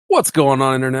What's going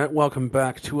on, Internet? Welcome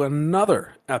back to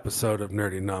another episode of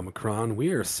Nerdy Nomicron.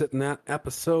 We are sitting at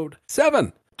episode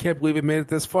 7. Can't believe we made it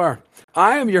this far.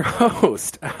 I am your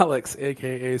host, Alex,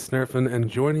 a.k.a. Snurfin, and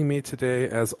joining me today,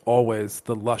 as always,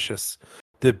 the luscious,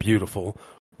 the beautiful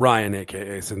Ryan,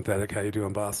 a.k.a. Synthetic. How you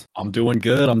doing, boss? I'm doing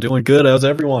good. How's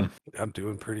everyone? I'm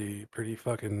doing pretty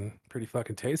fucking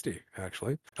tasty,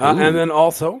 actually. And then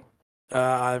also,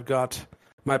 I've got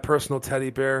my personal teddy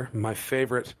bear, my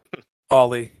favorite,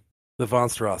 Ollie, the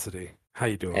Vonstrosity. How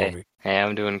you doing, homie? Hey,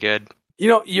 I'm doing good. You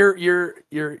know, your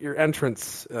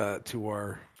entrance to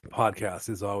our podcast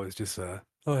is always just oh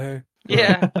hey.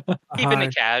 Yeah, keeping Hi.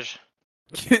 it cash.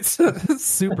 It's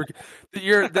super.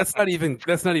 That's not even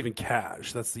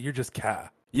cash. You're just ca.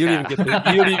 You don't even get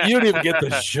the you don't even get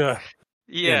the sh.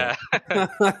 Yeah.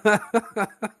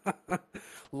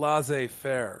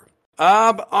 Laissez-faire.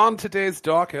 On today's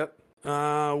docket,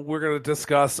 we're going to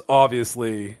discuss,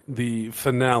 obviously, the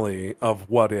finale of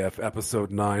What If, Episode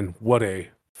 9. What a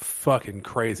fucking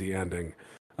crazy ending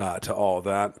to all of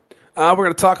that. We're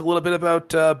going to talk a little bit about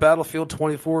Battlefield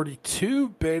 2042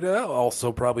 beta,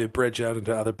 also probably a bridge out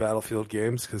into other Battlefield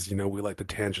games, because, you know, we like to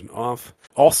tangent off.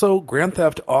 Also, Grand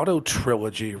Theft Auto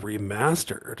Trilogy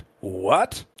Remastered.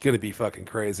 What? Going to be fucking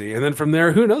crazy. And then from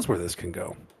there, who knows where this can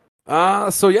go.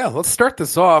 So yeah, let's start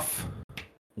this off.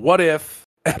 What If,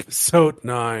 Episode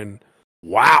 9.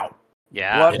 Wow.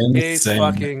 Yeah. What Insane. a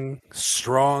fucking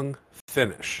strong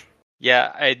finish.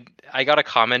 Yeah, I got a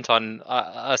comment on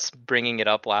us bringing it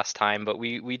up last time, but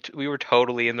we were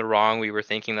totally in the wrong. We were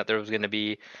thinking that there was going to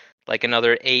be like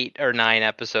another 8 or 9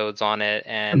 episodes on it,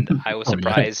 and I was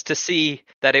surprised to see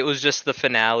that it was just the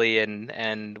finale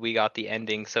and we got the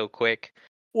ending so quick.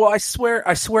 Well, I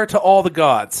swear to all the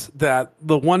gods that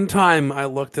the one time I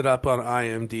looked it up on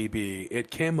IMDb, it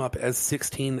came up as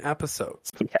 16 episodes.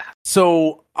 Yeah.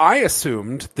 So I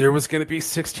assumed there was going to be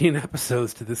 16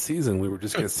 episodes to this season. We were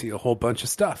just going to see a whole bunch of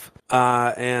stuff.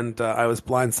 And I was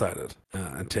blindsided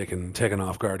and taken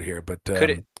off guard here. But Could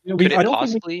it I don't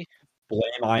possibly?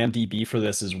 blame IMDb for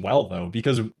this as well, though,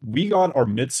 because we got our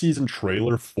mid-season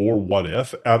trailer for What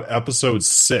If at episode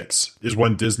 6 is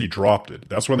when Disney dropped it.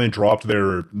 That's when they dropped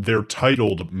their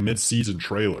titled mid-season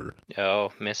trailer.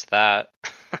 Oh, missed that.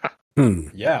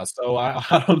 Yeah, so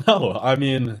I don't know. I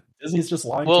mean, Disney's just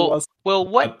lying to us. Well,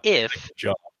 what if?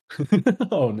 Job.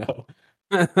 Oh no.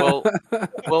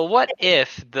 Well, what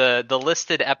if the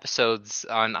listed episodes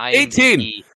on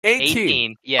IMDb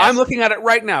 18. Yes. I'm looking at it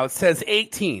right now. It says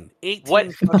 18. 18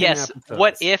 What? fucking Yes. episodes.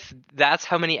 What if that's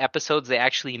how many episodes they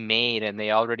actually made, and they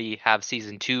already have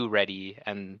season 2 ready,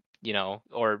 and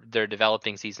or they're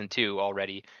developing season 2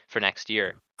 already for next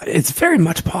year? It's very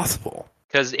much possible.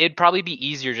 Because it'd probably be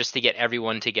easier just to get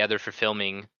everyone together for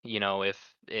filming.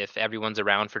 If everyone's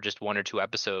around for just 1 or 2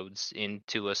 episodes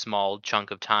into a small chunk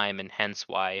of time, and hence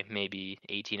why maybe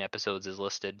 18 episodes is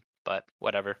listed. But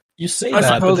whatever. You say I that,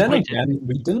 but suppose then we again,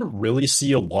 we didn't really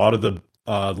see a lot of the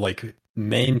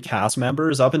main cast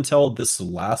members up until this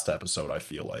last episode. I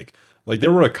feel like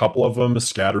there were a couple of them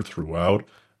scattered throughout,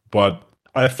 but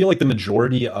I feel like the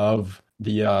majority of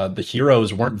the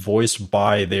heroes weren't voiced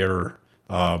by their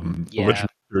original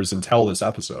actors until this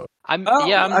episode.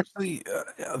 Actually,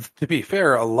 to be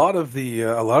fair, a lot of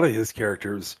his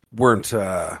characters weren't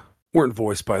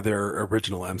voiced by their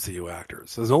original MCU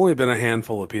actors. There's only been a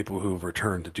handful of people who've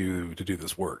returned to do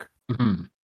this work. Mm-hmm.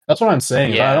 That's what I'm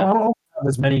saying. Yeah. I don't have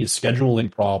as many scheduling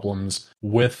problems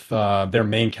with their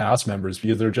main cast members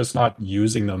because they're just not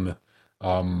using them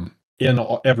in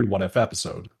every What If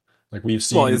episode. Like we've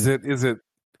seen. Well, is it a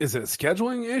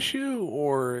scheduling issue,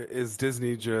 or is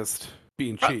Disney just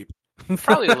being cheap?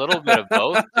 Probably a little bit of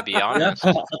both, to be honest.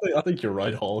 Yeah, I think you're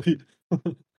right, Holly.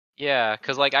 Yeah,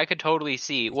 because I could totally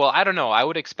see. Well, I don't know. I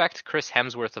would expect Chris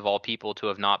Hemsworth of all people to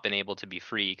have not been able to be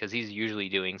free, because he's usually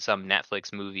doing some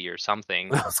Netflix movie or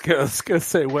something. I was gonna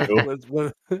say,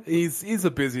 he's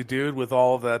a busy dude with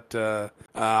all of that.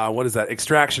 What is that?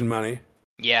 Extraction money.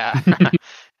 Yeah.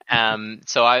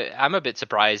 So I'm a bit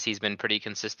surprised he's been pretty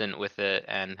consistent with it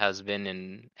and has been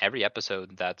in every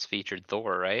episode that's featured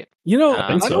Thor, right? You know, I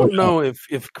I think don't know if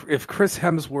Chris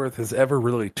Hemsworth has ever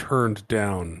really turned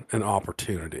down an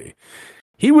opportunity.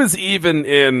 He was even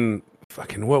in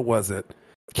fucking, what was it?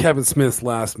 Kevin Smith's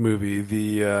last movie,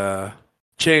 the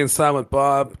Jay and Silent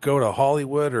Bob Go to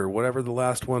Hollywood, or whatever the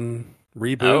last one,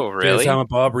 reboot. Oh, Jay really? and Silent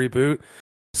Bob reboot.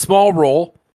 Small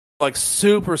role, like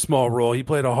super small role. He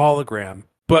played a hologram.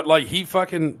 But like he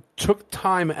fucking took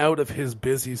time out of his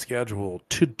busy schedule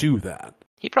to do that.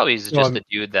 He probably is just a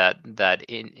dude that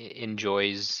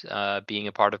enjoys being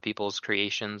a part of people's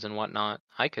creations and whatnot.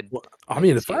 Well, I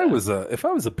mean, if I was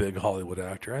a big Hollywood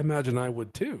actor, I imagine I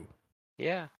would too.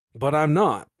 Yeah. but I'm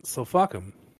not. So fuck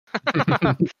him.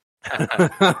 No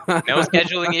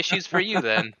scheduling issues for you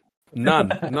then. None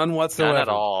whatsoever. None at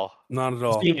all. Not at He's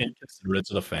all. being inconsiderate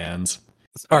to the fans.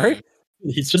 Sorry.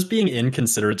 He's just being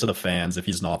inconsiderate to the fans if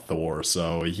he's not Thor,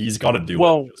 so he's got to do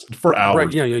Well, it just for hours.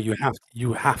 Right? Yeah.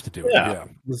 You have to do it. Yeah.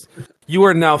 Yeah. You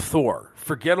are now Thor.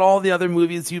 Forget all the other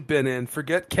movies you've been in.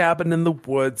 Forget Cabin in the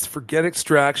Woods. Forget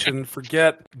Extraction.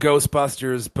 Forget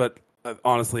Ghostbusters. But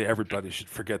honestly, everybody should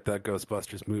forget that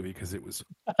Ghostbusters movie because it was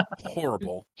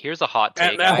horrible. Here's a hot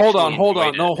take. And hold on.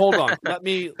 Enjoyed No, it. hold on. Let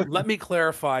me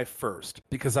clarify first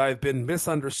because I've been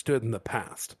misunderstood in the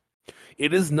past.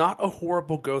 It is not a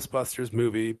horrible Ghostbusters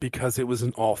movie because it was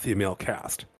an all-female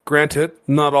cast. Granted,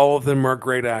 not all of them are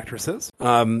great actresses.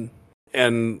 And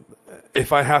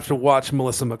if I have to watch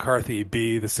Melissa McCarthy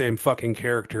be the same fucking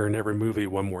character in every movie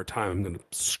one more time, I'm going to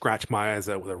scratch my eyes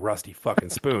out with a rusty fucking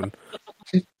spoon.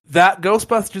 That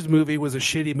Ghostbusters movie was a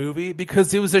shitty movie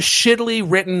because it was a shittily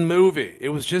written movie. It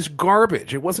was just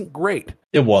garbage. It wasn't great.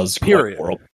 It was Period. quite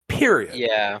horrible. Period.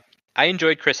 Yeah. I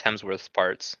enjoyed Chris Hemsworth's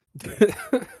parts.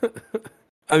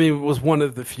 I mean, it was one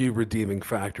of the few redeeming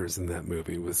factors in that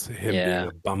movie was him Yeah. being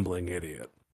a bumbling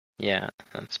idiot. Yeah,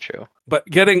 that's true. But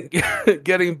getting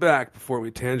back before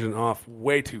we tangent off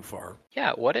way too far.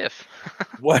 Yeah, what if?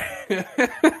 What?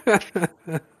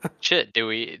 Shit, do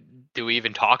we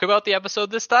even talk about the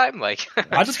episode this time? Like,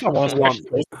 I just kind of want to watch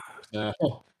now.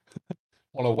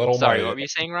 Want to let all sorry, my, what were you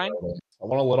saying, Ryan? I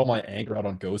want to let all my anger out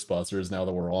on Ghostbusters now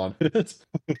that we're on it.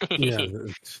 Yeah,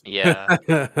 Yeah.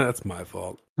 that's my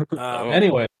fault.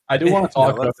 Anyway, I do want to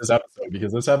talk Yeah, about this episode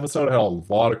because this episode had a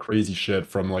lot of crazy shit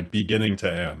from like beginning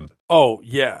to end. Oh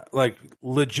yeah, like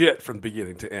legit from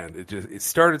beginning to end. It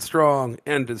started strong,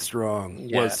 ended strong,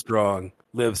 Yeah. was strong,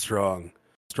 lived strong,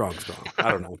 strong.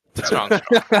 I don't know. Strong.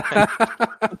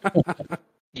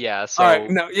 Yeah. So. All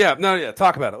right, no,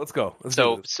 talk about it. Let's go. Let's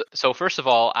do this. So first of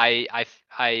all, I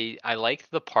liked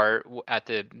the part at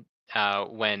the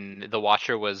when the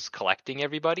Watcher was collecting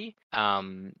everybody.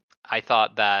 I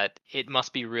thought that it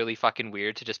must be really fucking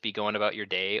weird to just be going about your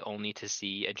day only to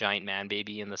see a giant man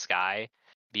baby in the sky,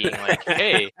 being like,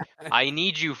 "Hey, I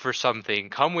need you for something.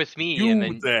 Come with me." You and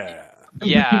then there.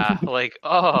 yeah, like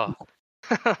oh,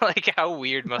 like how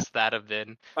weird must that have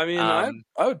been? I mean, I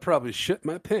would probably shit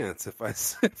my pants if I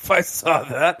saw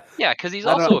that. Yeah, because he's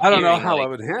I also don't know appearing, how like, I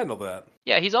would handle that.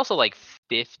 yeah, he's also like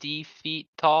 50 feet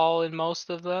tall in most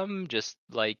of them. Just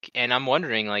like, and I'm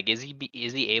wondering, like, is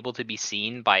he able to be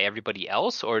seen by everybody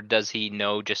else, or does he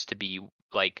know just to be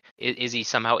like, is he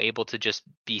somehow able to just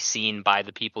be seen by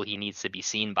the people he needs to be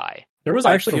seen by? There was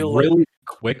I actually a feel really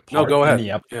quick part go ahead. in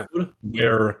the episode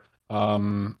where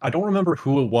I don't remember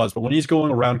who it was, but when he's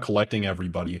going around collecting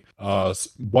everybody,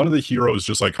 one of the heroes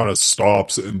just like kind of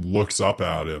stops and looks up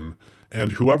at him,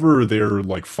 and whoever they're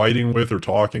like fighting with or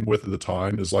talking with at the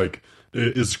time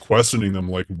is questioning them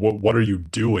like, what are you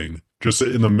doing? Just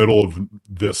in the middle of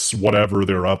this whatever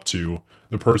they're up to,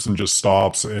 the person just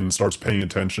stops and starts paying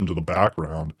attention to the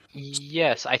background.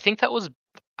 Yes, I think that was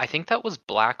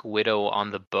Black Widow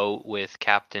on the boat with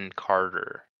Captain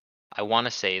Carter. I want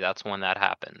to say that's when that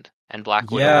happened. And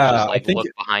Black Widow was just I like, think look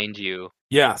behind you.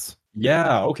 Yes.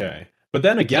 Yeah, okay. But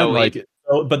then again,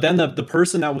 So but then the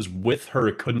person that was with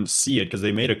her couldn't see it because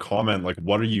they made a comment like,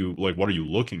 what are you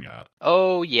looking at?"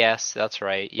 Oh, yes, that's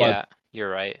right. Yeah, you're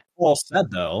right. Well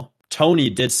said though. Tony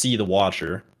did see the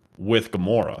Watcher with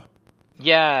Gamora.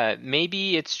 Yeah,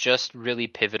 maybe it's just really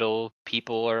pivotal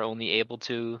people are only able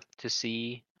to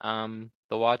see the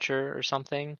Watcher or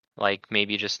something. Like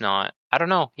maybe just not. I don't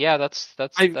know. Yeah, that's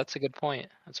a good point.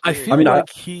 That's I weird. feel like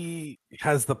he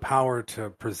has the power to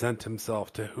present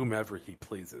himself to whomever he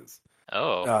pleases.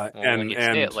 Oh, well, and when you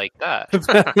say it like that.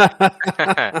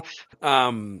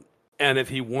 And if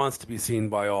he wants to be seen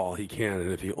by all, he can.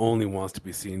 And if he only wants to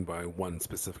be seen by one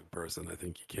specific person, I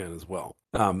think he can as well.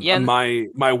 Yeah, my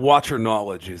Watcher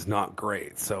knowledge is not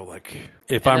great, so like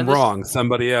if And I'm then wrong,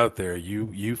 somebody out there,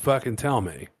 you fucking tell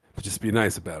me. But just be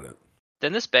nice about it.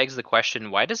 Then this begs the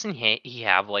question: why doesn't he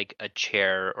have like a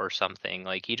chair or something?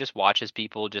 Like he just watches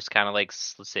people just kind of like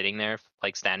sitting there,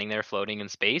 like standing there, floating in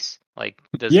space. Like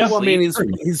does Yeah, he Well, I mean, sleep?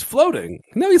 he's floating.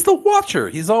 No, he's the Watcher.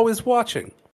 He's always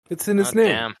watching. It's in his Oh, name.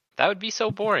 damn, that would be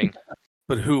so boring.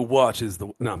 But who watches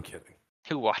the? No, I'm kidding.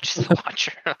 Who watches the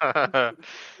Watcher?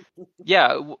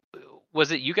 Yeah,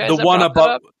 was it you guys? The that one brought that above.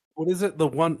 up? What is it? The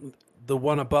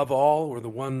one above all, or the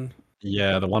one?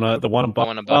 Yeah, the one above. The one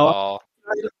above well, all.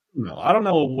 No, I don't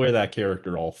know where that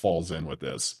character all falls in with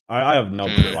this. I have no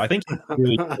clue. I think he's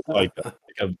really like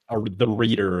the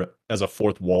reader as a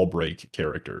fourth wall break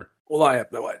character. Well, I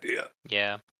have no idea.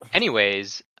 Yeah.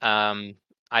 Anyways,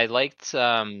 I liked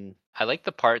I like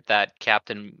the part that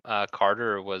Captain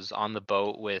Carter was on the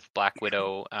boat with Black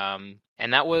Widow,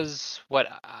 and that was what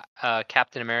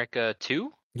Captain America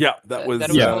 2 Yeah, that it was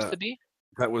supposed to be.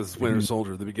 that was Winter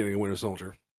Soldier, the beginning of Winter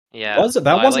Soldier. Yeah, Was it? so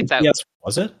That I like wasn't that. GS,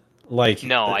 was it? Like,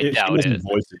 No, I she doubt wasn't it.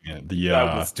 voicing it.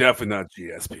 That was definitely not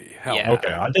GSP. Hell, Yeah.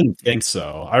 Okay, I didn't think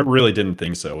so. I really didn't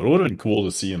think so. It would have been cool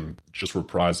to see him just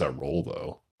reprise that role,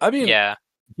 though. I mean, Yeah.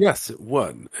 yes, it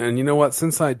would. And you know what?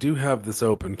 Since I do have this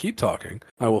open, keep talking.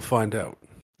 I will find out.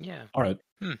 Yeah. All right.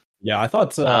 Hmm. Yeah, I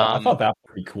thought that was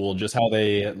pretty cool. Just how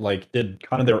they like did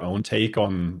kind of their own take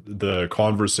on the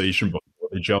conversation before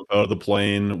they jump out of the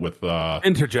plane with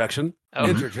Interjection. Oh.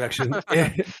 Interjection.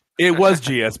 It was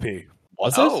GSP.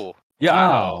 Was it? Oh, Yeah.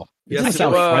 Wow. It Yes, didn't it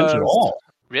sound French at was. all.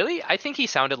 really? I think he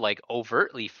sounded like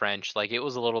overtly French, like it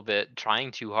was a little bit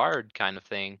trying too hard kind of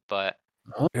thing. But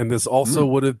And this also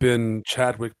would have been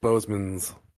Chadwick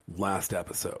Boseman's last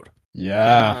episode.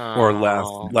 Yeah. Or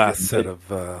Oh. last set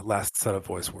of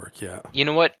voice work, yeah. You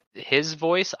know what? His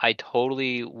voice, I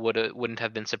totally wouldn't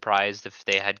have been surprised if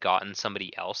they had gotten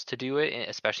somebody else to do it,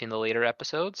 especially in the later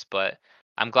episodes. But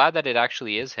I'm glad that it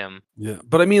actually is him. Yeah.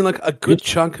 But I mean, like a good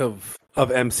chunk of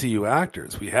MCU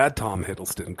actors. We had Tom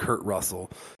Hiddleston, Kurt Russell,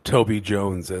 Toby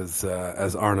Jones as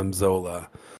Arnim Zola,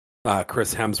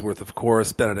 Chris Hemsworth, of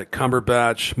course, Benedict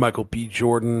Cumberbatch, Michael B.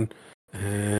 Jordan,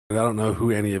 and I don't know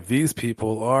who any of these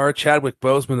people are. Chadwick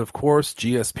Boseman, of course,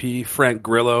 GSP, Frank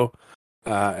Grillo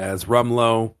as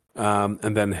Rumlow,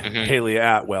 and then Haley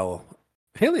Atwell.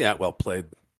 Haley Atwell played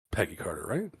Peggy Carter,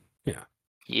 right?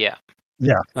 Yeah.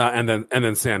 Yeah. And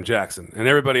then Sam Jackson, and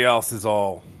everybody else is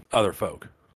all other folk.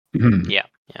 Yeah.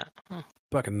 Huh.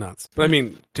 Fucking nuts. But I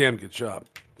mean, damn good job.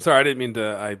 Sorry, I didn't mean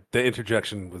to. The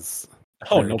interjection was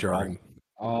Oh, very no jarring.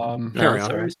 problem. Carry No, on.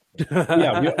 sorry.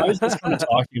 I was just kind of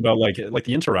talking about like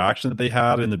the interaction that they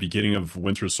had in the beginning of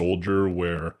Winter Soldier,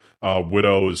 where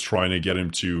Widow is trying to get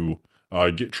him to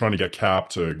trying to get Cap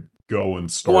to go and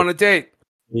Go on start a date.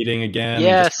 meeting again.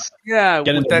 Yes. Yeah,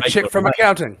 Get with into that regular chick from life.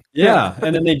 accounting. Yeah,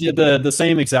 and then they did the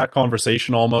same exact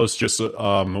conversation almost, just with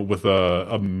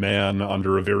a man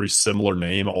under a very similar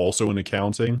name, also in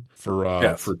accounting for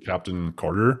Captain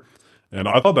Carter, and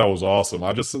I thought that was awesome.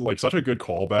 I just like such a good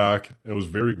callback. It was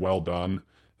very well done,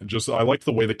 and just I liked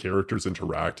the way the characters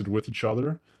interacted with each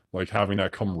other, like having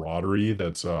that camaraderie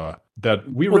that's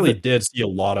that we really did see a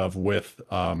lot of with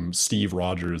Steve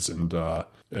Rogers and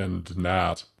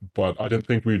Nat, but I didn't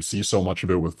think we'd see so much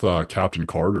of it with Captain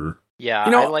Carter. Yeah,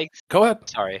 You know, I liked. Go ahead.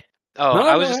 Sorry. Oh, No,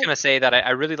 I was go just ahead. gonna say that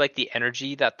I really like the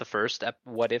energy that the first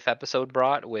What If episode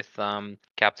brought with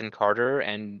Captain Carter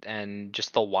and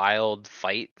just the wild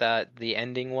fight that the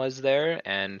ending was there.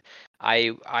 And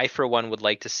I for one would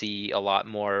like to see a lot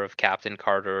more of Captain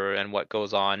Carter and what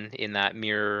goes on in that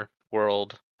mirror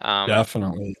world.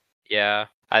 Definitely. Yeah,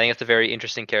 I think it's a very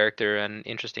interesting character and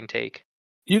interesting take.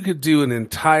 You could do an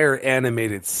entire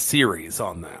animated series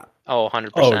on that, Oh,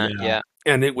 100%. Oh, Yeah.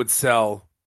 and it would sell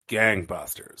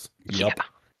gangbusters. Yep.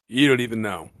 You don't even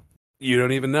know.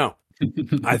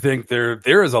 I think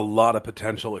there is a lot of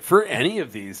potential for any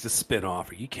of these to spin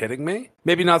off. Are you kidding me?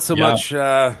 Maybe not so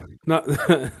Yeah. much,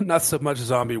 not so much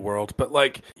Zombie World, but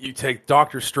like you take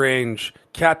Doctor Strange,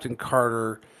 Captain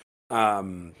Carter. I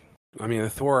mean,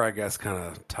 Thor, I guess, kind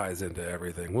of ties into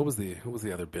everything. What was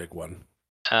the other big one?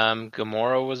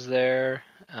 Gamora was there.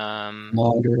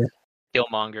 Longer.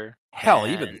 Killmonger. Hell,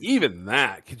 and- even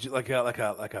that. Could you like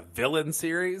a villain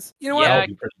series? You know what? Yeah. That would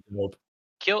be pretty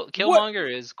dope.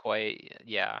 Killmonger is quite.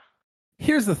 Yeah.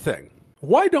 Here's the thing.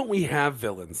 Why don't we have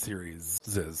villain series?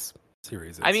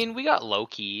 I mean, we got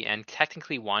Loki, and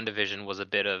technically WandaVision was a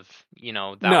bit of,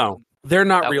 no, they're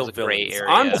not that real was a gray villains. area.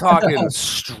 I'm talking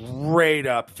straight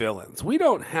up villains. We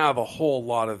don't have a whole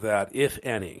lot of that, if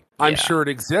any. I'm Yeah. sure it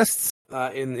exists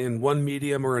in one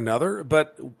medium or another,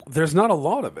 but there's not a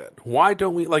lot of it. Why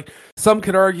don't we, like, some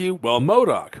could argue, well,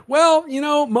 MODOK. Well,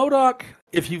 MODOK,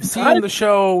 if you've seen the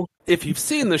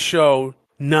show,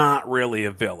 not really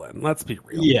a villain. Let's be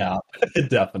real. Yeah,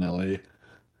 definitely.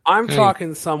 I'm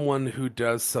talking someone who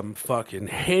does some fucking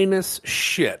heinous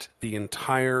shit the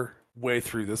entire way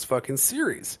through this fucking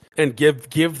series and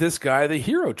give this guy the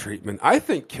hero treatment. I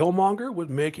think Killmonger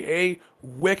would make a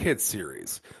wicked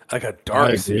series, like a I dark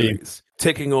agree. series,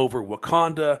 taking over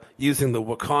Wakanda, using the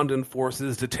Wakandan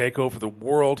forces to take over the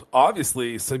world.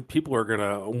 Obviously, some people are going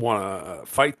to want to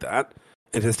fight that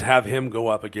and just have him go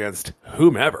up against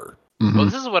whomever. Well,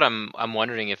 this is what I'm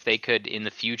wondering if they could in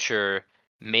the future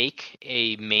make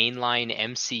a mainline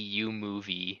MCU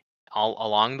movie all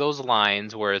along those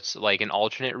lines where it's like an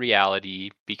alternate reality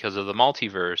because of the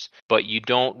multiverse, but you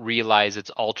don't realize it's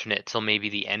alternate till maybe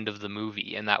the end of the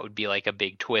movie, and that would be like a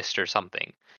big twist or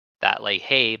something. that like,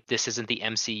 hey, this isn't the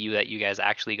MCU that you guys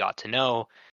actually got to know,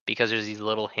 because there's these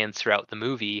little hints throughout the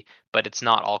movie, but it's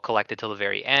not all collected till the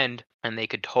very end, and they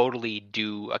could totally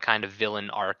do a kind of villain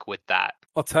arc with that.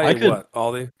 I'll tell you what,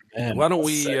 Aldi. Why don't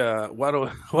we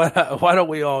why don't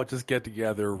we all just get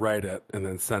together, write it, and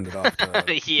then send it off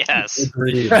to Yes.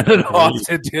 send it off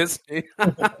to Disney.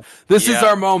 This is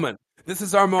our moment. This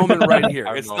is our moment right here.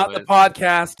 It's not the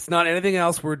podcast. It's not anything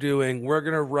else we're doing. We're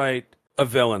gonna write a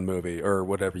villain movie or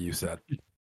whatever you said.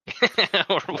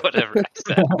 Or whatever I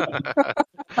said.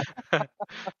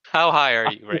 How high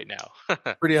are you right now?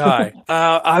 Pretty high.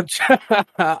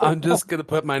 I'm just gonna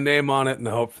put my name on it and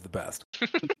hope for the best.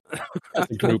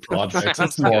 Group projects.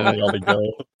 That's normally how they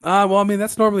go. Well, I mean,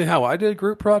 that's normally how I did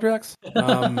group projects.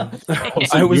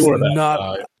 I was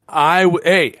not.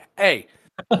 Hey,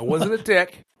 I wasn't a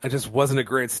dick. I just wasn't a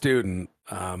great student.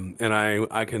 And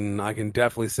I can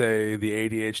definitely say the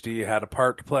ADHD had a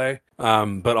part to play.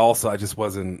 But also I just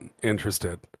wasn't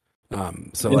interested.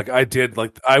 So like I did,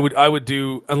 like I would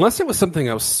do, unless it was something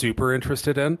I was super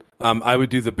interested in, I would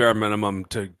do the bare minimum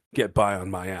to get by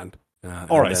on my end.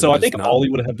 All right, so I think Ollie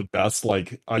would have the best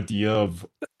like idea of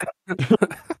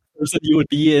person you would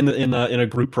be in a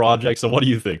group project. So what do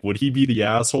you think? Would he be the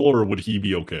asshole or would he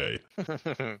be okay?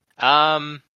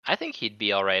 I think he'd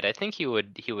be all right. I think he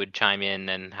would chime in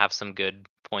and have some good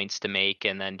points to make,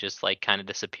 and then just like kind of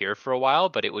disappear for a while.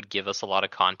 But it would give us a lot of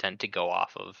content to go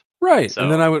off of. Right, So,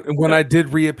 and then when I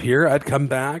did reappear, I'd come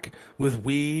back with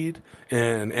weed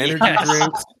and energy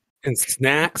drinks and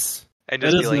snacks. And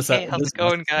just be like, hey, how's it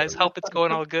going, guys? Hope it's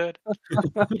going all good.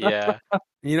 Yeah.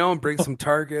 You know, and bring some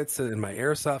targets and my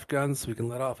airsoft guns so we can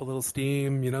let off a little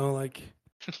steam, you know, like...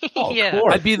 Yeah.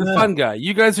 I'd be the fun guy.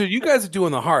 You guys are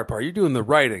doing the hard part. You're doing the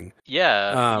writing.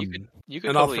 Yeah. You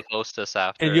could totally host us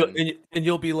after. And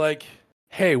you'll be like,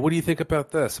 hey, what do you think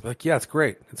about this? I'm like, yeah, it's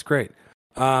great. It's great.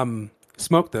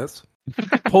 Smoke this.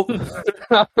 Let's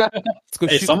go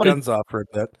shoot the guns off for a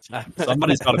bit.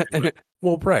 Somebody's got to do it.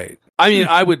 Well, right. I mean,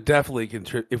 I would definitely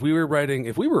contribute if we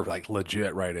were like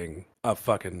legit writing a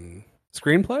fucking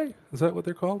screenplay. Is that what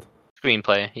they're called?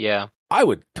 Screenplay, yeah. I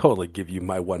would totally give you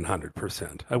my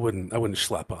 100%. I wouldn't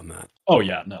schlep on that. Oh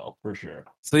yeah, no, for sure.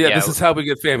 So yeah, this is how we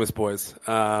get famous, boys.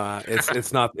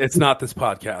 It's not this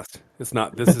podcast. It's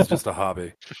not. This is just a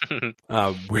hobby.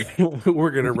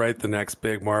 We're gonna write the next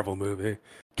big Marvel movie.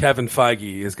 Kevin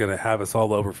Feige is gonna have us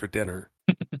all over for dinner.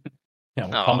 Yeah,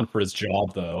 we're coming for his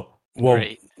job though. Well,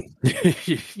 Right.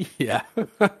 Yeah.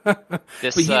 But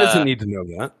he doesn't need to know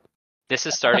that. This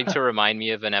is starting to remind me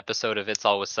of an episode of It's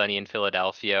Always Sunny in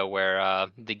Philadelphia where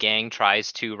the gang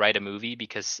tries to write a movie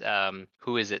because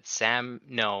who is it? Sam?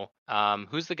 No.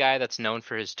 Who's the guy that's known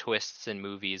for his twists in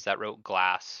movies that wrote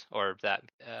Glass or that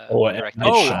directed?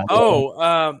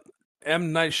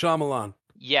 M. Night Shyamalan.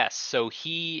 Yes. So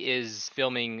he is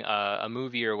filming a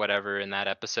movie or whatever in that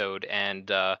episode, and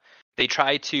they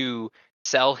try to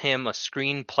sell him a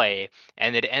screenplay,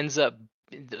 and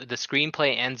the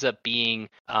screenplay ends up being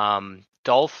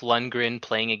Dolph Lundgren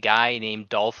playing a guy named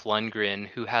Dolph Lundgren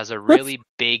who has a really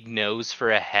big nose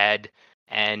for a head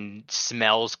and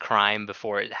smells crime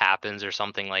before it happens or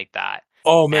something like that.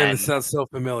 Oh man, this sounds so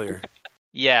familiar.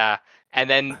 Yeah, and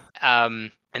then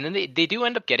they do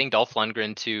end up getting Dolph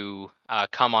Lundgren to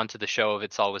come onto the show of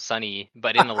It's Always Sunny,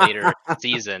 but in a later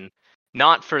season.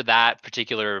 Not for that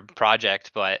particular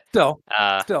project, but still.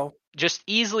 Just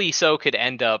easily so could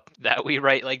end up that we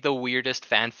write like the weirdest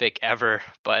fanfic ever,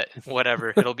 but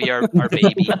whatever, it'll be our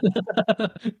baby.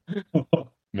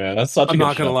 Man, that's such. I'm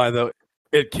not gonna lie though,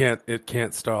 it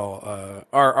can't star.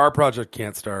 Our project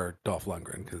can't star Dolph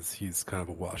Lundgren because he's kind of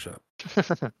a wash up.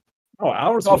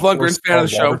 Ours. Dolph Lundgren's fan of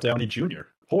the show. Robert Downey Jr.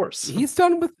 Horse. He's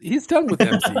done with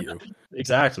MCU.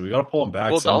 Exactly. We got to pull him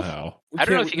back somehow. I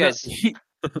don't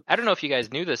know if you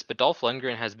guys knew this, but Dolph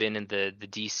Lundgren has been in the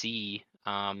DC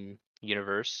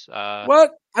universe.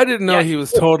 What? I didn't know he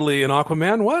was totally an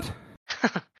Aquaman. What?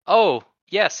 Oh,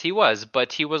 yes, he was,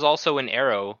 but he was also in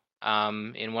Arrow,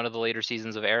 in one of the later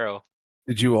seasons of Arrow.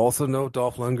 Did you also know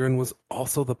Dolph Lundgren was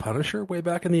also the Punisher way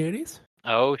back in the 80s?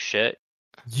 Oh, shit.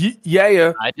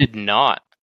 Yeah. I did not.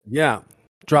 Yeah.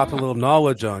 Dropped a little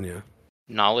knowledge on you.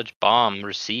 Knowledge bomb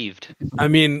received. I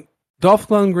mean, Dolph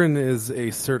Lundgren is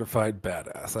a certified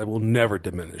badass. I will never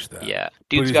diminish that. Yeah.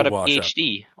 Dude's got a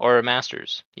PhD or a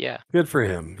master's. Yeah. Good for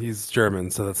him. He's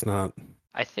German, so that's not...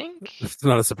 I think... It's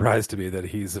not a surprise to me that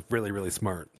he's really, really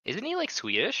smart. Isn't he, like,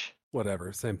 Swedish?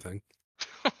 Whatever. Same thing.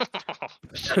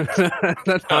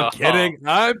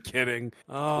 I'm kidding.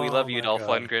 Oh, we love you, Dolph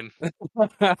Lundgren.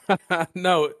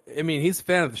 No, I mean, he's a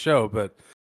fan of the show, but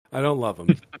I don't love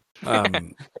him.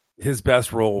 His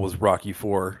best role was Rocky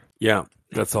IV. Yeah.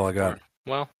 That's all I got.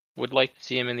 Well, Would like to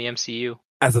see him in the MCU.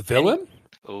 As a villain?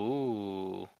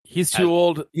 Ooh. He's too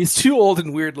old. He's too old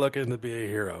and weird looking to be a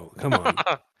hero. Come on.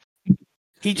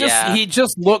 He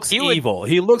just looks evil.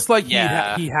 He looks like he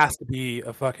has to be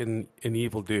an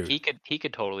evil dude. He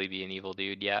could totally be an evil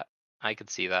dude. Yeah, I could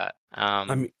see that.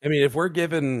 I mean, if we're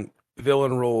given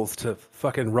villain roles to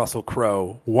fucking Russell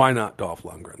Crowe, why not Dolph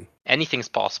Lundgren? Anything's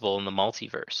possible in the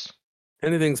multiverse.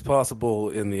 Anything's possible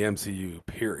in the MCU.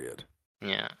 Period.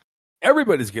 Yeah.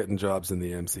 Everybody's getting jobs in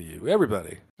the MCU.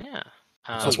 Everybody. Yeah.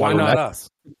 So why not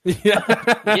us? Yeah.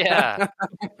 Yeah.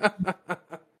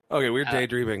 Okay, we're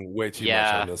daydreaming way too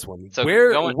much on this one. So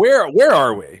where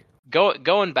are we?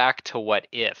 Going back to What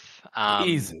If?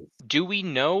 Easy. Do we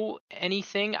know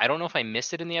anything? I don't know if I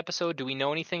missed it in the episode. Do we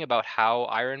know anything about how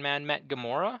Iron Man met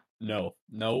Gamora? No.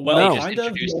 Well, They just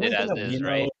introduced it as is,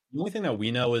 right? The only thing that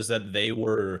we know is that they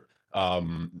were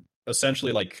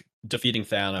essentially like defeating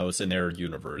Thanos in their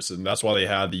universe, and that's why they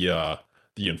had the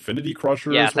Infinity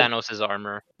Crusher. Yeah, Thanos'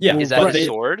 armor. Yeah, is that his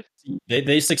sword?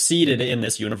 They succeeded in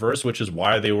this universe, which is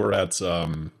why they were at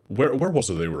where was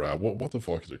it they were at? What the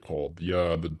fuck is it called?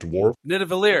 The dwarf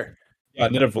Nidavellir. Yeah,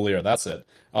 Nidavellir. That's it.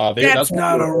 That's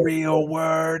not a real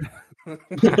word.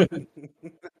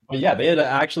 But yeah, they had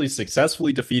actually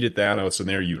successfully defeated Thanos in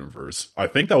their universe. I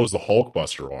think that was the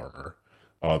Hulkbuster armor.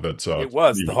 It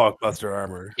was the Hulkbuster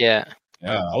armor. Yeah.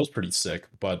 Yeah, that was pretty sick.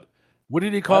 But what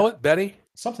did he call it? Betty?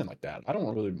 Something like that. I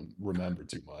don't really remember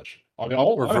too much. I mean,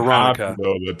 or Veronica.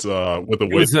 Though that with the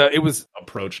way it was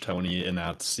approached Tony in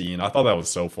that scene, I thought that was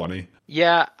so funny.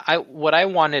 Yeah, what I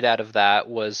wanted out of that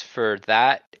was for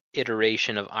that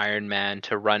iteration of Iron Man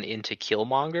to run into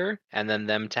Killmonger, and then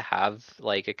them to have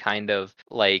like a kind of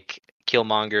like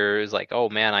Killmonger is like, "Oh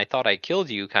man, I thought I killed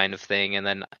you," kind of thing, and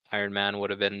then Iron Man would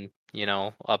have been,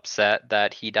 upset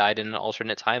that he died in an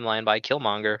alternate timeline by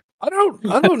Killmonger. I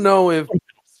don't know if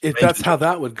that's how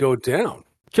that would go down.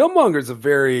 Killmonger's a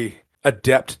very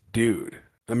adept dude.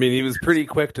 I mean, he was pretty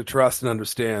quick to trust and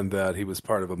understand that he was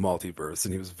part of a multiverse,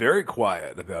 and he was very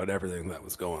quiet about everything that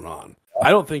was going on.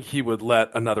 I don't think he would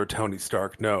let another Tony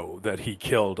Stark know that he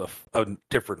killed a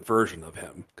different version of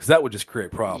him, because that would just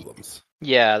create problems.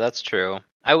 Yeah, that's true.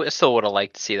 I still would have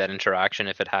liked to see that interaction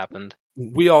if it happened.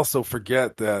 We also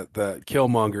forget that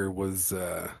Killmonger was...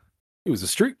 he was a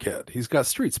street kid. He's got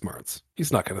street smarts.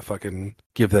 He's not going to fucking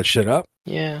give that shit up.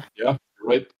 Yeah. Yeah,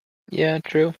 right. Yeah,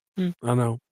 true. I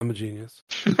know. I'm a genius.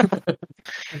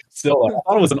 Still, I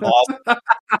thought it was an awesome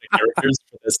characters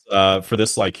for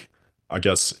this, like, I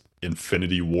guess,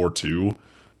 Infinity War 2.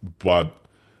 But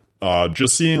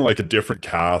just seeing, like, a different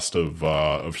cast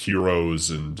of heroes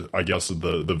and, I guess,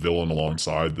 the villain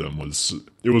alongside them was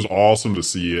awesome to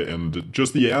see. And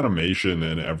just the animation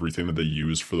and everything that they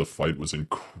used for the fight was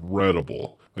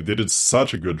incredible. Like, they did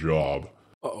such a good job.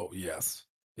 Oh, yes.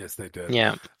 Yes, they did.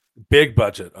 Yeah. Big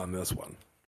budget on this one.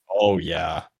 Oh,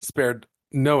 yeah. Spared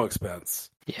no expense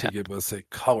to give us a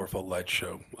colorful light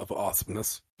show of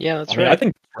awesomeness. Yeah, that's right. right. I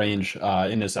think Strange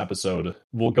in this episode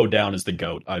will go down as the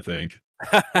GOAT, I think.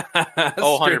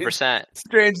 100%.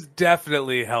 Strange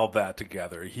definitely held that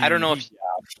together. I don't know if...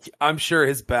 I'm sure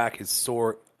his back is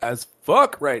sore as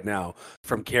fuck right now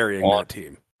from carrying that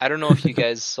team. I don't know if you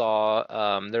guys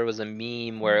saw, there was a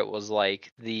meme where it was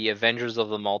like the Avengers of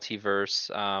the Multiverse.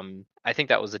 I think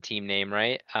that was the team name,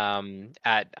 right?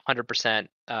 At 100%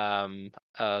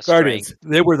 Guardians. strength.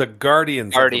 They were the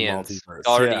Guardians of the Multiverse.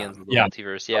 Guardians of the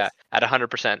Multiverse, yeah. At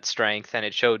 100% strength, and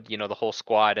it showed, the whole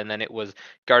squad, and then it was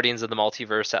Guardians of the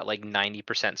Multiverse at like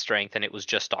 90% strength, and it was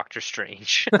just Doctor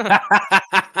Strange.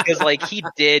 Because like he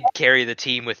did carry the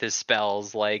team with his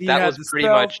spells. Like that was pretty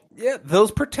much... Yeah,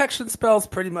 those protection spells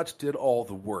pretty much did all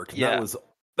the work. Yeah.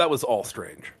 That was all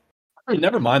Strange. I mean,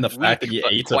 never mind the fact that he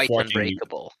ate a fucking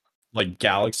unbreakable. Like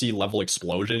galaxy level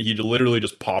explosion. He literally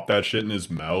just popped that shit in his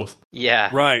mouth. Yeah.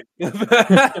 Right.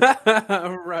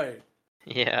 Right.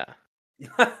 Yeah.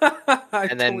 I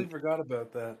totally forgot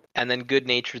about that. And then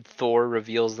good-natured Thor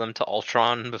reveals them to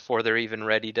Ultron before they're even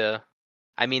ready to...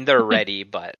 I mean, they're ready,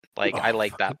 but like I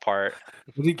like that part.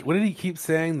 What did he keep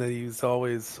saying? That he's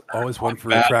always one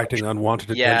for attracting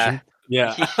unwanted attention?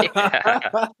 Yeah. Yeah.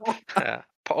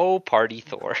 Oh, party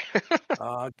Thor.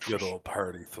 Good old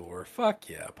party Thor. Fuck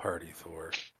yeah, party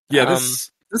Thor. Yeah, this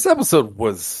episode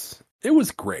was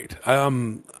great.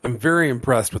 I'm very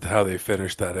impressed with how they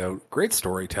finished that out. Great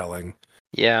storytelling.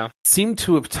 Yeah. Seemed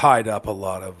to have tied up a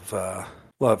lot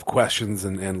of questions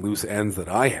and loose ends that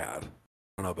I had.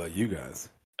 I don't know about you guys.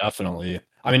 Definitely.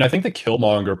 I mean, I think the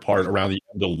Killmonger part around the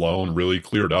end alone really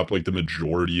cleared up like the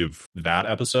majority of that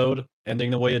episode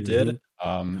ending the way it did.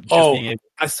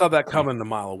 I saw that coming a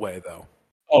mile away, though.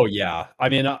 Oh yeah. I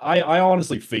mean, I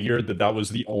honestly figured that that was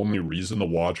the only reason the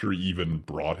Watcher even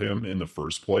brought him in the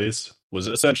first place. Was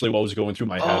essentially what was going through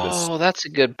my head is Oh, that's a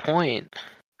good point.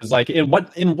 like in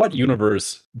what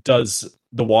universe does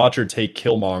the Watcher take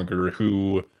Killmonger,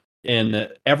 who in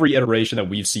every iteration that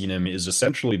we've seen him is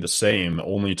essentially the same,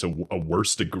 only to a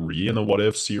worse degree in the What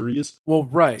If series. Well,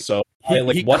 right. So He I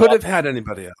like he what could have had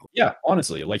anybody else. yeah,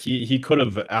 honestly, like he could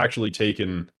have actually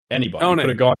taken anybody. He Own could it.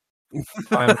 have gone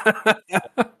time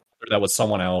that was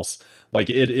someone else. Like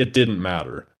it didn't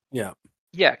matter. Yeah.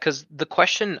 Yeah, because the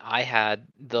question I had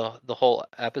the whole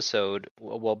episode,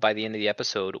 well, by the end of the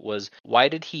episode, was why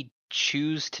did he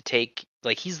choose to take,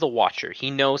 like, he's the Watcher. He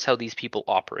knows how these people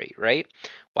operate, right?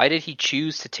 Why did he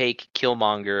choose to take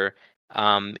Killmonger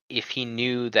if he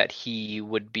knew that he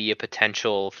would be a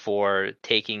potential for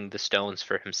taking the stones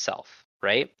for himself,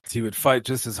 right? He would fight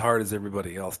just as hard as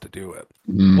everybody else to do it.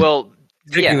 Well,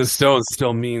 Taking the yes. stones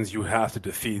still means you have to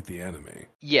defeat the enemy.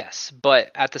 Yes, but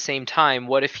at the same time,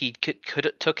 what if he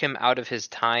could took him out of his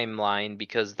timeline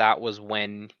because that was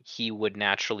when he would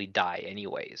naturally die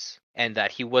anyways, and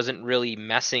that he wasn't really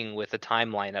messing with the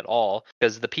timeline at all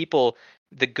because the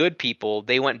good people,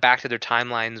 they went back to their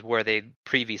timelines where they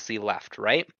previously left,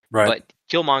 right? Right. But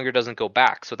Killmonger doesn't go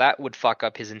back, so that would fuck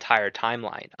up his entire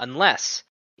timeline unless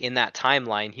in that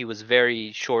timeline he was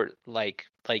very short, like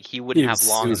he wouldn't have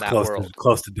long in that world.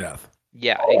 Close to death.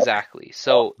 Yeah, exactly.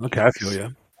 So Okay, I feel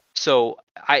you. so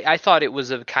I thought it was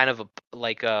a kind of a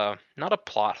like a not a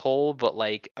plot hole, but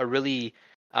like a really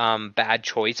bad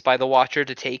choice by the Watcher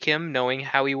to take him, knowing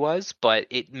how he was. But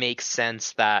it makes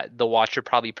sense that the Watcher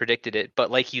probably predicted it.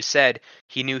 But like you said,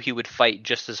 he knew he would fight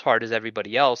just as hard as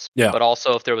everybody else. Yeah. But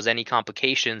also, if there was any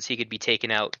complications, he could be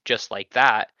taken out just like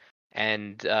that,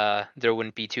 and there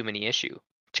wouldn't be too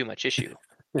much issue.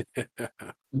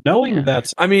 Knowing Yeah.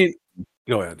 that I mean,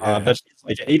 go ahead. Yeah, that he's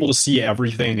like able to see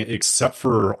everything except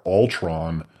for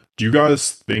Ultron. Do you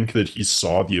guys think that he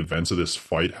saw the events of this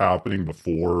fight happening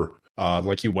before,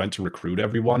 like he went to recruit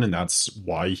everyone, and that's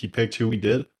why he picked who he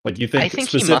did? Like, do you think I think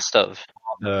he must have.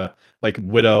 like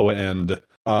Widow and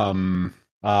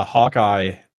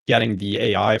Hawkeye getting the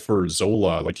AI for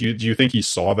Zola? Like, do you think he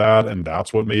saw that, and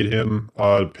that's what made him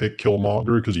pick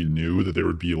Killmonger because he knew that there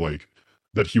would be like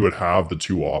that he would have the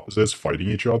two opposites fighting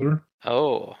each other?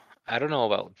 Oh, I don't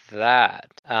know about that.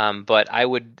 But I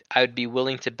would be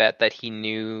willing to bet that he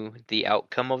knew the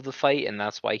outcome of the fight, and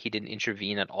that's why he didn't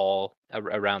intervene at all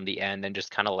around the end and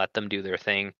just kind of let them do their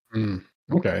thing.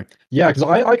 Okay. Yeah, because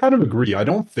I kind of agree. I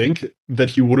don't think that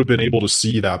he would have been able to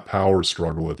see that power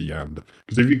struggle at the end.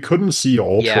 Because if he couldn't see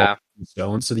Ultron Yeah.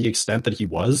 stones to the extent that he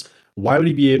was, why would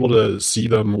he be able to see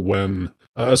them when,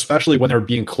 especially when they're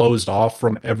being closed off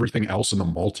from everything else in the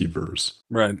multiverse?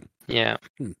 right. Yeah.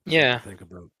 Something Yeah. to think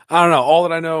about. I don't know. All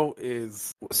that I know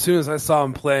is as soon as I saw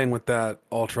him playing with that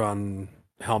Ultron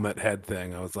helmet head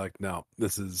thing, I was like, no,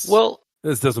 this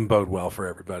doesn't bode well for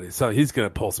everybody. So he's gonna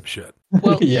pull some shit.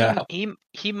 Well, Yeah.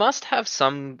 he must have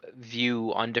some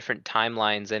view on different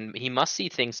timelines, and he must see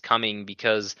things coming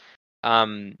because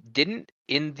didn't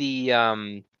in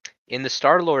the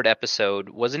Star-Lord episode,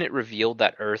 wasn't it revealed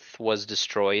that Earth was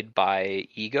destroyed by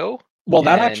Ego? Well,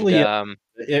 that And actually,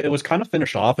 it was kind of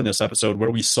finished off in this episode where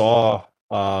we saw,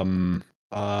 I'm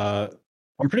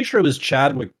pretty sure it was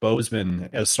Chadwick Boseman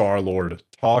as Star-Lord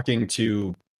talking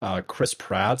to Chris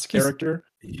Pratt's character.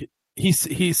 He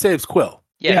saves Quill.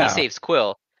 yeah, he saves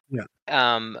Quill. Yeah.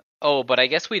 Oh, but I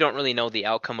guess we don't really know the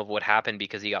outcome of what happened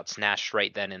because he got snatched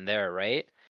right then and there, right?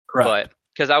 Correct. But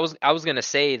because I was gonna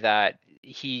say that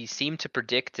he seemed to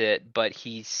predict it, but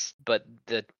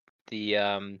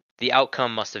the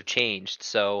outcome must have changed.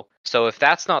 So if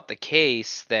that's not the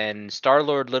case, then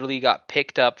Star-Lord literally got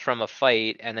picked up from a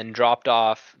fight and then dropped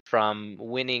off from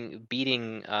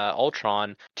beating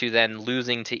Ultron to then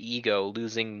losing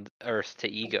Earth to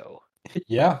Ego.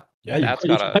 Yeah. That's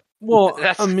gotta. Well,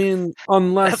 That's- I mean,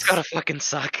 unless That's gotta fucking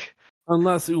suck.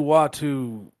 unless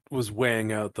Uatu was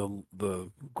weighing out the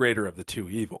greater of the two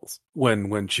evils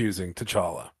when choosing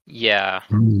T'Challa, Yeah.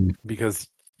 because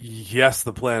yes,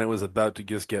 the planet was about to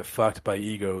just get fucked by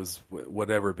Ego's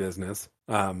whatever business,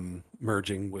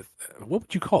 merging with, what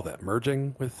would you call that?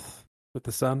 Merging with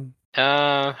the sun?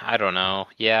 I don't know.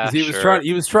 Yeah, 'Cause he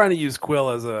was trying to use Quill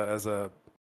as a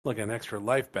like an extra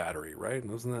life battery, right?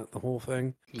 Wasn't that the whole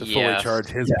thing? To fully Yes. charge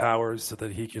his powers so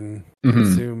that he can Mhm.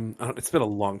 consume. It's been a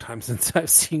long time since I've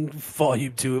seen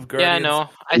Volume 2 of Guardians. Yeah, no,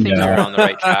 I think Yeah. you're on the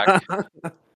right track.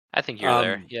 I think you're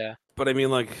there. Yeah. But I mean,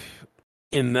 like,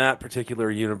 in that particular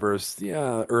universe,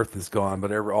 yeah, Earth is gone,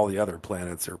 but all the other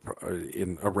planets are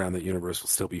in around that universe will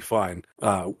still be fine.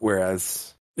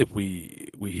 Whereas if we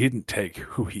didn't take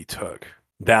who he took,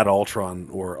 that Ultron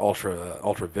or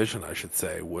Ultra Vision, I should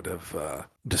say, would have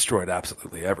destroyed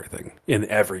absolutely everything in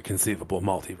every conceivable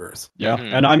multiverse. Yeah,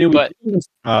 Mhm. and I mean, we But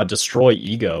didn't destroy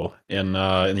Ego in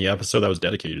the episode that was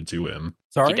dedicated to him.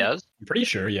 he Sorry? does. I'm pretty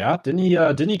sure, yeah. Didn't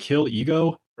he kill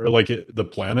Ego or like the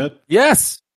planet?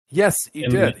 Yes. Yes, he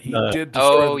In did. the- He the- did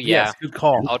destroy Oh, the yeah. Yes, good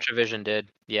call. Ultravision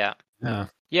did. Yeah. Yeah,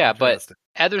 Yeah, but Interesting.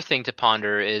 other thing to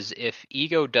ponder is if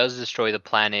Ego does destroy the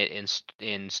planet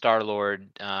in Star-Lord,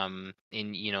 in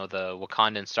the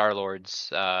Wakandan Star-Lord's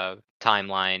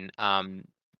timeline,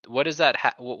 what does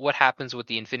that what happens with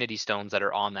the Infinity Stones that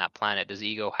are on that planet? Does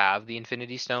Ego have the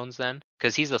Infinity Stones then?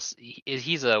 Because he's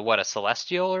a what, a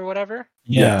Celestial or whatever?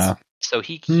 yeah. So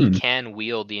he Hmm. can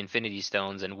wield the Infinity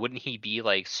Stones, and wouldn't he be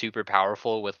like super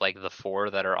powerful with like the 4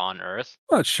 that are on Earth?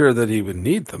 Not sure that he would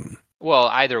need them. Well,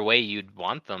 either way, you'd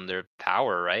want them. Their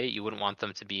power, right? You wouldn't want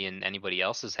them to be in anybody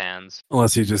else's hands.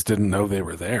 Unless he just didn't know they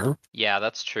were there. Yeah,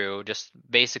 that's true. Just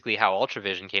basically how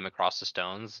Ultravision came across the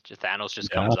stones. Thanos just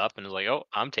Yeah. comes up and is like, "Oh,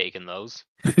 I'm taking those."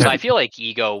 So I feel like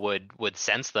Ego would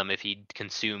sense them if he'd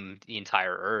consume the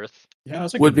entire Earth. Yeah,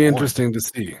 that's a Would good be point. interesting to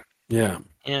see. Yeah.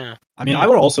 Yeah. I mean, I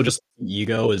would also just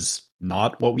Ego is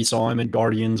not what we saw him in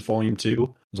Guardians Volume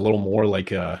 2. It's a little more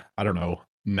like I don't know,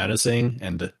 menacing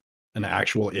and an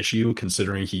actual issue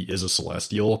considering he is a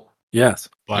Celestial. Yes.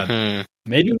 But Mhm.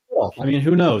 maybe we will. I mean,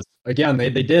 who knows? Again, they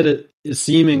did it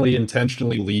seemingly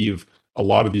intentionally leave A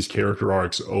lot of these character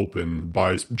arcs open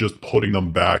by just putting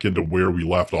them back into where we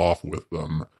left off with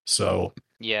them. so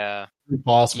Yeah.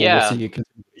 possible Yeah. we'll see a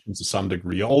continuation to some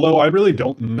degree. Although I really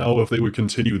don't know if they would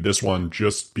continue this one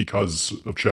just because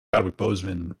of Chadwick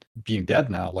Boseman being dead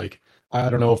now. Like, I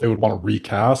don't know if they would want to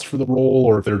recast for the role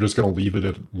or if they're just going to leave it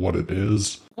at what it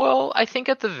is. Well, I think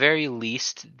at the very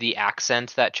least, the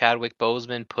accent that Chadwick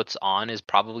Boseman puts on is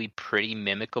probably pretty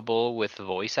mimicable with the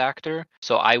voice actor.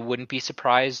 So I wouldn't be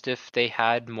surprised if they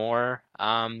had more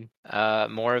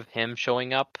of him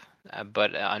showing up,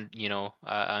 but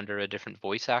under a different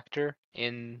voice actor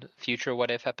in future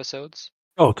What If episodes.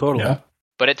 Oh, totally. Yeah.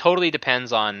 But it totally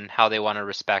depends on how they want to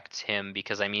respect him,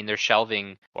 because I mean they're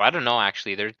shelving, or I don't know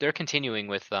actually, they're continuing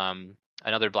with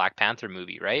another Black Panther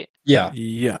movie, right? Yeah.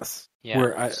 Yes. Yeah.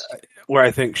 Where I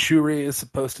think Shuri is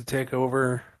supposed to take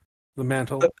over the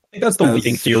mantle, I think that's the As-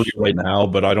 leading theory right now,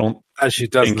 but I don't as she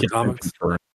does in think the it's been comics.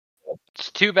 confirmed. It's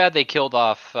too bad they killed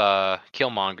off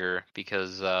Killmonger,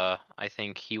 because I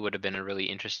think he would have been a really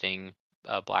interesting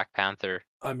Black Panther.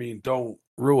 I mean, don't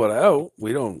rule it out.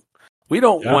 We don't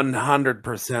Yeah.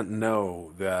 100%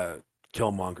 know that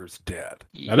Killmonger's dead.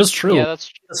 That is true. Yeah,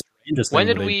 that's The strangest when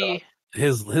thing did they've we? done.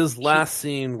 His last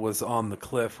scene was on the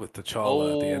cliff with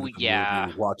T'Challa at the end of the yeah.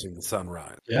 movie, watching the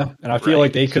sunrise. Yeah, and I feel Right.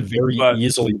 like they could very But-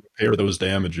 easily repair those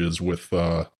damages with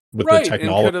the Right, and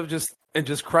technology. could have just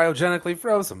cryogenically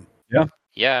froze him.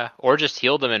 Yeah, or just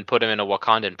healed him and put him in a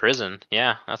Wakandan prison.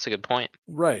 Yeah, that's a good point.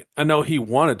 Right. I know he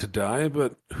wanted to die,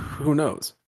 but who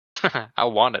knows? I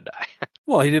want to die.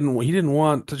 Well, he didn't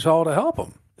want T'Challa to help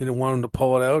him. He didn't want him to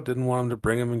pull it out, didn't want him to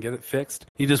bring him and get it fixed.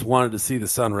 He just wanted to see the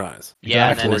sunrise. Yeah,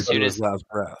 and Exactly. then as soon his as last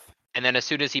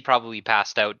breath. he probably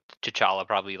passed out, T'Challa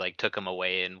probably like took him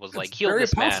away and was like, It's "Heal very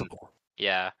this man." possible.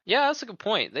 Yeah, that's a good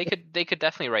point. They could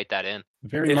definitely write that in.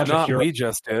 Very If much a not, hero. we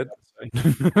just did.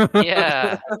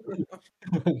 Yeah.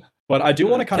 But I do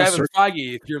want to kind of Kevin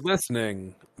Feige, if you're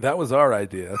listening, that was our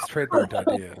idea. That's a trademarked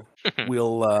idea.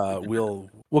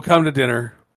 We'll come to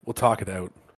dinner. We'll talk it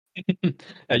out.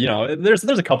 there's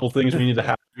a couple things we need to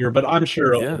have here, but I'm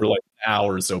sure Yeah. over like an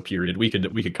hour or so period we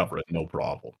could cover it no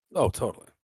problem. Oh, totally.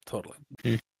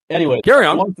 Anyway, Carry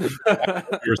on. one- You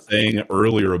were saying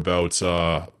earlier about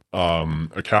a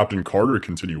Captain Carter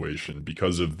continuation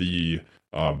because of the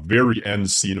very end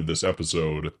scene of this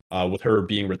episode. with her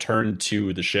being returned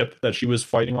to the ship that she was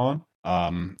fighting on,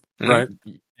 Right.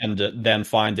 and then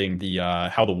finding the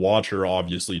how the Watcher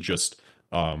obviously just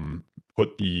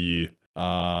put the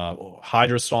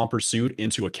Hydra Stomper suit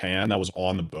into a can that was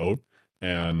on the boat,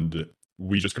 and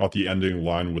we just got the ending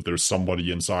line with "There's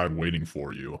somebody inside waiting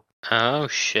for you." Oh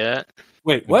shit.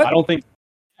 Wait, what? I don't think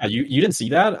you didn't see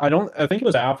that. I think it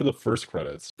was after the first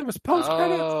credits. There was post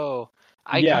credits. Oh,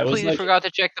 I Yeah, it was completely like- forgot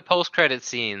to check the post-credit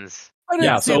scenes. I didn't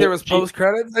Yeah, see so there was she- post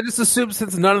credits. I just assumed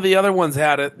since none of the other ones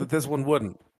had it, that this one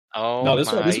wouldn't. Oh No,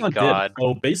 this my one god. did.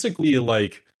 So basically,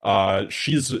 like,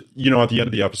 she's, at the end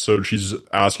of the episode, she's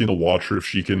asking the Watcher if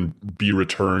she can be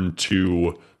returned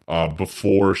to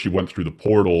before she went through the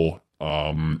portal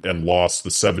and lost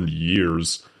the 70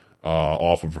 years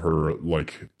off of her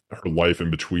life in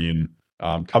between.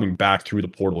 Coming back through the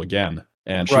portal again,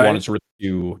 and she Right. wanted to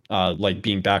to like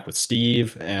being back with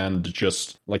Steve and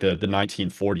just like the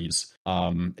 1940s.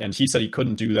 And he said he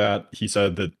couldn't do that. He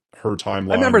said that her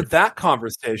timeline. I remember that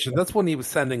conversation. That's when he was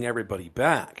sending everybody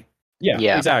back. Yeah,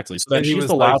 Yeah. exactly. So then And he she's was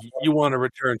the like, last. "You want to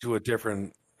return to a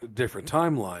different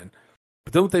timeline."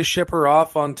 But don't they ship her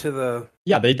off onto the?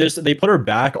 Yeah, they put her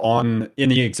back on in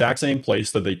the exact same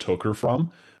place that they took her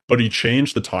from, but he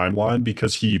changed the timeline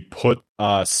because he put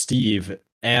Steve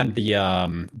and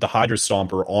the Hydra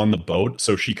Stomper on the boat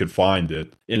so she could find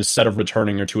it. Instead of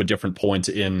returning her to a different point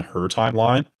in her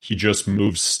timeline, he just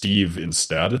moved Steve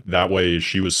instead. That way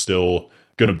she was still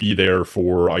gonna be there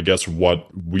for, I guess, what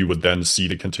we would then see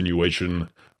the continuation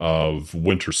of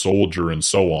Winter Soldier and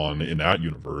so on in that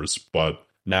universe. But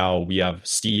now we have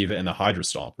Steve and the Hydra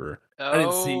Stomper. I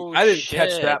didn't see. Oh, I didn't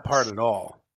catch shit. that part at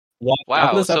all. Well, Wow,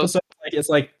 after this so- episode, like, it's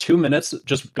like 2 minutes.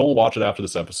 Just go and watch it after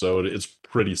this episode. It's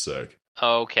pretty sick.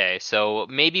 Okay, so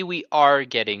maybe we are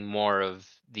getting more of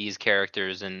these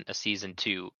characters in a season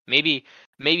 2. Maybe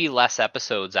less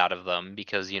episodes out of them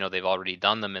because they've already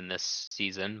done them in this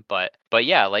season. But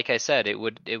yeah, like I said, it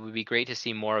would be great to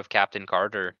see more of Captain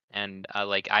Carter, and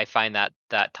I find that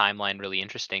timeline really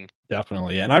interesting.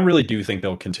 Definitely, and I really do think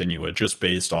they'll continue it just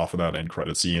based off of that end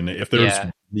credit scene. If there's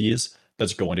Yeah. these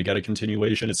that's going to get a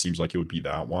continuation, it seems like it would be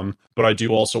that one. But I do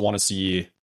also want to see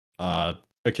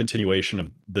a continuation of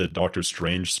the Doctor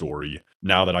Strange story.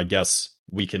 Now that I guess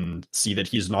we can see that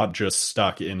he's not just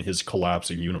stuck in his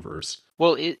collapsing universe.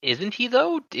 Well, isn't he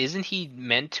though? Isn't he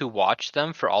meant to watch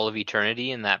them for all of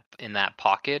eternity in that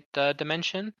pocket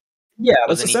dimension? Yeah,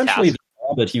 that's Wasn't he essentially the tasked-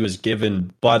 job that he was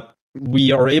given, but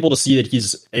we are able to see that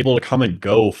he's able to come and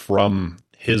go from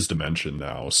his dimension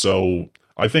now. So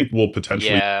I think we'll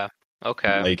potentially Yeah.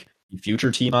 Okay. like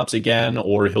future team ups again,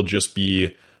 or he'll just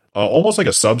be almost like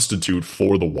a substitute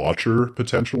for the Watcher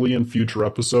potentially in future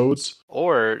episodes.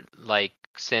 Or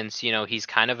since he's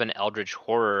kind of an eldritch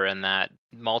horror, and that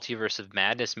Multiverse of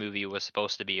Madness movie was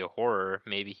supposed to be a horror,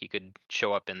 maybe he could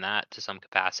show up in that to some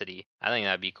capacity. I think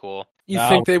that'd be cool. You Now-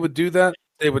 think they would do that?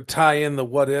 They would tie in the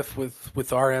what if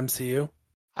with our MCU?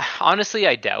 Honestly,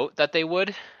 I doubt that they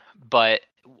would, but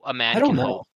a man I don't can know.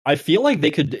 hope. I feel like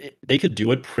they could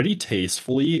do it pretty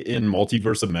tastefully in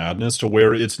Multiverse of Madness to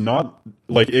where it's not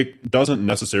like it doesn't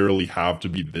necessarily have to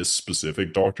be this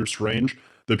specific Doctor Strange.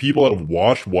 The people that have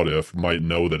watched What If might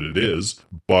know that it is,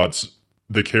 but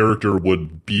the character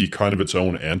would be kind of its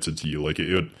own entity. Like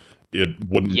it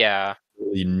wouldn't Yeah.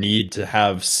 really need to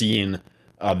have seen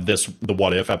the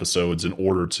What If episodes in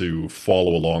order to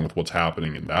follow along with what's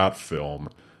happening in that film.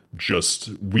 Just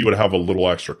we would have a little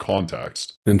extra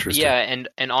context. Interesting. Yeah,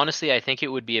 and honestly, I think it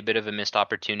would be a bit of a missed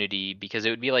opportunity because it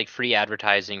would be like free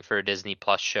advertising for a Disney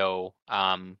Plus show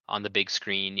on the big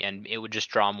screen, and it would just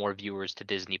draw more viewers to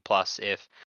Disney Plus if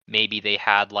maybe they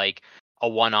had like a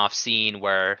one-off scene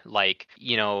where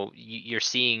you're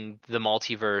seeing the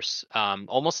multiverse,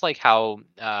 almost like how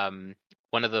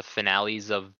one of the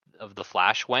finales of The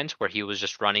Flash went, where he was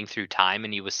just running through time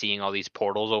and he was seeing all these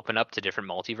portals open up to different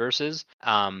multiverses.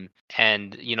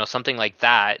 And something like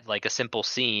that, like a simple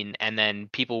scene, and then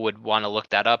people would want to look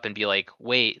that up and be like,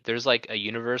 wait, there's like a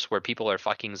universe where people are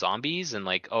fucking zombies, and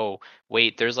like, oh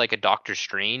wait, there's like a Doctor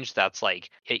Strange that's like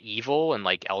evil and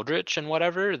like eldritch and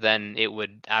whatever. Then it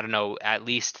would, I don't know, at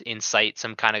least incite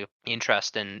some kind of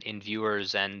interest in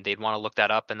viewers, and they'd want to look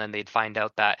that up, and then they'd find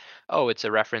out that, oh, it's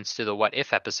a reference to the What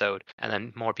If episode, and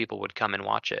then more people would come and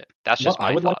watch it. That's just What I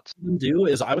my would thoughts. like them to do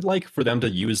is I would like for them to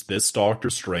use this Doctor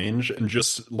Strange and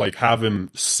just like have him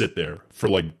sit there for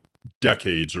like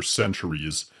decades or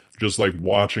centuries, just like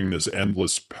watching this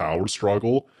endless power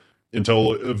struggle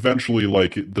until eventually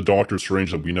like the Doctor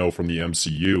Strange that we know from the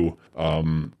MCU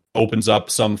opens up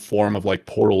some form of like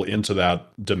portal into that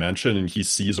dimension, and he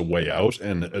sees a way out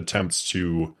and attempts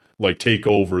to like take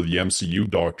over the MCU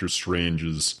Doctor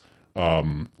Strange's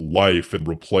life and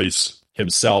replace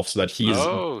himself so that he's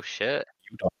Oh shit.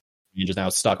 Strange is now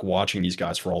stuck watching these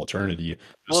guys for all eternity.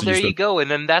 Well, there you go, and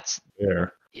then that's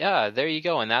There. yeah, there you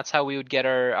go, and that's how we would get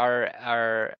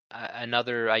our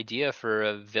another idea for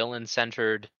a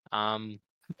villain-centered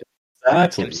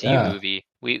Exactly. MCU movie.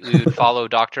 We would follow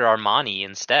Dr. Armani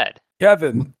instead.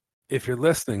 Kevin, if you're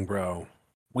listening, bro,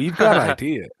 we've got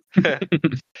ideas.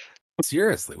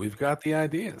 Seriously, we've got the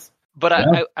ideas. But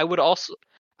Yeah. I would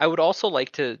also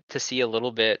like to see a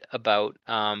little bit about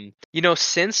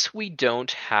since we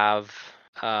don't have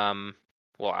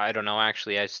well, I don't know,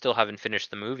 actually, I still haven't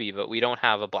finished the movie, but we don't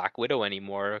have a Black Widow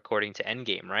anymore according to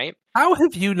Endgame, right? How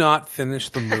have you not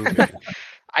finished the movie?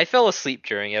 I fell asleep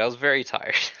during it. I was very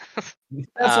tired.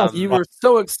 That sounds You were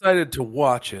so excited to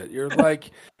watch it. You're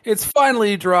like, it's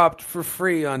finally dropped for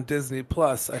free on Disney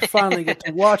Plus. I finally get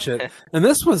to watch it. And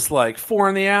this was like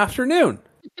 4 PM.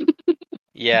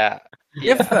 Yeah.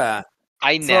 If that.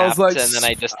 I So I was napped like, and then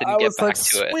I just didn't get back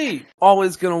to it. sweet.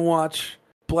 Always gonna watch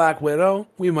Black Widow.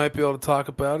 We might be able to talk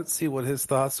about it, see what his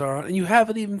thoughts are on it. And you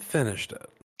haven't even finished it.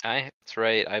 That's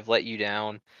right. I've let you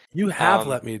down. You have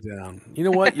let me down. You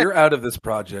know what? You're out of this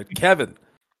project. Kevin,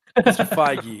 Mr.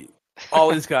 Feige,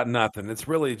 Ollie's got nothing. It's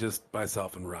really just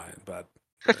myself and Ryan. But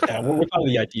Yeah, we're kind of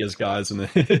the ideas guys in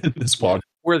this podcast.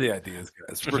 we're the ideas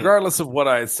guys. Regardless of what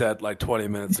I had said like 20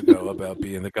 minutes ago about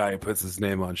being the guy who puts his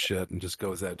name on shit and just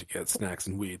goes out to get snacks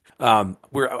and weed.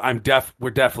 We're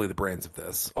definitely the brains of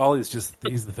this. Ollie's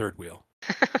he's the third wheel.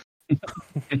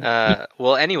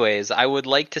 Well, anyways, I would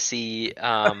like to see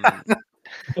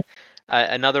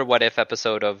another What If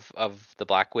episode of the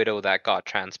Black Widow that got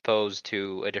transposed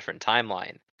to a different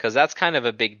timeline. Because that's kind of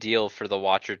a big deal for the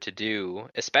watcher to do,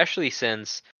 especially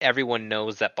since everyone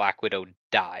knows that Black Widow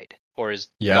died or is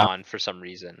gone for some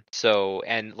reason. So,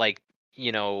 and like,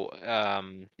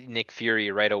 Nick Fury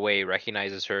right away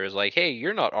recognizes her as like, hey,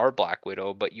 you're not our Black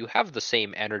Widow, but you have the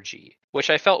same energy,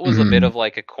 which I felt was a bit of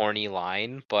like a corny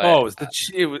line. But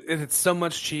it had so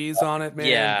much cheese on it, man.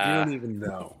 Yeah, you don't even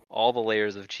know all the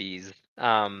layers of cheese.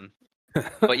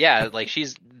 But yeah, like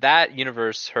that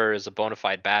universe, her is a bona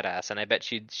fide badass, and I bet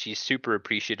she's super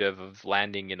appreciative of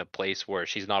landing in a place where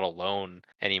she's not alone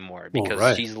anymore,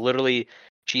 because she's literally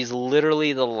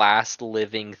the last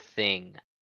living thing.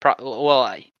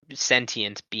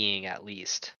 Sentient being, at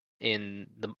least in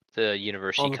the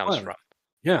universe she comes from.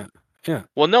 Yeah.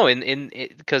 Well, no,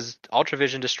 because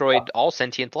Ultravision destroyed all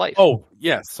sentient life. Oh,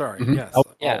 yes. Sorry. Mm-hmm. Yes.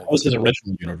 That was his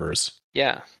original universe.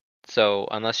 Yeah. So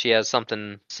unless she has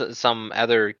some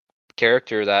other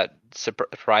character that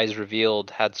surprise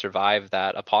revealed had survived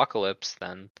that apocalypse,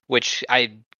 then, which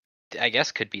I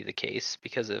guess could be the case,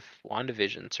 because if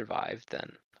WandaVision survived,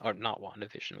 then, or not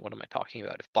WandaVision, what am I talking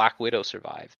about? If Black Widow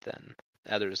survived, then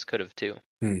others could have too.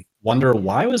 Wonder,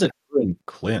 why was it her and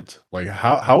Clint? Like,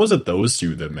 how was it those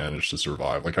two that managed to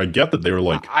survive? Like, I get that they were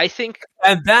like, I think,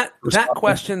 and that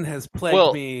question has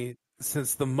plagued me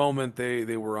since the moment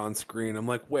they were on screen. I'm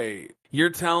like, wait, you're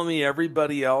telling me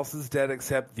everybody else is dead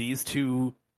except these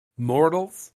two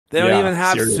mortals? They don't even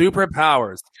have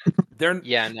superpowers. They're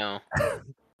no.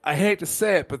 I hate to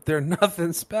say it, but they're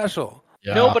nothing special.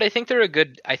 Yeah. No, but I think they're a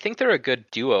good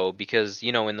duo, because,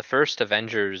 in the first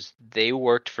Avengers, they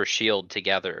worked for SHIELD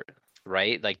together,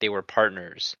 right? Like, they were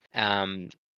partners.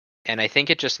 And I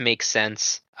think it just makes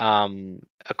sense,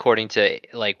 according to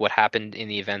like what happened in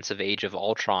the events of Age of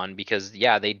Ultron, because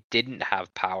they didn't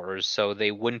have powers, so they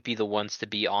wouldn't be the ones to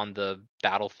be on the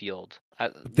battlefield.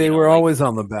 They were always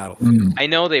on the battlefield. I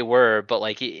know they were, but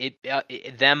like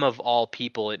them of all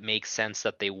people, it makes sense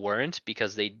that they weren't,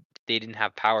 because they didn't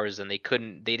have powers, and they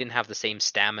didn't have the same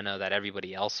stamina that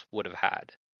everybody else would have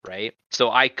had, right? So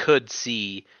I could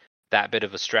see that bit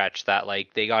of a stretch, that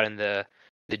like they got in the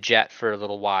jet for a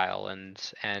little while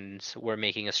and we're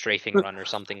making a strafing run or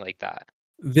something like that.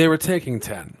 They were taking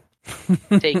 10.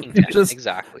 Taking 10,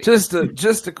 exactly. Just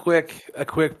a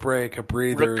quick break, a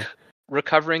breather.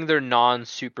 Recovering their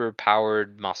non-super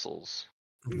powered muscles.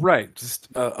 Right, just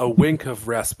a wink of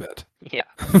respite. Yeah.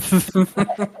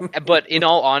 But in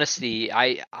all honesty,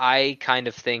 I kind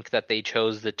of think that they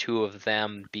chose the two of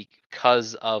them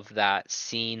because of that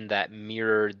scene that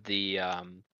mirrored the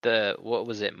what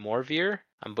was it, Morvir?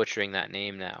 I'm butchering that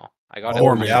name now. I got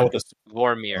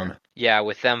Vormir. Yeah,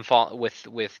 with them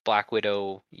with Black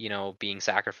Widow, being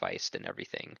sacrificed and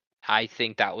everything. I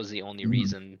think that was the only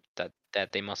reason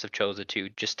that they must have chosen to,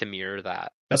 just to mirror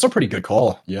that. That's a pretty good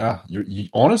call. Yeah,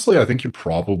 honestly, I think you're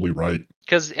probably right.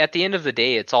 Because at the end of the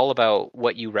day, it's all about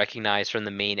what you recognize from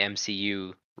the main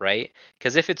MCU, right?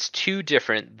 Because if it's too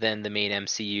different than the main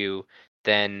MCU,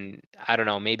 then I don't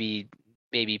know, maybe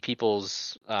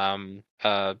people's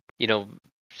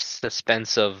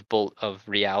suspense of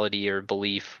reality or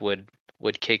belief would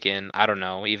kick in. I don't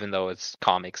know, even though it's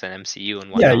comics and MCU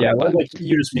and whatnot. Yeah. Well, like,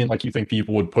 you just mean like you think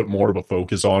people would put more of a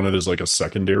focus on it as like a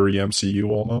secondary MCU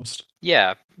almost?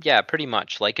 Yeah, pretty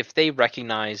much. Like, if they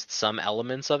recognized some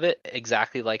elements of it,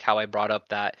 exactly like how I brought up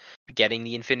that getting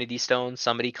the Infinity Stones,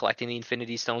 somebody collecting the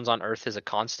Infinity Stones on Earth is a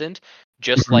constant,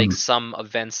 just like some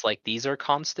events like these are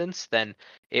constants, then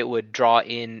it would draw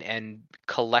in and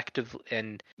collective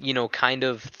and, kind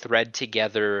of thread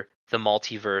together the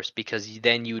multiverse, because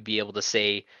then you would be able to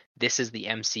say this is the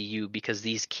MCU because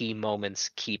these key moments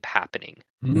keep happening.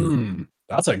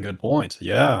 That's a good point.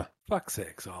 Yeah. Fuck's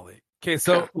sakes, Ollie. Okay,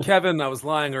 so Kevin, I was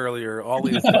lying earlier.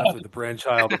 Ollie is definitely the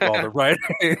brainchild of all the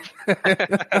writing.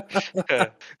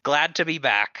 Glad to be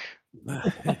back.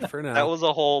 For now. That was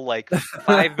a whole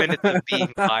 5 minutes of being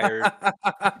fired.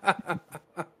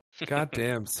 God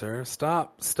damn, sir!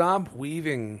 Stop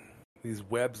weaving these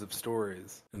webs of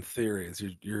stories and theories.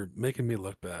 You're making me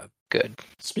look bad. Good.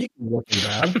 Speaking of looking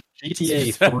bad,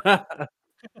 GTA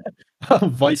 3,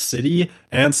 Vice City,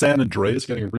 and San Andreas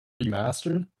getting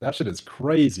remastered. That shit is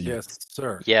crazy. Yes,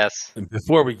 sir. Yes. And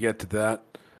before we get to that,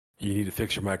 you need to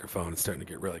fix your microphone. It's starting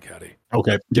to get really catty.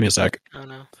 Okay, give me a sec. Oh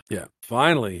no. Yeah,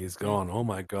 finally he's gone. Oh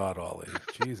my God, Ollie!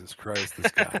 Jesus Christ,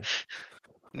 this guy.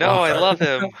 No, I love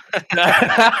him.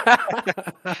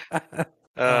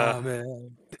 Oh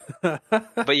man.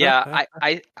 But yeah,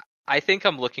 I think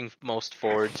I'm looking most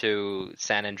forward to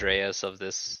San Andreas of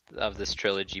this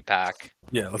trilogy pack.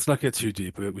 Yeah, let's not get too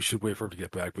deep. We should wait for him to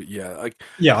get back. But yeah,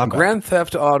 I'm Grand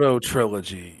Theft Auto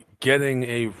trilogy getting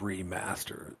a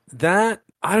remaster. That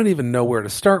I don't even know where to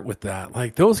start with that.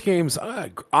 Like those games,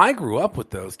 I grew up with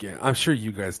those games. I'm sure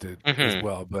you guys did as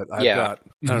well. But I've got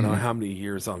I don't know how many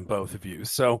years on both of you.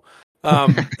 So,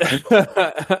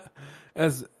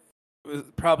 as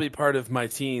probably part of my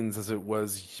teens as it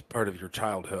was part of your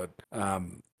childhood.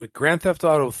 Grand Theft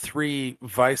Auto 3,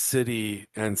 Vice City,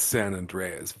 and San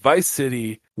Andreas. Vice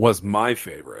City was my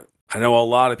favorite. I know a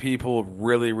lot of people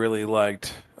really, really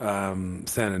liked San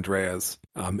Andreas.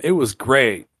 It was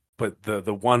great, but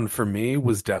the one for me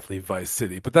was definitely Vice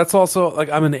City. But that's also,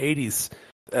 I'm an 80s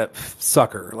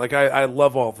sucker. I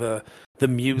love all the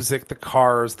music, the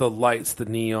cars, the lights, the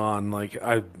neon.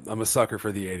 I'm a sucker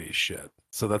for the 80s shit.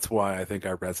 So that's why I think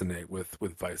I resonate with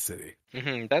Vice City.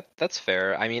 Mm-hmm. That's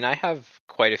fair. I mean, I have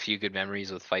quite a few good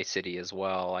memories with Vice City as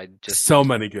well. So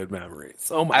many good memories.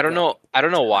 Oh my! I don't know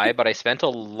why, but I spent a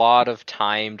lot of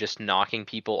time just knocking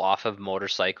people off of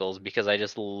motorcycles because I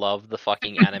just love the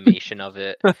fucking animation of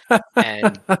it.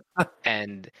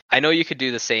 And I know you could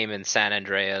do the same in San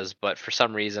Andreas, but for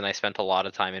some reason I spent a lot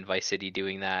of time in Vice City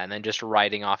doing that, and then just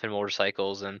riding off in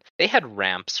motorcycles. And they had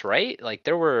ramps, right?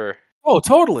 There were. Oh,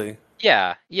 totally.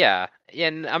 Yeah,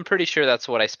 and I'm pretty sure that's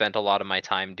what I spent a lot of my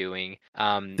time doing.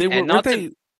 Weren't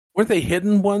they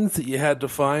hidden ones that you had to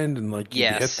find and you hit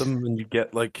Yes. them and you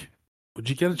get would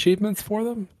you get achievements for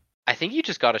them? I think you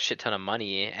just got a shit ton of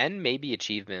money and maybe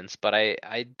achievements, but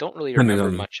I don't really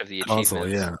remember much of the console,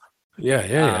 achievements.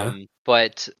 Yeah.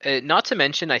 But not to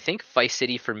mention, I think Vice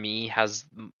City for me has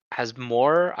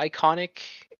more iconic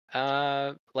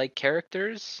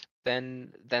characters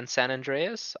than San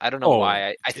Andreas. I don't know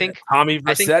why. I think Tommy Vercetti.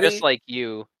 I think just like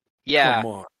you. Yeah.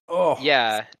 Come on. Oh.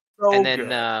 Yeah. So and then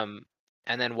good.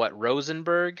 and then what,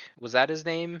 Rosenberg? Was that his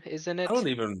name? Isn't it? I don't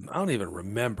even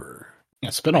remember.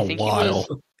 It's been a while.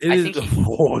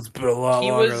 It's been a lot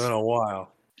longer than a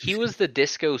while. He was the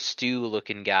Disco Stew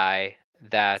looking guy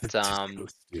that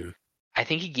I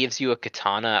think he gives you a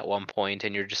katana at one point,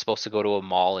 and you're just supposed to go to a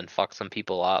mall and fuck some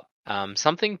people up.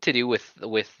 Something to do with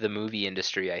the movie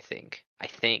industry, I think.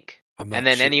 And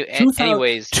then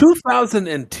anyways,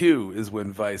 2002 is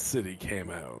when Vice City came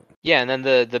out. Yeah, and then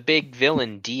the big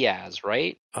villain Diaz,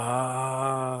 right?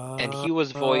 And he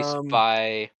was voiced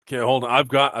by. Okay, hold on. I've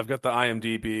got the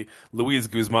IMDb. Luis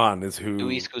Guzman is who.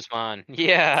 Luis Guzman.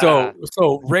 Yeah.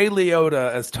 So Ray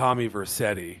Liotta as Tommy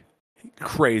Vercetti.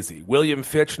 Crazy. William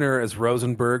Fichtner as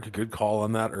Rosenberg. Good call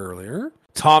on that earlier.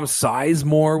 Tom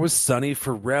Sizemore was Sonny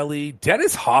Forelli.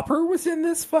 Dennis Hopper was in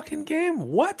this fucking game?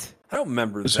 What? I don't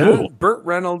remember that. Who? Burt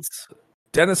Reynolds.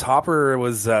 Dennis Hopper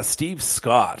was Steve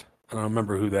Scott. I don't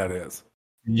remember who that is.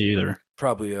 Me either.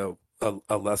 Probably a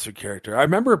lesser character. I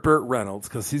remember Burt Reynolds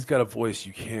because he's got a voice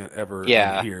you can't ever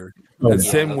hear. Oh, and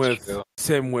yeah,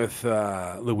 same with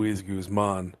Luis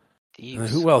Guzman. Steve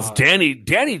Who else? Scott. Danny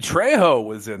Trejo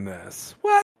was in this.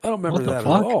 What? I don't remember that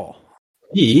fuck? at all.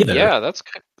 Me either. Yeah, that's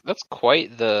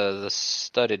quite the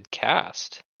studded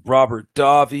cast. Robert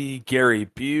Davi, Gary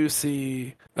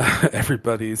Busey,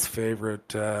 everybody's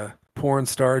favorite porn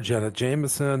star, Jenna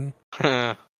Jameson.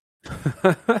 Man,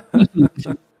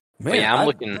 I'm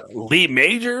looking. Lee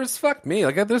Majors? Fuck me.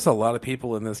 There's a lot of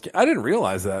people in this game. I didn't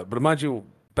realize that, but mind you,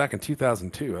 back in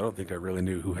 2002, I don't think I really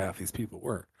knew who half these people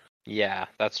were. Yeah,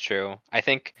 that's true. I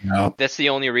think No. that's the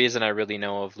only reason I really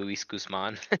know of Luis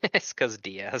Guzman. It's because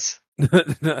Diaz.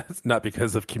 It's not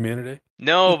because of Community.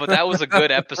 No, but that was a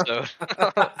good episode.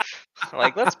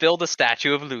 Let's build a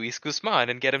statue of Luis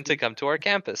Guzman and get him to come to our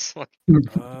campus.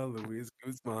 Luis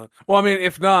Guzman. Well, I mean,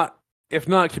 if not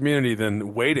Community,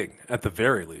 then Waiting at the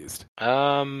very least.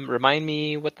 Remind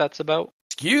me what that's about.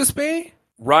 Excuse me?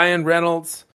 Ryan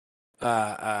Reynolds.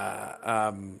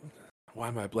 Why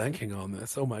am I blanking on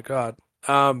this? Oh my god.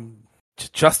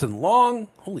 Justin Long.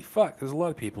 Holy fuck, there's a lot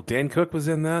of people. Dane Cook was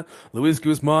in that. Luis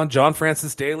Guzman, John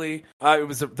Francis Daly. It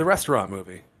was the restaurant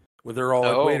movie where they're all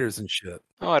like waiters and shit.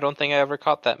 Oh, I don't think I ever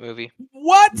caught that movie.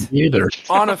 What? Neither.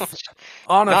 Anna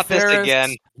Not this Faris.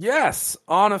 again. Yes,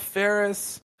 Anna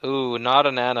Faris. Ooh, not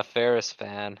an Anna Faris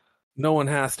fan. No one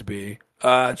has to be.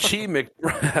 Chi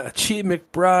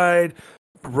McBride,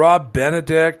 Rob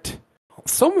Benedict.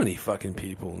 So many fucking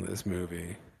people in this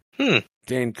movie.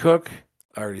 Dane Cook.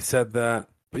 I already said that.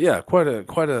 But yeah, quite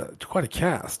a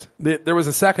cast. There was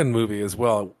a second movie as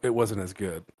well. It wasn't as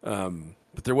good.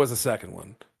 But there was a second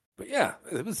one. But yeah,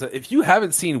 it was. If you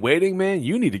haven't seen Waiting Man,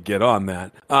 you need to get on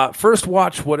that. First,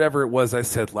 watch whatever it was I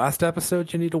said last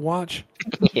episode you need to watch,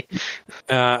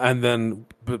 and then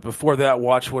before that,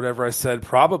 watch whatever I said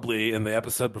probably in the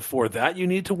episode before that you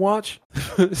need to watch.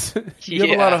 You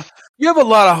have a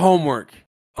lot of homework,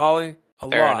 Ollie.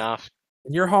 Fair enough.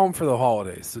 And you're home for the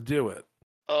holidays, so do it.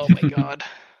 Oh my god.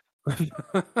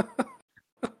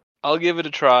 I'll give it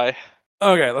a try.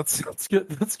 Okay, let's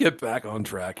get back on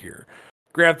track here.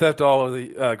 Grand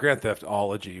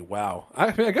Theftology. Wow,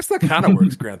 I mean, I guess that kind of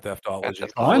works. Grand Theftology.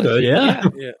 Kinda, yeah.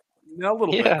 Yeah, a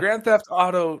little bit. Grand Theft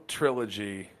Auto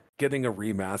Trilogy getting a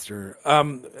remaster.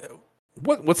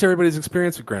 What's everybody's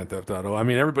experience with Grand Theft Auto? I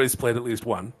mean, everybody's played at least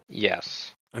one.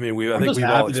 Yes. I mean, I'm think just we've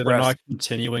happy all that they're expressed. not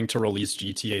continuing to release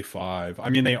GTA 5. I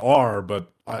mean, they are,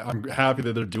 but I'm happy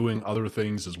that they're doing other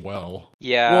things as well.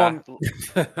 Yeah.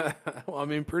 Well, I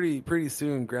mean, pretty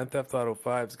soon, Grand Theft Auto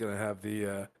 5 is going to have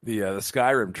the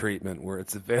Skyrim treatment, where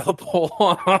it's available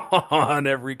on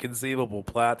every conceivable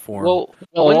platform. Well,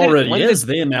 it already is.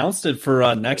 They announced it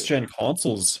for next gen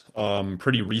consoles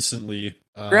pretty recently.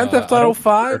 Grand Theft Auto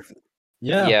 5.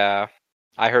 Yeah. Yeah.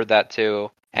 I heard that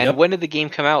too. And when did the game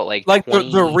come out? Like the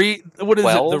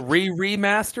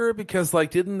remaster? Because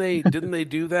didn't they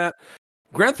do that?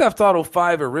 Grand Theft Auto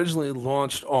 5 originally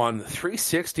launched on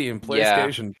 360 and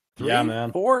PlayStation 3, yeah,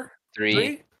 man. 4,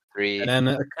 3. And then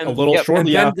a little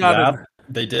shortly after that,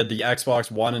 they did the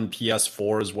Xbox One and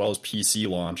PS4 as well as PC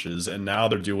launches, and now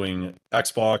they're doing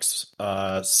Xbox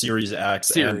Series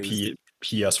X and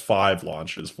PS5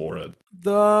 launches for it.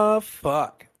 The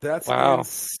fuck? That's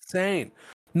insane.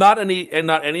 Not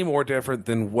any more different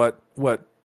than what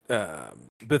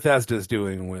Bethesda's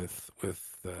doing with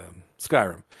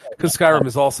Skyrim, because Skyrim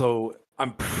is also,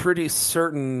 I'm pretty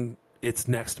certain it's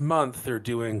next month. They're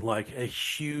doing a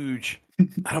huge,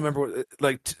 I don't remember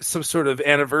what, some sort of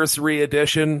anniversary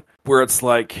edition where it's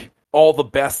all the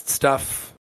best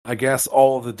stuff. I guess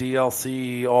all of the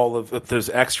DLC, if there's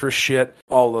extra shit,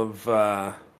 all of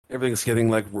everything's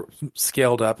getting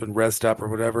scaled up and rezzed up or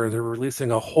whatever. They're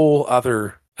releasing a whole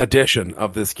other edition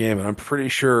of this game, and I'm pretty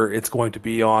sure it's going to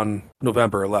be on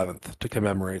November 11th to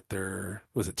commemorate their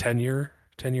 10 year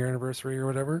anniversary or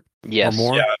whatever. Yes. Or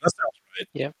more. Yeah, that sounds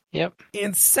right. Yep.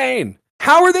 Insane.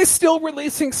 How are they still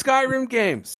releasing Skyrim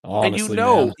games? Honestly,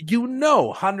 and you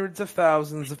know hundreds of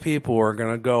thousands of people are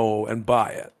going to go and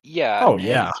buy it. Yeah. Oh,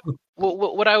 yeah.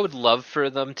 Well, what I would love for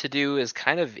them to do is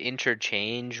kind of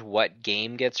interchange what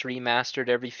game gets remastered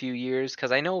every few years,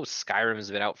 because I know Skyrim's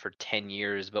been out for 10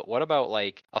 years, but what about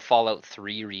a Fallout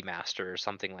 3 remaster or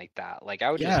something like that?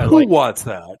 I would who wants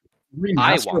that?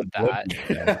 I want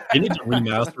that. They need to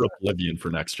remaster Oblivion for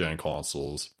next gen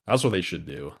consoles. That's what they should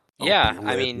do. Yeah,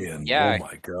 Oblivion. I mean, yeah. Oh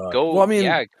my god.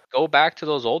 Go back to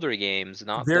those older games.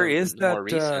 Not there the is more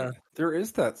recent. There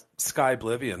is that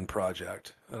Skyblivion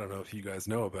project. I don't know if you guys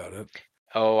know about it.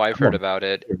 Oh, I've heard about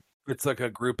it. It's a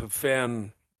group of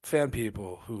fan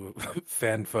people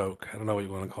fan folk. I don't know what you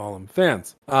want to call them.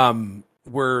 Fans.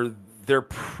 Where they're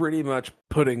pretty much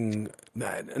putting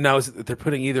they're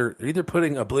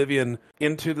putting Oblivion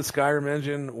into the Skyrim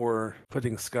engine, or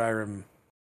putting Skyrim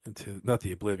into, not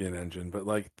the Oblivion engine, but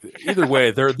either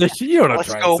way, they're you know what I'm trying to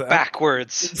say. Let's go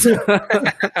backwards.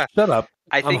 Shut up.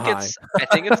 I think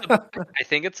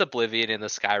it's Oblivion in the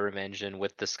Skyrim engine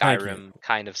with the Skyrim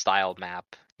kind of styled map.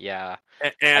 Yeah.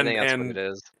 And, I think that's what it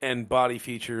is. And body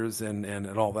features and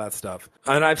all that stuff.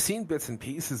 And I've seen bits and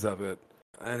pieces of it,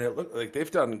 and it looks like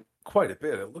they've done quite a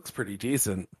bit. It looks pretty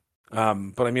decent.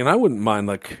 But I mean, I wouldn't mind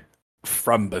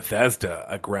from Bethesda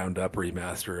a ground up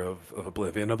remaster of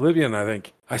Oblivion. Oblivion, I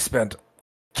think I spent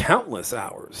countless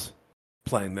hours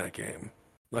playing that game.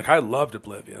 I loved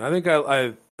Oblivion. I think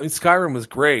I mean, Skyrim was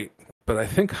great, but I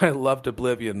think I loved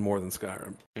Oblivion more than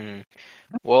Skyrim. Mm.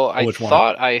 Well, I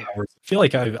feel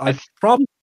like I've probably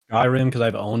Skyrim because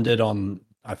I've owned it on,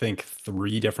 I think,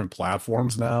 3 different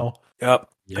platforms now. Yep.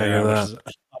 Yeah, which is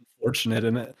unfortunate.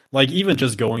 And like even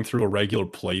just going through a regular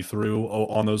playthrough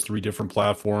on those 3 different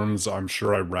platforms, I'm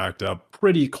sure I racked up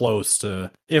pretty close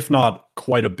to, if not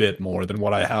quite a bit more than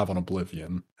what I have on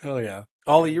Oblivion. Hell yeah.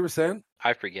 Ollie, you were saying?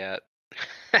 I forget.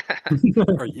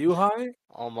 Are you high?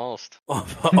 Almost.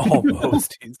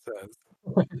 Almost, he says.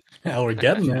 Hell, we're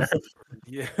getting there.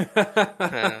 Yeah.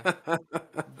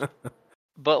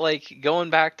 But like going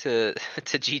back to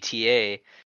GTA,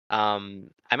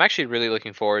 I'm actually really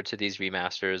looking forward to these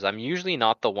remasters. I'm usually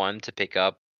not the one to pick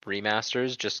up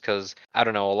remasters just because I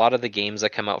don't know, a lot of the games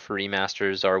that come out for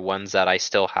remasters are ones that I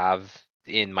still have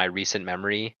in my recent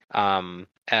memory. But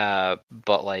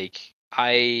like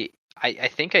I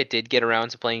think I did get around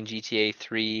to playing GTA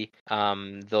 3,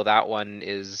 though that one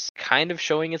is kind of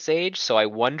showing its age. So I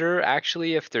wonder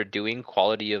actually if they're doing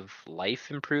quality of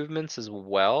life improvements as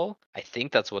well. I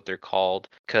think that's what they're called,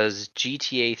 because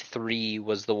GTA 3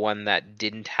 was the one that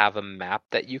didn't have a map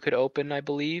that you could open, I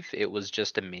believe. It was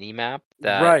just a mini map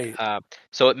that, Right.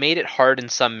 so it made it hard in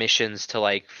some missions to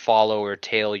like follow or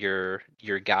tail your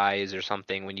guys or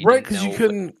something when you Right, didn't because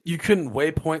know. you couldn't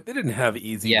waypoint. They didn't have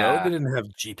easy mode. Yeah. They didn't have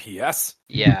GPS.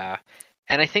 Yeah.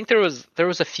 And I think there was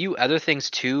a few other things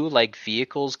too, like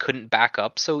vehicles couldn't back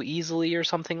up so easily or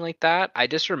something like that. I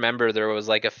just remember there was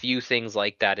like a few things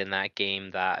like that in that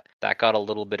game that got a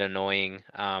little bit annoying.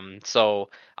 So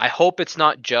I hope it's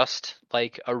not just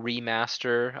like a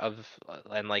remaster of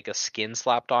and like a skin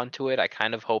slapped onto it. I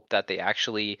kind of hope that they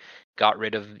actually got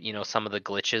rid of, some of the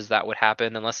glitches that would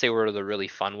happen, unless they were the really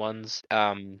fun ones.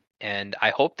 And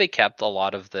I hope they kept a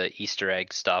lot of the Easter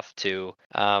egg stuff too.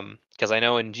 Because I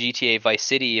know in GTA Vice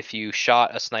City, if you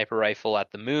shot a sniper rifle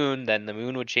at the moon, then the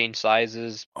moon would change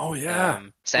sizes. Oh yeah.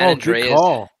 San Good Andreas,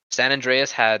 call. San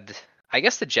Andreas had, I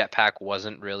guess the jetpack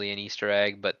wasn't really an Easter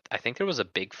egg, but I think there was a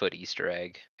Bigfoot Easter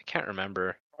egg. I can't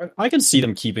remember. I can see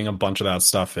them keeping a bunch of that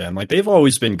stuff in. Like they've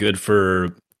always been good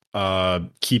for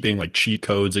keeping like cheat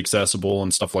codes accessible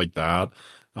and stuff like that.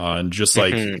 And just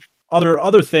like Mhm.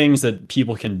 other things that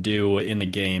people can do in the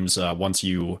games once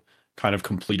you kind of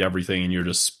complete everything and you're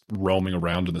just roaming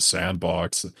around in the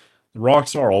sandbox.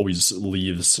 Rockstar always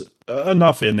leaves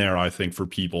enough in there, I think, for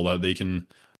people that they can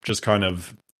just kind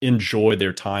of enjoy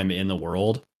their time in the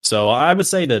world. So I would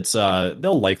say that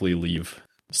they'll likely leave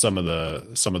some of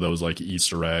those like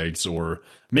Easter eggs, or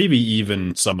maybe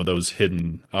even some of those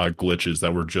hidden glitches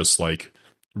that were just like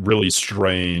really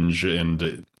strange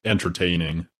and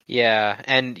entertaining. Yeah,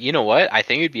 and you know what? I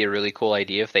think it'd be a really cool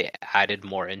idea if they added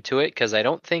more into it, because I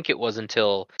don't think it was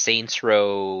until Saints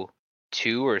Row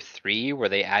 2 or 3 where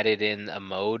they added in a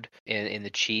mode in the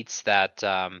cheats that,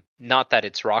 not that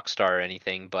it's Rockstar or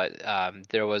anything, but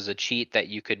there was a cheat that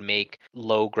you could make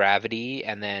low gravity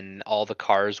and then all the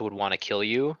cars would want to kill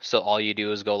you. So all you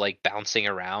do is go like bouncing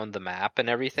around the map and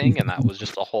everything, and that was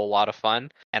just a whole lot of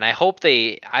fun. And I hope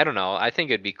I don't know, I think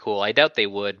it'd be cool. I doubt they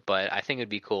would, but I think it'd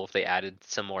be cool if they added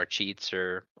some more cheats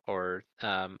or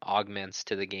augments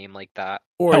to the game like that.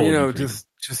 Or That would be pretty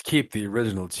just keep the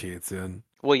original cheats in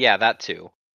Well, yeah, that too.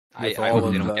 I with I all hope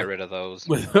of they don't the get rid of those.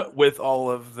 with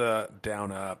all of the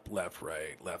down up, left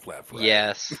right, left right.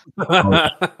 Yes.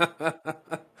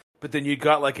 But then you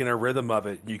got like in a rhythm of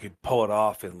it, you could pull it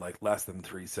off in like less than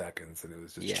 3 seconds, and it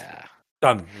was just Yeah.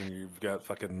 done. And you've got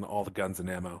fucking all the guns and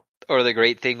ammo. Or the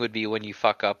great thing would be when you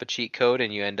fuck up a cheat code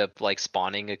and you end up like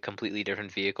spawning a completely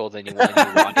different vehicle than you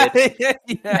wanted, Yeah.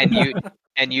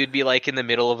 and you'd be like in the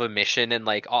middle of a mission and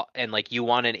like you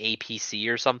want an APC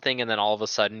or something, and then all of a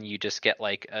sudden you just get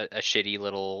like a shitty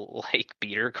little like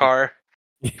beater car.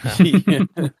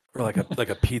 Or like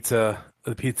a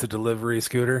pizza delivery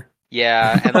scooter.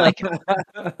 Yeah, and like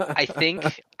I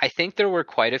think there were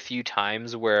quite a few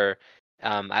times where,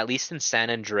 at least in San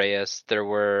Andreas, there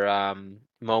were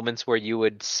moments where you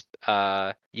would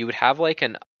have like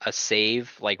a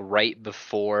save like right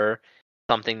before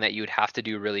something that you would have to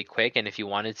do really quick, and if you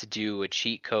wanted to do a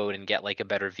cheat code and get like a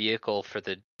better vehicle for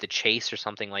the chase or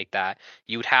something like that,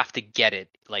 you would have to get it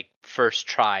like first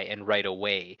try and right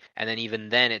away, and then even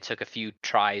then it took a few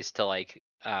tries to like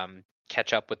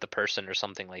catch up with the person or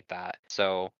something like that.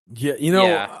 So Yeah,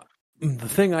 yeah. the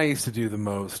thing I used to do the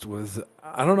most was,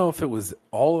 I don't know if it was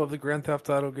all of the Grand Theft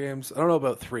Auto games. I don't know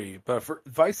about 3, but for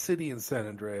Vice City and San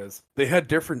Andreas, they had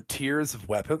different tiers of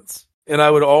weapons. And I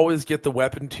would always get the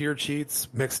weapon tier cheats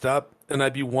mixed up, and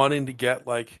I'd be wanting to get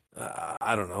like,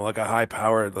 I don't know, like a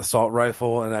high-powered assault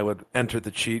rifle, and I would enter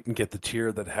the cheat and get the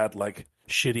tier that had like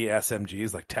shitty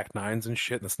SMGs like Tech Nines and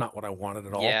shit. And that's not what I wanted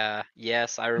at all. Yeah,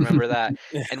 yes, I remember that.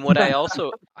 And what I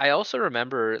also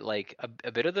remember, like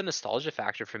a bit of the nostalgia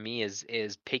factor for me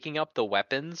is picking up the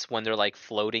weapons when they're like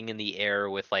floating in the air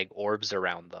with like orbs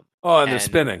around them. Oh, and they're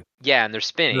spinning. Yeah, and they're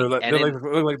spinning. They're like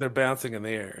look like they're bouncing in the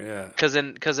air. Yeah.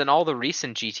 Because in all the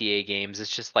recent GTA games,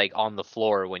 it's just like on the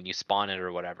floor when you spawn it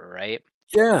or whatever, right?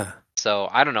 Yeah. So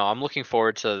I don't know. I'm looking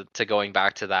forward to going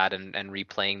back to that and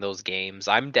replaying those games.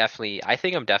 I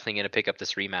think I'm definitely going to pick up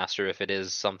this remaster if it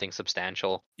is something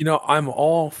substantial. You know, I'm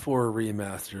all for a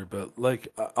remaster, but like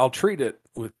I'll treat it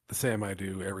with the same I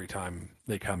do every time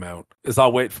they come out. Is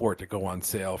I'll wait for it to go on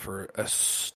sale for a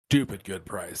stupid good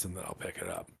price and then I'll pick it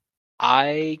up.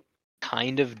 I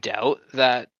kind of doubt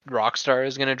that Rockstar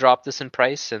is going to drop this in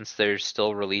price since they're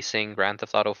still releasing Grand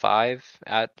Theft Auto 5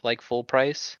 at like full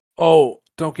price. Oh,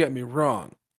 don't get me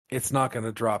wrong. It's not going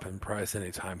to drop in price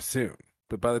anytime soon.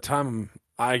 But by the time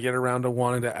I get around to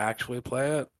wanting to actually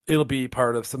play it, it'll be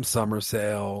part of some summer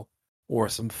sale or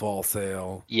some fall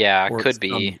sale. Yeah, or could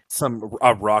be.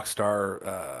 A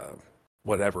Rockstar,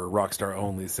 whatever, Rockstar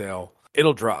only sale.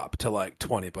 It'll drop to like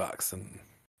 $20 and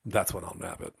that's when I'll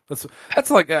nab it.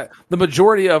 That's like the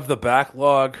majority of the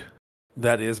backlog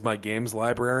that is my games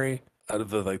library. Out of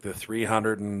the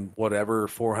 300 and whatever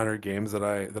 400 games that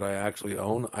I actually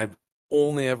own, I've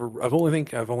only ever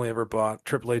bought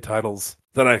AAA titles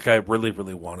that I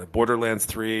really wanted. Borderlands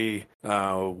 3,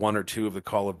 one or two of the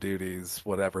Call of Duties,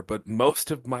 whatever. But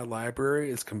most of my library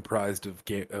is comprised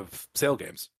of sale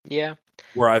games. Yeah,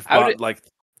 where I've bought like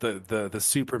the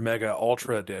Super Mega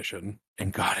Ultra Edition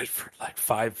and got it for like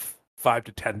 $5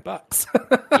 to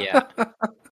 $10. Yeah.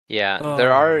 Yeah,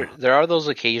 there are those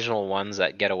occasional ones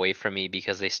that get away from me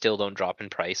because they still don't drop in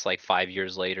price like 5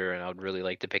 years later, and I would really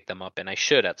like to pick them up, and I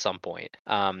should at some point.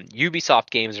 Ubisoft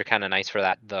games are kind of nice for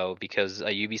that though, because a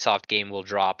Ubisoft game will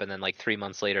drop, and then like 3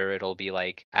 months later it'll be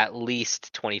like at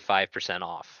least 25%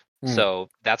 off. So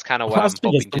that's kind of what I'm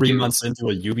hoping to do. 3 months into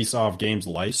a Ubisoft game's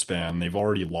lifespan, they've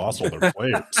already lost all their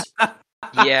players.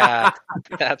 Yeah,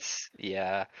 that's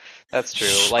true.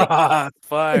 Like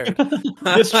fired.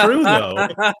 It's true though.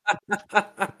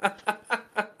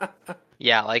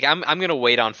 Yeah, like I'm gonna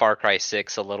wait on Far Cry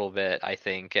 6 a little bit, I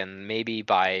think, and maybe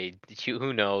by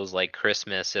who knows, like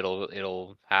Christmas,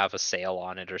 it'll have a sale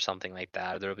on it or something like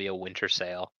that. Or there'll be a winter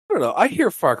sale. I don't know. I hear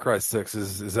Far Cry 6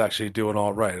 is actually doing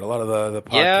all right. A lot of the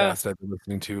podcasts I've been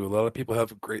listening to, a lot of people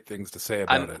have great things to say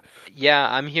about it. Yeah,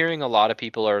 I'm hearing a lot of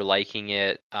people are liking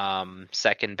it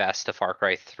second best to Far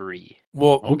Cry 3.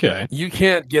 Well, okay. You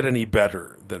can't get any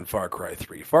better than Far Cry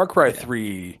 3. Far Cry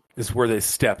 3 is where they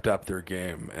stepped up their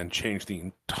game and changed the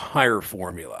entire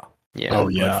formula. Yeah. Oh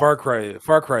yeah. Like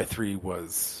Far Cry 3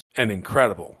 was an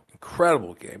incredible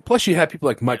game. Plus you had people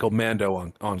like Michael Mando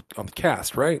on the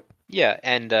cast, right? Yeah,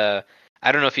 and I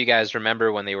don't know if you guys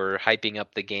remember when they were hyping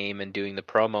up the game and doing the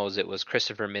promos, it was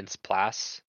Christopher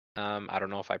Mintz-Plasse. I don't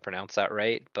know if I pronounced that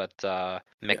right, but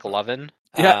McLovin.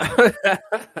 Yeah.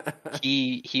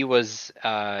 He was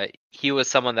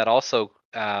someone that also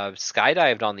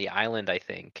skydived on the island, I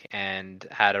think, and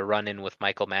had a run-in with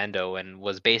Michael Mando and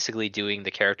was basically doing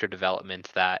the character development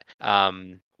that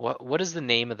what is the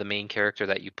name of the main character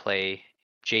that you play?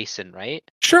 Jason, right?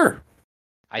 Sure.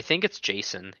 I think it's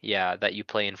Jason, yeah, that you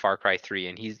play in Far Cry 3,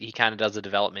 and he kind of does the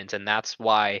development, and that's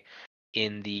why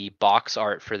in the box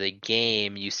art for the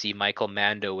game you see Michael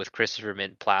Mando with Christopher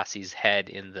Mintz-Plasse's head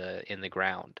in the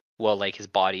ground. Well, like his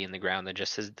body in the ground and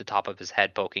just the top of his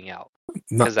head poking out.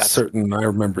 Not certain I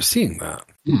remember seeing that.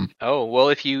 Oh, well,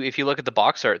 if you look at the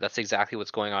box art, that's exactly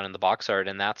what's going on in the box art,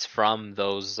 and that's from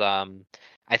those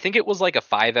I think it was like a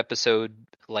 5-episode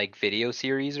like video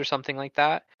series or something like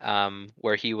that,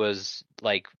 where he was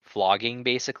like vlogging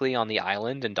basically on the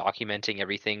island and documenting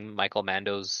everything Michael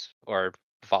Mando's or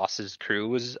Voss's crew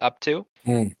was up to.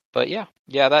 But yeah,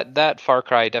 that Far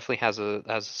Cry definitely has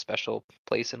a special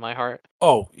place in my heart.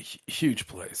 Oh, huge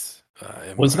place.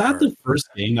 Was that the first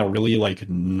game that really like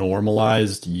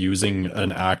normalized using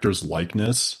an actor's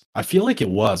likeness? I feel like it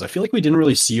was. I feel like we didn't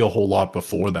really see a whole lot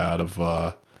before that of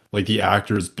like the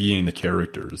actors being the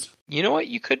characters. You know what?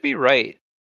 You could be right,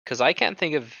 because I can't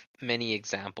think of many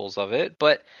examples of it.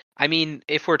 But I mean,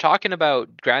 if we're talking about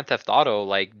Grand Theft Auto,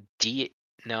 like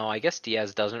no, I guess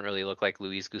Diaz doesn't really look like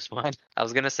Luis Guzman. I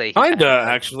was gonna say kinda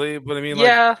actually, but I mean,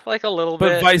 yeah, like a little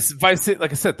bit. But Vice,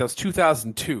 like I said, that was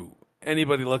 2002.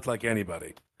 Anybody looked like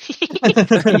anybody.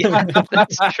 Yeah,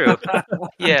 that's true.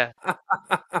 Yeah.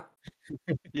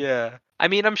 Yeah. I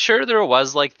mean, I'm sure there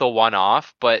was like the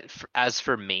one-off, but as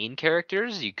for main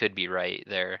characters, you could be right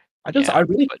there. I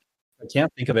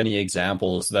can't think of any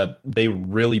examples that they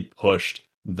really pushed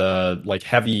the like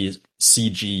heavy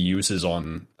CG uses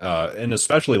on and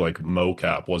especially like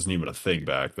mocap wasn't even a thing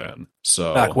back then.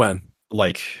 So Back when?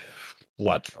 like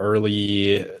what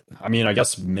early I mean I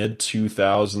guess mid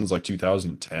 2000s like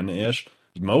 2010-ish.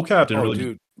 Mocap didn't Oh, really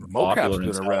dude, become mocap's popular been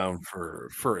until around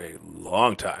for a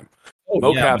long time. yeah,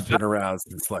 Mocap's but been around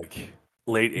since like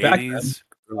late back then 80s,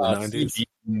 early 90s. CG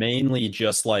mainly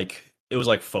just like it was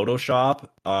like Photoshop,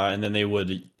 and then they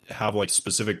would have like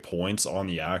specific points on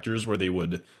the actors where they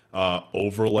would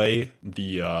overlay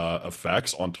the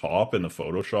effects on top in the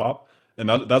Photoshop, and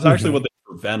that's actually what they did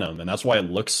for Venom, and that's why it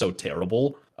looks so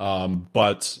terrible.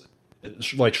 But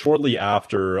like shortly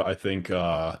after, I think,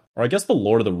 or I guess the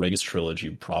Lord of the Rings trilogy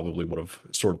probably would have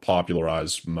sort of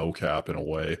popularized mocap in a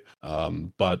way.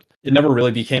 But it never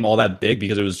really became all that big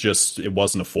because it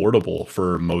wasn't affordable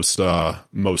for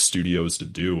most studios to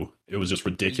do. It was just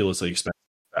ridiculously expensive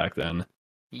back then.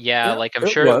 Yeah, Yeah, like it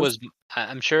was.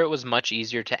 I'm sure it was much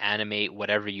easier to animate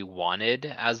whatever you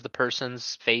wanted as the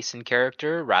person's face and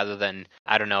character rather than,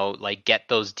 I don't know, like get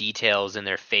those details in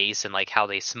their face and like how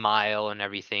they smile and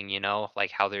everything,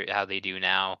 like how they do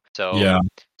now. Yeah.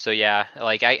 So yeah,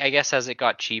 like I guess as it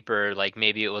got cheaper, like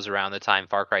maybe it was around the time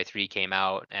Far Cry 3 came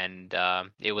out and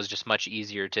it was just much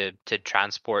easier to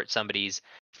transport somebody's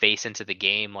face into the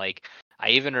game. Like I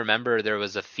even remember there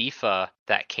was a FIFA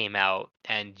that came out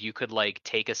and you could like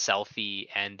take a selfie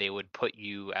and they would put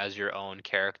you as your own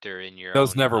character in your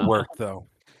Those own never worked though.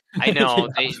 I know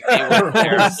Yeah. they work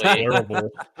It's terribly. terrible.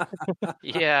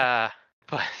 Yeah.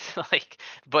 But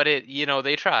but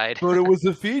they tried. But it was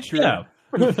a feature. Yeah.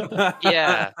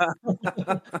 Yeah.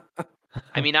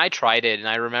 I mean, I tried it, and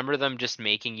I remember them just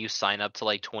making you sign up to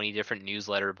like 20 different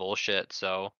newsletter bullshit,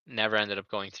 so never ended up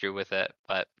going through with it,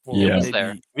 but Well, it Yeah. was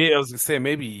there. maybe I was gonna say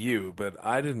maybe you, but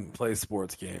I didn't play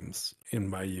sports games in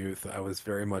my youth. I was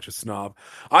very much a snob.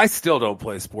 I still don't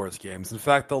play sports games. In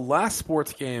fact, the last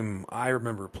sports game I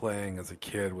remember playing as a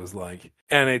kid was like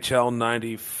NHL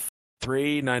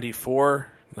 93,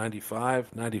 94,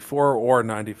 95, 94, or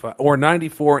 95, or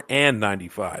 94 and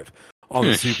 95 on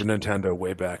the Super Nintendo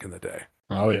way back in the day.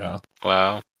 Oh yeah.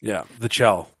 Wow. Yeah, the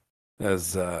Chell,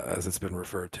 as it's been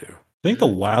referred to. I think the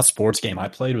last sports game I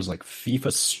played was like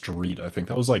FIFA Street. I think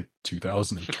that was like Oh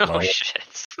 2012.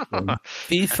 shit.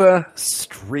 FIFA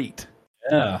Street.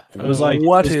 Yeah. It was like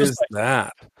What it's is just like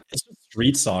that? it's just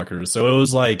street soccer. So it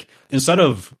was like instead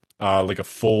of like a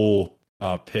full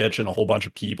pitch and a whole bunch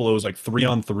of people, it was like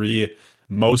 3-on-3,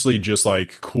 mostly just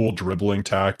like cool dribbling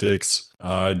tactics.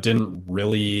 It didn't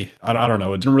really I don't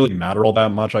know, it didn't really matter all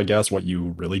that much, I guess, what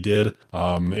you really did.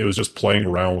 It was just playing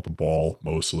around with the ball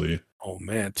mostly. Oh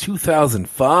man,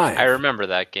 2005. I remember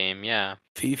that game, yeah.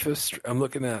 I'm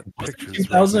looking at Was it pictures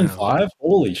right now. 2005?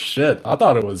 Holy shit. I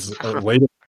thought it was later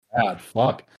than that.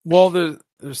 Fuck. Well,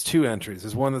 there's two entries.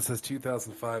 There's one that says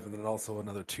 2005 and then also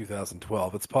another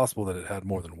 2012. It's possible that it had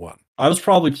more than one. I was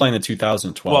probably playing the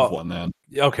 2012 Well, one then.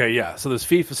 Okay, yeah. So there's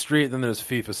FIFA Street, then there's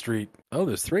FIFA Street. Oh,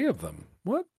 there's three of them.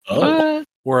 What? Oh. What?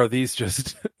 Or are these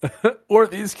just or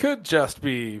these could just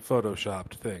be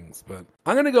photoshopped things, but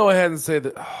I'm going to go ahead and say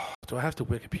that do I have to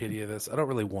Wikipedia this? I don't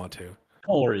really want to.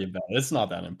 Don't worry about it. It's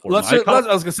not that important.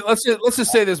 Let's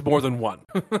just say there's more than one.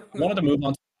 I wanted to move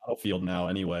on to Battlefield now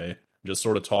anyway. Just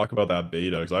sort of talk about that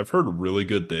beta because I've heard really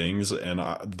good things, and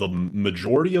the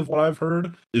majority of what I've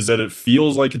heard is that it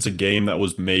feels like it's a game that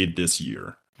was made this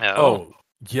year. Oh,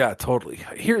 yeah, totally.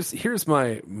 Here's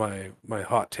my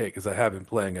hot take as I have been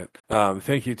playing it.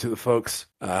 Thank you to the folks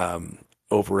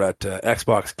over at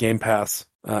Xbox Game Pass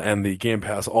and the Game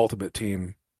Pass Ultimate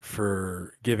team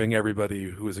for giving everybody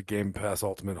who is a Game Pass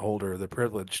Ultimate holder the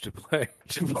privilege to play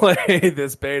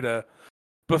this beta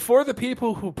before the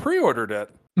people who pre-ordered it.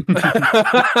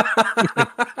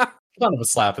 Kind of a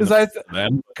slap in the face,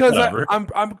 man. Because Whatever.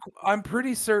 I'm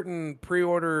pretty certain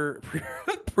pre-order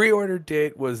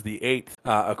date was the 8th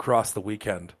across the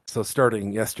weekend. So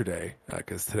starting yesterday,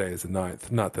 because today is the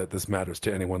 9th. Not that this matters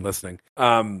to anyone listening,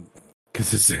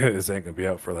 because this ain't gonna be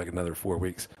out for like another 4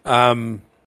 weeks.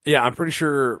 Yeah, I'm pretty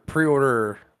sure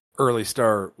pre-order early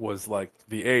start was like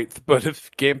the 8th, but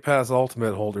if Game Pass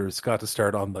Ultimate holders got to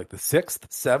start on like the 6th,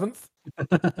 7th.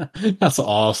 That's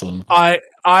awesome.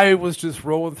 I was just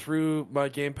rolling through my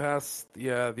Game Pass the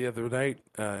other night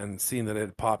and seeing that it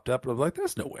had popped up, and I'm like,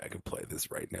 "There's no way I can play this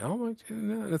right now." I'm like,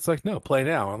 and it's like, "No, play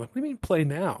now." I'm like, "What do you mean play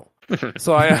now?"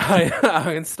 So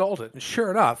I installed it, and sure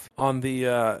enough, on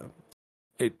the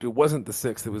it wasn't the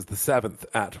 6th, it was the 7th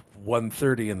at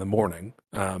 1:30 in the morning.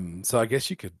 So I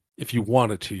guess you could, if you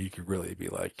wanted to, you could really be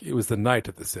like, it was the night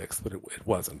of the 6th, but it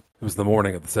wasn't. It was the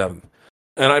morning of the 7th.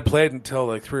 And I played until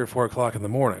like 3 or 4 o'clock in the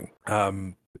morning.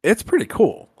 It's pretty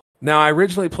cool. Now, I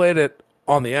originally played it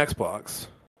on the Xbox,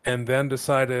 and then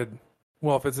decided,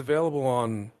 well, if it's available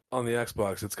on the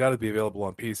Xbox, it's got to be available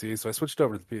on PC. So I switched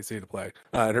over to the PC to play,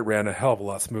 and it ran a hell of a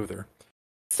lot smoother.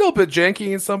 Still a bit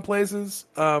janky in some places.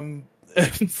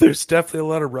 There's definitely a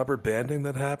lot of rubber banding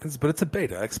that happens, but it's a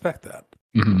beta. I expect that.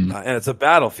 Mhm. And it's a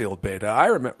Battlefield beta. I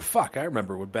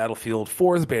remember when Battlefield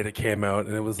 4's beta came out,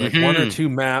 and it was like one or two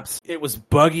maps. It was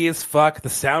buggy as fuck. The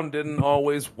sound didn't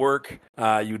always work.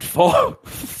 You'd fall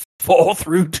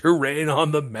through terrain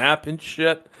on the map and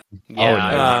shit. Yeah,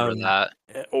 I remember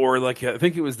that. Or like I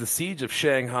think it was the Siege of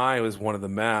Shanghai was one of the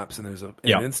maps, and there's an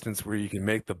instance where you can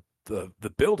make the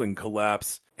building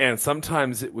collapse, and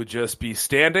sometimes it would just be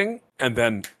standing and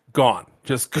then gone,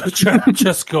 just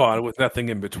gone with nothing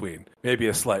in between. Maybe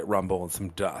a slight rumble and some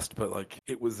dust, but like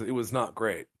it was not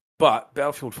great. But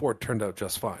Battlefield 4 turned out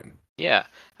just fine. Yeah,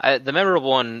 the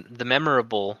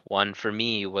memorable one for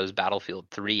me was Battlefield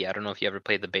 3. I don't know if you ever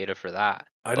played the beta for that.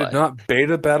 I did not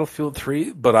beta Battlefield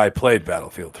 3, but I played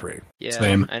Battlefield 3. Yeah,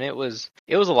 Same. and it was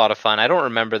a lot of fun. I don't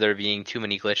remember there being too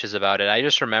many glitches about it. I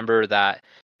just remember that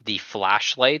the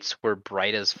flashlights were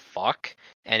bright as fuck,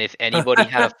 and if anybody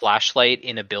had a flashlight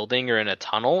in a building or in a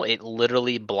tunnel, it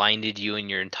literally blinded you in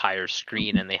your entire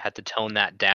screen, and they had to tone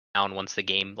that down once the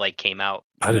game came out.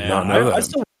 I did not know that. I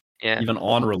still even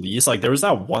on release, like there was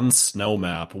that one snow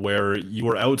map where you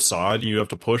were outside and you have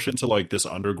to push into like this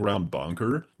underground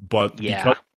bunker, but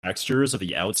because textures of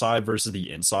the outside versus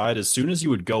the inside, as soon as you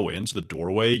would go into the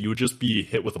doorway, you would just be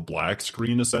hit with a black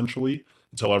screen essentially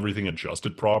until everything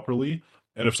adjusted properly.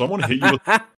 And if someone hit you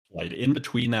with light in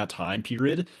between that time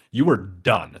period, you were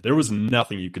done. There was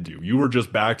nothing you could do. You were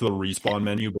just back to the respawn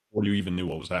menu before you even knew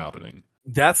what was happening.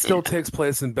 That still takes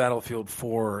place in Battlefield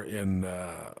 4 in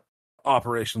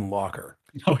Operation Locker.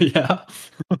 Oh yeah,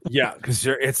 yeah, because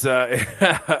it's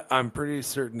I'm pretty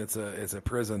certain it's a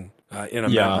prison in a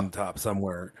mountaintop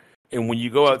somewhere. And when you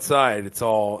go outside, it's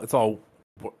all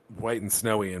white and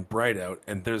snowy and bright out,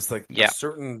 and there's like a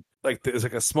certain there's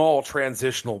like a small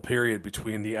transitional period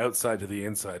between the outside to the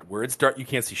inside where it's dark. You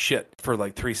can't see shit for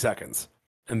like 3 seconds,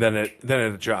 and then it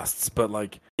adjusts. But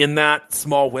like in that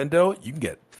small window, you can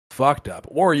get fucked up,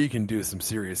 or you can do some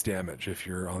serious damage if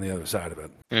you're on the other side of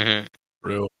it. Mm-hmm.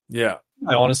 True. Yeah.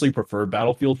 I honestly prefer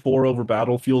Battlefield 4 over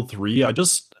Battlefield 3. I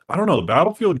don't know. The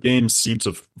Battlefield games seem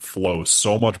to flow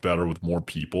so much better with more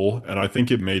people, and I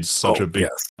think it made such a big,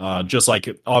 just like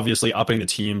obviously upping the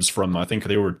teams from, I think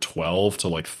they were 12 to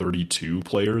like 32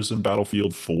 players in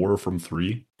Battlefield 4 from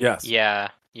 3. Yes. Yeah,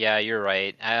 you're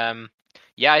right.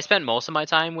 Yeah, I spent most of my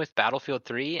time with Battlefield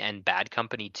 3 and Bad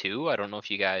Company 2. I don't know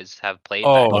if you guys have played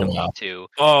Bad Company 2.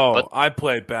 Oh, I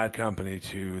played Bad Company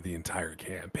 2 the entire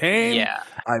campaign. Yeah.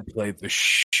 I played the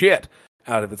shit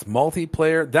out of its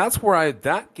multiplayer. That's where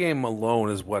that game alone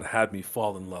is what had me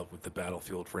fall in love with the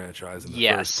Battlefield franchise in the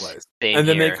first place. And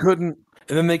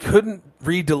then they couldn't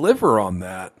re-deliver on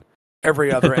that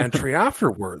every other entry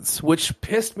afterwards, which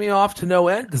pissed me off to no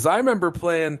end, because I remember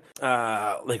playing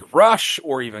like Rush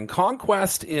or even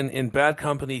Conquest in Bad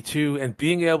Company 2 and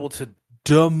being able to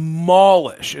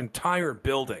demolish entire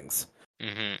buildings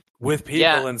with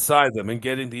people inside them and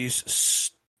getting these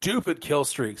stupid kill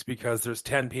streaks because there's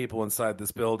 10 people inside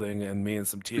this building, and me and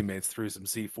some teammates threw some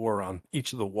C4 on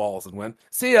each of the walls and went,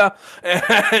 see ya,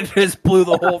 and just blew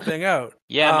the whole thing out.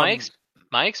 Yeah,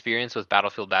 my experience with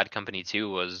Battlefield Bad Company 2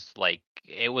 was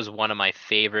it was one of my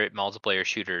favorite multiplayer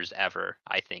shooters ever.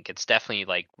 I think it's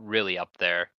definitely really up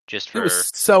there just for it was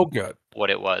so good what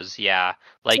it was. Yeah,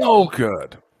 so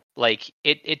good.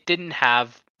 It didn't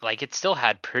have it still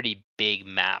had pretty big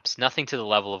maps, nothing to the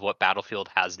level of what Battlefield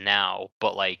has now,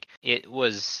 but it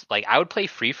was I would play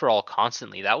free for all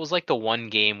constantly. That was the one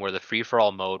game where the free for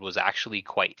all mode was actually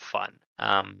quite fun.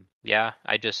 Yeah,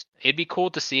 it'd be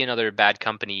cool to see another Bad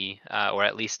Company, or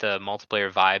at least a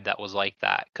multiplayer vibe that was like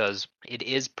that, because it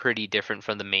is pretty different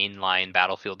from the mainline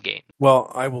Battlefield game.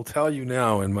 Well, I will tell you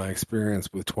now, in my experience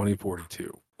with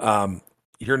 2042,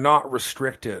 you're not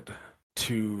restricted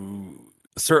to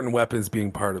certain weapons being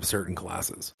part of certain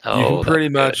classes. You can pretty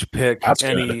much pick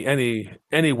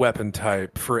any weapon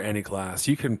type for any class.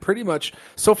 You can pretty much,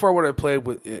 so far what I played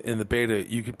with in the beta,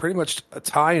 you can pretty much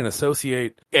tie and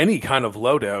associate any kind of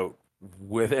loadout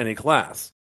with any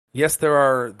class. Yes, there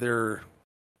are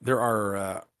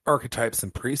archetypes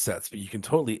and presets, but you can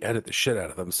totally edit the shit out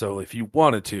of them. So if you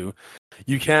wanted to,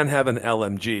 you can have an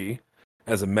LMG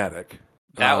as a medic.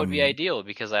 That would be ideal,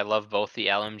 because I love both the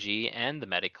LMG and the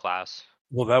medic class.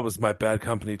 Well, that was my Bad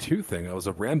Company 2 thing. I was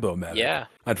a Rambo medic. Yeah.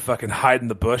 I'd fucking hide in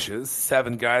the bushes.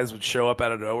 7 guys would show up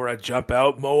out of nowhere. I'd jump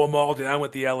out, mow them all down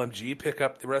with the LMG, pick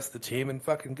up the rest of the team, and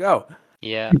fucking go.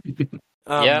 Yeah.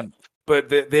 But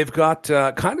they've got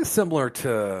kind of similar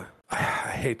to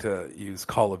I hate to use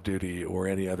Call of Duty or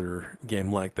any other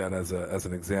game like that as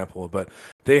an example, but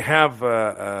they have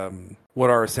what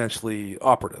are essentially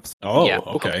operatives. Oh, Yeah,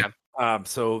 okay.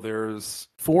 So there's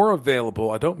 4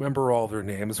 available. I don't remember all their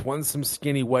names. One's some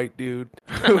skinny white dude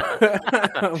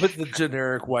with the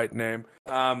generic white name.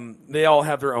 They all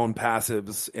have their own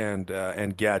passives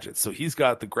and gadgets. So he's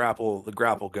got the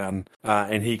grapple gun,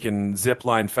 and he can zip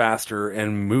line faster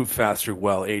and move faster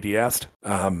while ADS'd.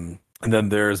 And then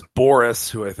there's Boris,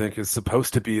 who I think is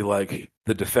supposed to be like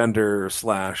the defender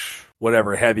 /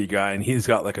 whatever heavy guy, and he's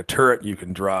got like a turret you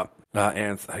can drop.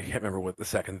 And I can't remember what the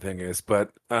second thing is,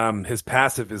 but his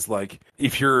passive is like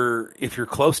if you're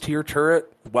close to your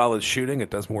turret while it's shooting, it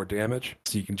does more damage.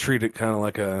 So you can treat it kind of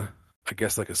like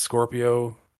like a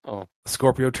Scorpio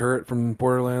turret from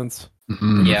Borderlands.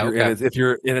 Mhm. Yeah, okay. If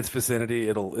you're in its vicinity,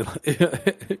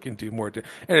 it can do more.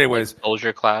 Anyways,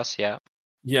 Soldier class, yeah.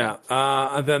 yeah.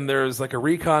 And then there's like a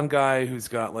recon guy who's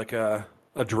got like a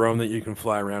drone that you can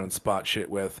fly around and spot shit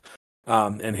with.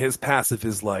 And his passive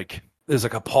is like there's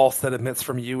like a pulse that emits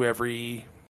from you every,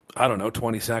 I don't know,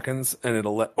 20 seconds, and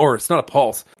or it's not a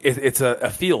pulse. It's a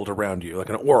field around you, like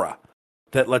an aura,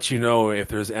 that lets you know if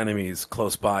there's enemies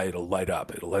close by. It'll light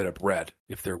up red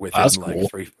if they're within That's like cool.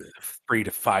 3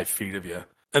 to 5 feet of you.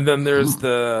 And then there's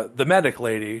the medic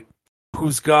lady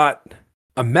who's got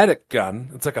a medic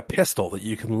gun. It's like a pistol that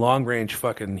you can long range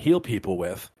fucking heal people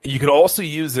with. You could also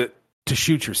use it to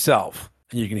shoot yourself.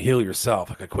 And you can heal yourself,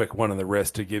 like a quick one on the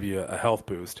wrist to give you a health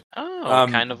boost. Oh,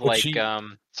 kind of like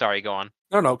sorry, go on.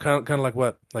 No, kind of like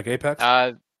what? Like Apex?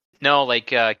 No,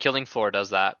 like Killing Floor does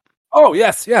that. Oh,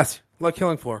 yes, like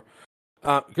Killing Floor.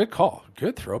 Good call,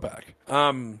 good throwback.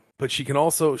 But she can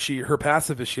also her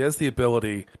passive is she has the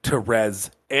ability to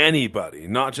res anybody,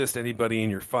 not just anybody in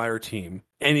your fire team,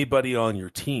 anybody on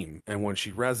your team. And when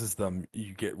she reses them,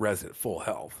 you get res at full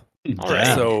health. All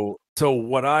right. So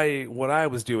what I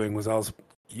was doing was I was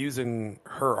using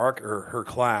her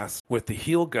class with the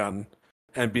heal gun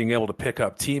and being able to pick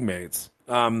up teammates.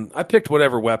 I picked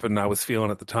whatever weapon I was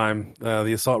feeling at the time.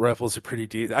 The assault rifles are pretty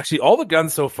decent. Actually, all the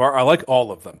guns so far, I like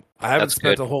all of them. I haven't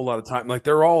spent a whole lot of time. Like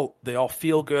they all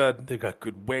feel good. They've got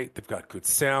good weight. They've got good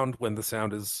sound when the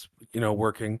sound is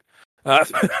working,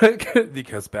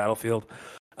 because Battlefield.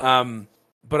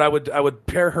 But I would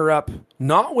pair her up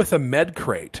not with a med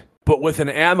crate, but with an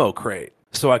ammo crate,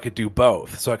 so I could do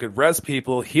both. So I could res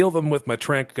people, heal them with my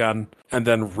tranq gun, and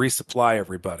then resupply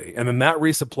everybody. And then that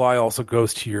resupply also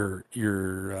goes to your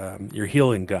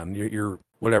healing gun, your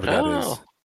whatever that is,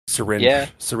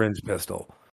 syringe pistol.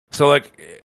 So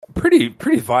like pretty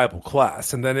viable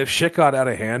class. And then if shit got out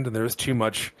of hand and there was too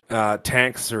much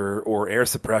tanks or air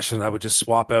suppression, I would just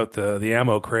swap out the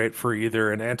ammo crate for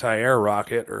either an anti-air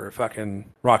rocket or a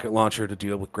fucking rocket launcher to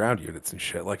deal with ground units and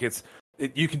shit. Like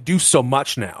you can do so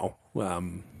much now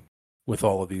with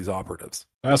all of these operatives.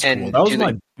 That's cool. That was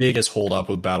my biggest holdup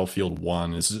with Battlefield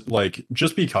 1 is like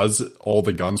just because all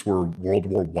the guns were World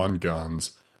War I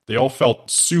guns, they all felt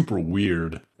super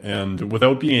weird. And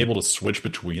without being able to switch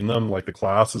between them, like the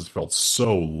classes felt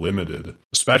so limited.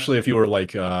 Especially if you were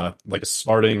like a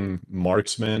starting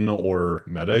marksman or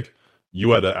medic,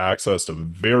 you had access to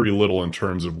very little in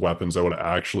terms of weapons that would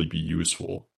actually be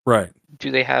useful. Right.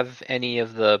 Do they have any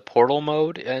of the portal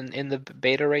mode in the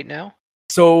beta right now?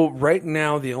 So right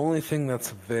now, the only thing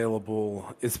that's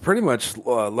available is pretty much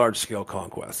large-scale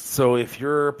conquest. So if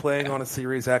you're playing on a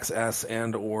Series XS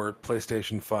and or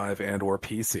PlayStation 5 and or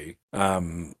PC,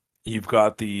 you've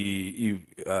got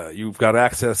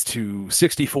access to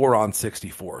 64 on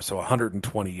 64, so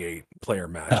 128 player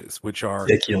matches, which are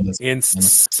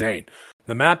insane.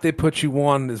 The map they put you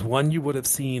on is one you would have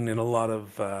seen in a lot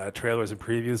of trailers and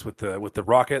previews with the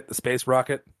rocket, the space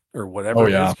rocket, or whatever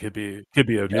it is. Could be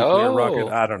a nuclear rocket.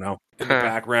 I don't know. In the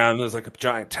background, there's like a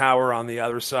giant tower on the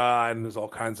other side, and there's all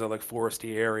kinds of like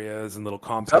foresty areas and little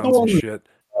compounds and shit.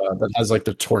 That has like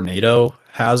the tornado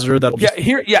hazard.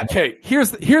 Here's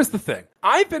the thing.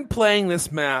 I've been playing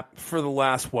this map for the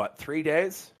last 3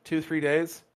 days, 2-3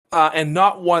 days, and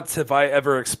not once have I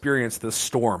ever experienced this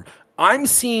storm. I'm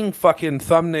seeing fucking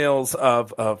thumbnails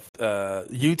of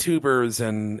YouTubers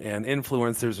and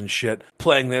influencers and shit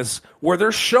playing this where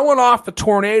they're showing off the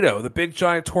tornado, the big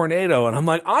giant tornado, and I'm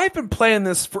like, I've been playing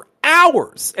this for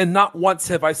hours, and not once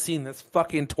have I seen this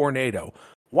fucking tornado.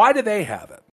 Why do they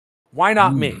have it? Why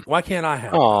not me? Why can't I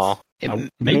have it?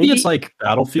 Maybe it's like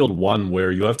Battlefield 1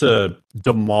 where you have to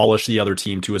demolish the other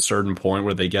team to a certain point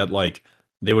where they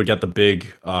would get the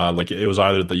big like it was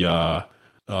either the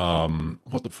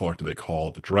what the fuck do they call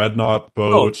it? The dreadnought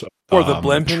boat or the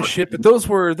blimp and shit. But those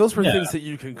were things that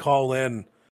you can call in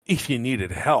if you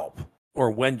needed help.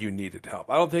 or when you needed help.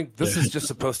 I don't think this is just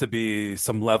supposed to be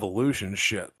some Levolution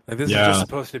shit. Like this is Yeah. just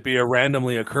supposed to be a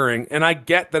randomly occurring, and I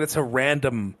get that it's a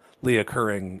randomly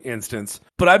occurring instance,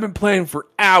 but I've been playing for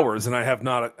hours and I've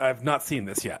not seen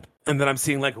this yet. And then I'm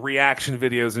seeing like reaction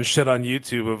videos and shit on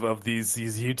YouTube of these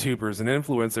YouTubers and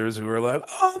influencers who are like,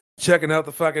 oh, checking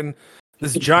out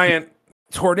this giant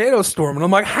tornado storm, and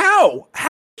I'm like, how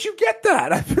did you get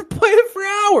that? I've been playing for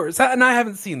hours and I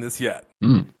haven't seen this yet.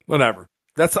 Whatever.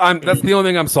 That's the only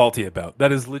thing I'm salty about.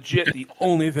 That is legit the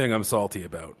only thing I'm salty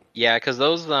about. Yeah, because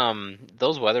those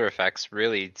weather effects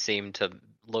really seem to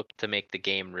look to make the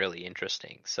game really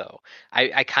interesting. So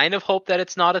I kind of hope that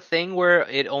it's not a thing where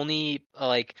it only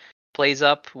like plays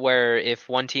up where if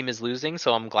one team is losing.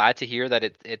 So I'm glad to hear that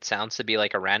it sounds to be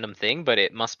like a random thing, but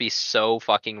it must be so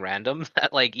fucking random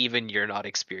that like even you're not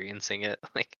experiencing it.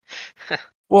 Like,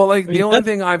 well, like the only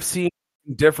thing I've seen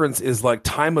difference is like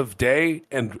time of day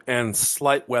and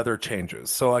slight weather changes.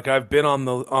 So like I've been on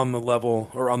the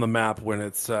level or on the map when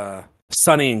it's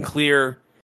sunny and clear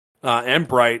and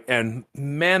bright, and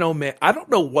man oh man, I don't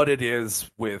know what it is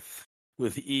with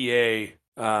EA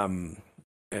and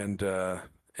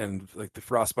like the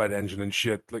Frostbite engine and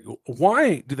shit. Like,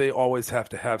 why do they always have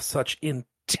to have such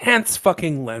intense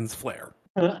fucking lens flare?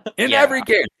 In every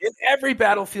game, in every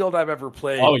Battlefield I've ever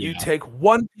played, you take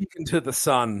one peek into the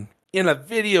sun in a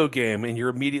video game and you're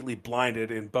immediately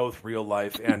blinded in both real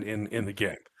life and in the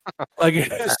game. Like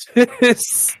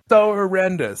it's so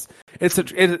horrendous. It's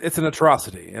an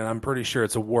atrocity, and I'm pretty sure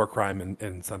it's a war crime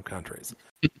in some countries,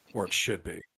 or it should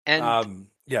be. And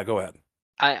yeah, go ahead.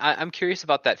 I'm curious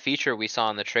about that feature we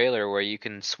saw in the trailer where you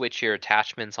can switch your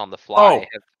attachments on the fly.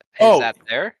 Is that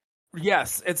there?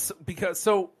 Yes, it's because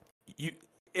you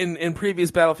in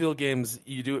previous Battlefield games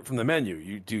you do it from the menu.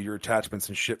 You do your attachments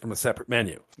and shit from a separate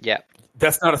menu. Yeah,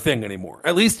 that's not a thing anymore.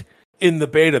 At least in the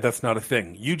beta, that's not a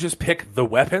thing. You just pick the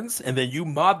weapons and then you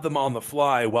mod them on the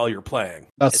fly while you're playing.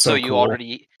 That's so cool. You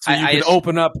already you can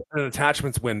open up an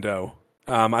attachments window.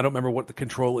 I don't remember what the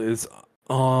control is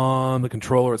on the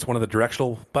controller. It's one of the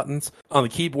directional buttons. On the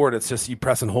keyboard, it's just you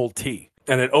press and hold T,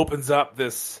 and it opens up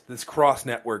this cross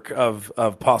network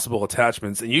of possible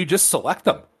attachments, and you just select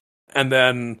them. And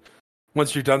then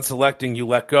once you're done selecting, you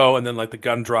let go, and then like the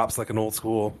gun drops like an old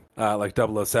school like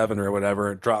 007 or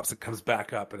whatever. It drops, it comes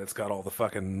back up, and it's got all the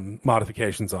fucking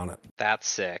modifications on it. That's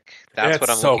sick. That's what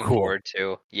I'm so looking cool. forward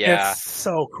to. Yeah, it's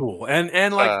so cool.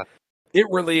 And like it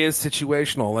really is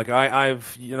situational. Like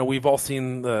I've we've all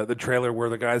seen the trailer where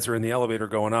the guys are in the elevator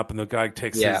going up, and the guy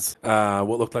takes his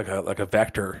what looked like a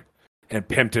Vector and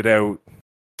pimped it out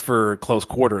for close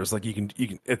quarters. Like you can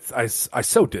I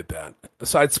so did that.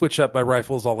 So I'd switch up my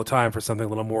rifles all the time for something a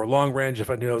little more long range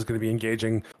if I knew I was going to be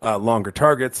engaging longer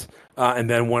targets. And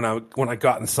then when I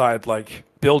got inside like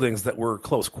buildings that were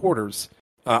close quarters,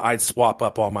 I'd swap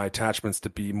up all my attachments to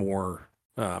be more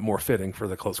fitting for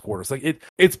the close quarters. Like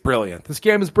it's brilliant. This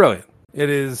game is brilliant.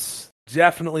 It is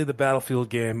definitely the Battlefield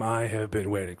game I have been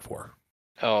waiting for.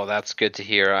 Oh, that's good to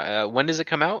hear. When does it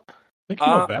come out? I think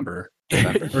November.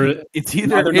 It's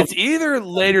either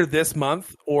later this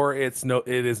month or it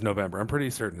is November. I'm pretty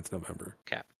certain it's November.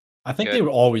 Okay. I think they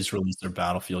would always release their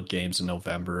Battlefield games in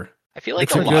November. I feel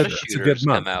like a lot of shooters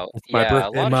come out. It's my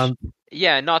birthday month.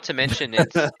 Yeah, not to mention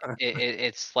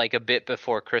it's like a bit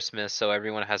before Christmas, so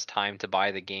everyone has time to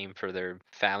buy the game for their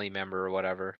family member or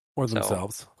whatever. Or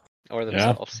themselves.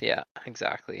 Yeah,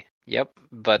 exactly. Yep.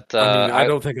 But I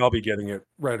don't think I'll be getting it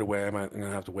right away. I'm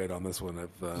gonna have to wait on this one.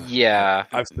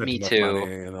 I've spent me enough too.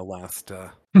 money in the last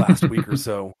week or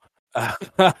so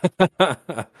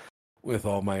with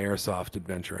all my airsoft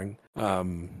adventuring.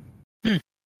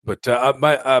 But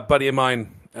my buddy of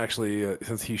mine, actually,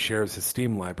 since he shares his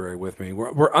Steam library with me,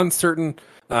 we're uncertain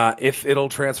if it'll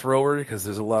transfer over because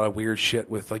there's a lot of weird shit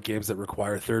with like games that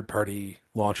require third-party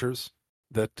launchers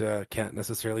that can't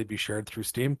necessarily be shared through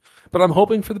Steam. But I'm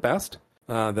hoping for the best,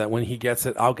 that when he gets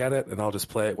it, I'll get it, and I'll just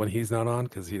play it when he's not on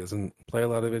because he doesn't play a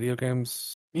lot of video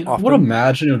games. I would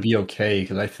imagine it would be okay,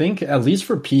 because I think, at least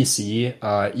for PC,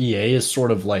 EA has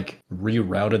sort of like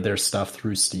rerouted their stuff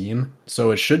through Steam.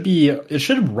 So it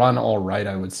should run all right,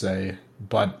 I would say.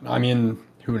 But, I mean,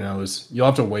 who knows? You'll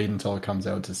have to wait until it comes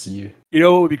out to see. You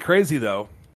know what would be crazy, though?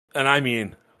 And I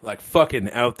mean, like,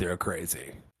 fucking out there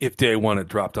crazy. If day one it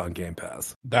dropped on Game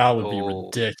Pass. That would be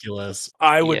ridiculous.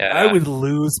 I would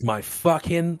lose my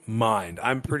fucking mind.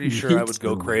 I'm pretty sure I would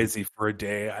go crazy for a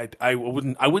day. I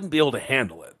wouldn't be able to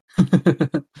handle it.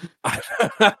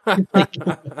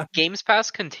 Games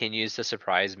Pass continues to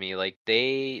surprise me. Like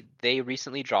they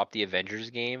recently dropped the Avengers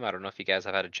game. I don't know if you guys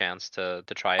have had a chance to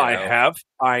try it out.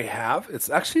 I have. It's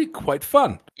actually quite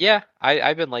fun. Yeah,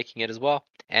 I've been liking it as well.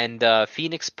 And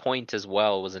Phoenix Point as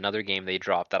well was another game they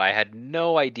dropped that I had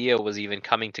no idea was even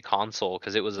coming to console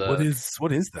because it was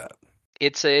What is that?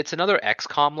 it's another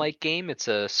XCOM like game. It's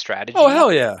a strategy. Oh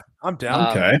hell yeah, I'm down.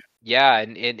 Okay. Yeah,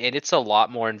 and it's a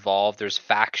lot more involved. There's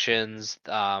factions.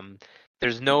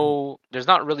 There's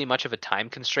not really much of a time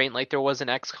constraint like there was in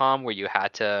XCOM where you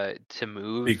had to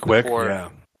move Be quick, before. yeah.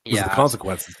 Those are Yeah. the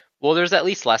consequences. Well, there's at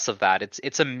least less of that.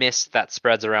 It's a mist that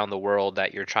spreads around the world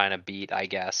that you're trying to beat, I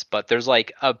guess. But there's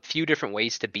like a few different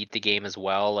ways to beat the game as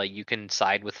well. Like you can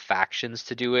side with factions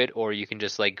to do it, or you can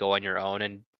just like go on your own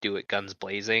and do it guns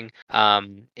blazing.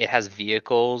 It has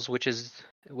vehicles, which is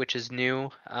new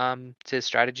to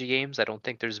strategy games. I don't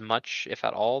think there's much, if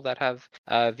at all, that have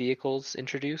vehicles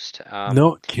introduced.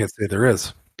 No, can't say there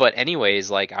is. But anyways,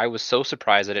 like I was so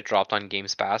surprised that it dropped on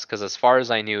Games Pass because as far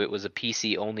as I knew, it was a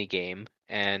PC only game,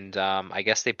 and I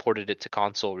guess they ported it to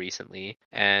console recently.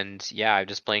 And yeah, I'm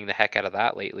just playing the heck out of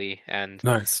that lately. And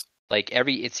Nice. like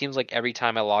it seems like every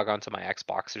time I log onto my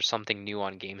Xbox, there's something new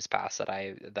on Games Pass that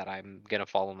I'm gonna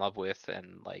fall in love with.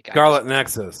 And like Scarlet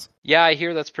Nexus. yeah, I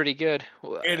hear that's pretty good.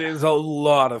 It is a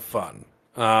lot of fun.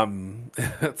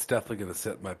 It's definitely going to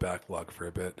sit in my backlog for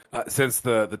a bit. Since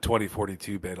the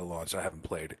 2042 beta launch, I haven't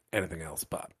played anything else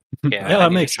but. Yeah, Yeah, I that need to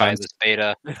makes try sense. this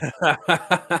beta.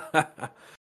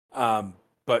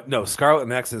 But no, Scarlet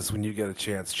Nexus, when you get a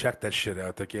chance, check that shit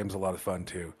out. That game's a lot of fun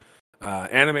too.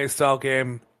 Anime style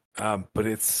game, but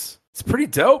it's pretty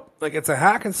dope. Like it's a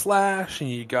hack and slash, and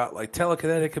you got like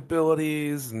telekinetic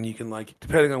abilities, and you can like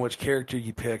depending on which character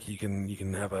you pick, you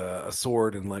can have a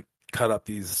sword and like cut up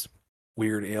these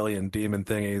weird alien demon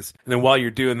thingies. And then while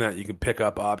you're doing that, you can pick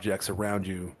up objects around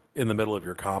you in the middle of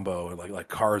your combo, and like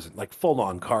cars, like full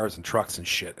on cars and trucks and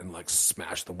shit, and like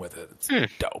smash them with it.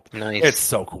 It's dope. Nice. It's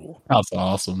so cool. That's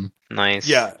awesome. Nice.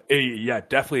 Yeah,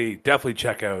 definitely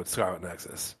check out Scarlet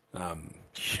Nexus.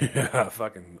 Yeah,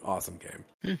 fucking awesome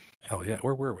game. Hell yeah,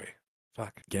 where were we?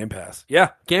 Fuck, Game Pass. Yeah,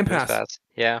 Game Games Pass. Pass.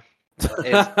 Yeah.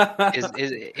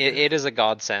 It is a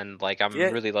godsend. Like I'm Yeah.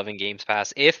 really loving Games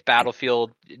Pass. If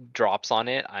Battlefield drops on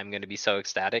it, I'm gonna be so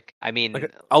ecstatic. I mean,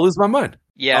 Like, I'll lose my mind.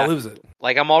 yeah, I'll lose it.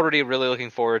 like I'm already really looking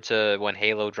forward to when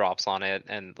Halo drops on it,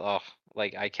 and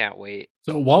like I can't wait.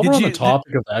 So while Did we're on you- the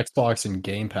topic of Xbox and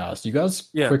Game Pass, do you guys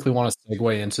Yeah. quickly want to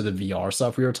segue into the VR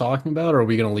stuff we were talking about, or are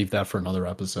we going to leave that for another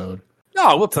episode?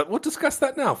 No, we'll discuss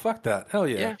that now. Fuck that. Hell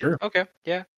yeah. Yeah. Sure. Okay.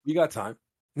 Yeah. You got time.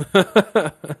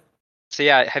 So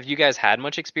yeah, have you guys had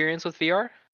much experience with VR?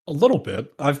 A little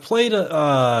bit. I've played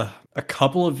a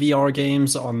couple of VR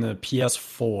games on the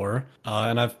PS4,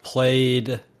 and I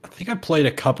think I played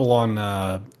a couple on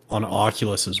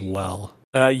Oculus as well.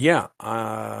 Yeah.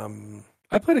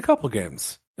 I played a couple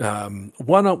games.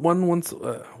 One once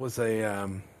was a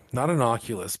not an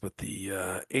Oculus, but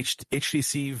the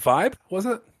HTC Vibe, was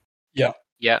it?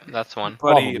 Yeah, that's one.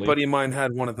 Probably. Buddy of mine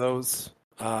had one of those,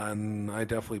 and I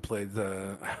definitely played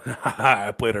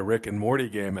I played a Rick and Morty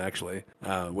game actually,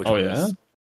 which Oh, was yeah?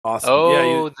 awesome. Oh,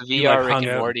 Yeah, the you, VR like, Rick hung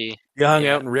and out- Morty. you hung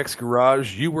Yeah. out in Rick's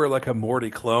garage. You were like a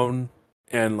Morty clone,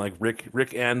 and like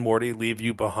Rick and Morty leave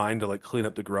you behind to like clean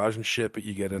up the garage and shit, but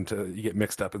you get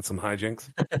mixed up in some hijinks.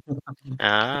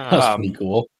 Ah, That's pretty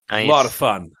cool. nice. A lot of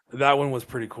fun. That one was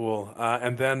pretty cool.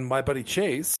 And then my buddy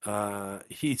Chase,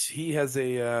 he has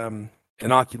an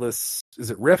Oculus.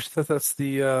 Is it Rift? That's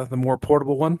the more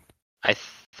portable one, I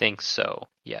think so.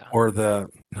 Yeah. or no?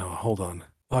 Hold on.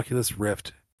 Oculus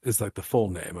Rift is like the full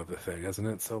name of the thing, isn't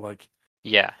it? So like,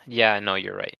 Yeah. Yeah. No,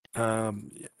 you're right.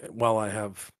 while I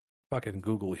have fucking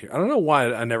Google here, I don't know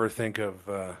why I never think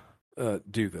of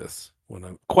do this when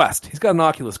I'm Quest. He's got an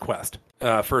Oculus Quest,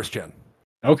 first gen.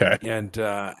 Okay. And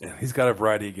he's got a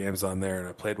variety of games on there, and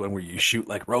I played one where you shoot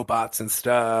like robots and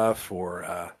stuff, or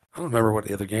I don't remember what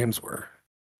the other games were.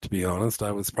 To be honest,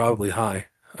 I was probably high.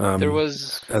 There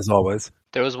was as always.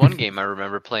 one game I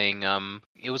remember playing.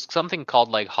 It was something called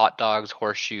like hot dogs,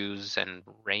 horseshoes, and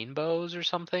rainbows or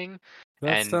something.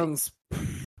 That And sounds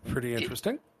pretty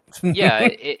interesting. Yeah,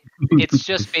 it's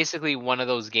just basically one of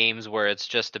those games where it's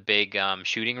just a big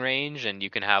shooting range, and you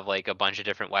can have like a bunch of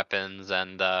different weapons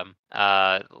and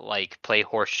like play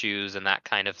horseshoes and that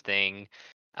kind of thing.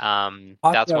 Hot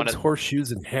That's one dogs, of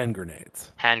horseshoes, and hand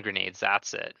grenades. hand grenades.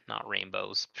 That's it, not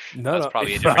rainbows. No, That's no.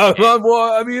 probably a different game.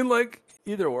 Well, I mean, like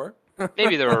either or.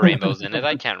 Maybe there were rainbows in it.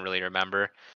 I can't really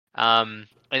remember. And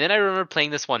then I remember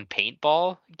playing this one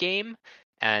paintball game,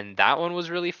 and that one was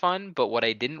really fun. But what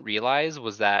I didn't realize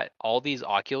was that all these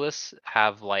Oculus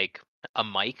have like a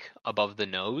mic above the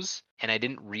nose, and I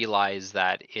didn't realize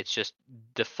that it's just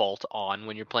default on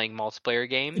when you're playing multiplayer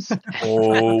games.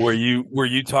 Oh, were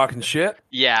you talking shit?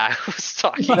 Yeah, I was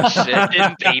talking shit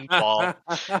in paintball,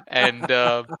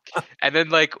 and then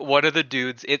like one of the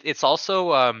dudes, it's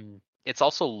also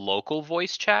local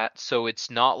voice chat, so it's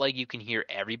not like you can hear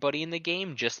everybody in the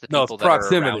game, just the No, it's people that are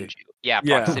proximity. around you. Yeah,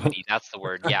 Yeah. proximity, that's the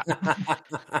word. Yeah.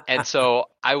 And so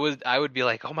I would be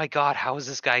like, "Oh my God, how is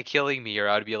this guy killing me?" Or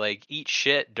I would be like, "Eat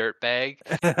shit, dirtbag."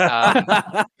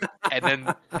 Um,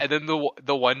 and then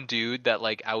the one dude that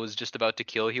like I was just about to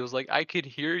kill, he was like, "I could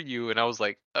hear you," and I was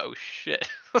like, "Oh shit."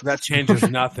 That changes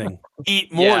nothing.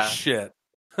 Eat more Yeah, shit.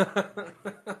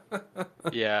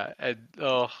 yeah, and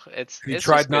oh, You it's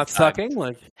tried just good not sucking?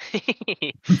 Like,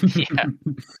 yeah,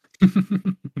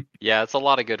 yeah, it's a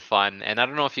lot of good fun, and I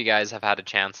don't know if you guys have had a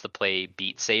chance to play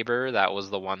Beat Saber. That was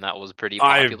the one that was pretty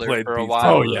I've popular played for a Beat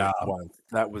while. Oh Saber yeah. once.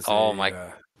 That was Oh my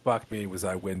fuck me, was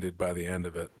I winded by the end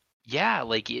of it. Yeah,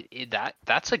 like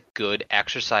that's a good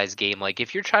exercise game. Like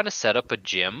if you're trying to set up a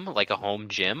gym, like a home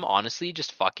gym, honestly,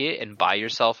 just fuck it and buy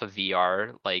yourself a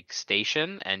VR like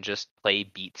station and just play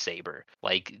Beat Saber.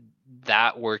 Like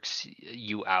that works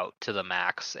you out to the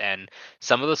max. And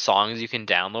some of the songs you can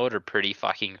download are pretty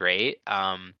fucking great.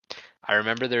 I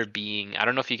remember there being, I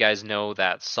don't know if you guys know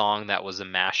that song that was a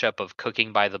mashup of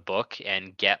Cooking by the Book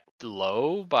and Get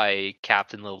Low by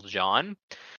Captain Little John.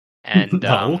 And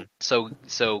No.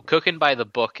 so Cooking by the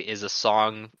Book is a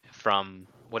song from,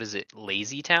 what is it,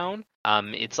 Lazy Town?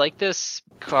 It's like this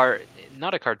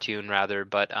not a cartoon rather,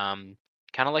 but kind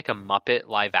of like a Muppet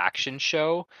live action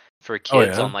show for Oh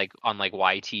kids yeah. on like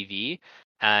YTV.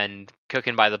 And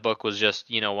Cooking by the Book was just,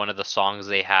 one of the songs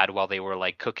they had while they were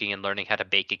like cooking and learning how to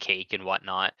bake a cake and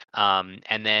whatnot.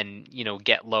 And then,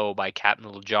 Get Low by Captain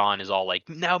Little John is all like,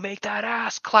 now make that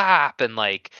ass clap, and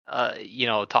like,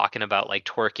 talking about like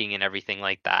twerking and everything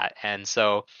like that. And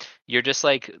so you're just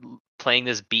like playing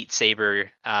this Beat Saber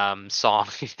song,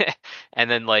 and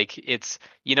then like it's,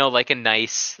 like a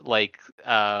nice like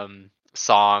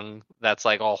song that's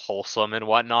like all wholesome and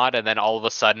whatnot, and then all of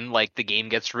a sudden like the game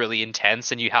gets really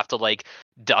intense and you have to like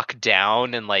duck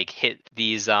down and like hit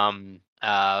these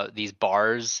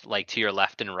bars like to your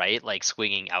left and right, like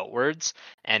swinging outwards,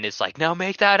 and it's like, now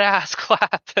make that ass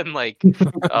clap, and like,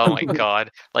 oh my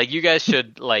God, like you guys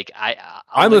should like, I'll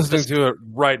I'm link listening this. to it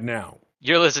right now.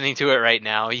 You're listening to it right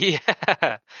now.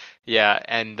 Yeah. Yeah,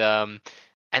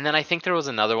 and then I think there was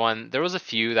another one. There was a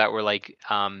few that were like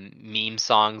meme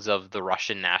songs of the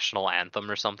Russian national anthem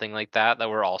or something like that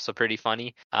were also pretty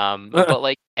funny. But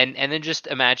like, and then just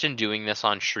imagine doing this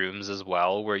on shrooms as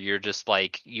well, where you're just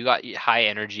like, you got high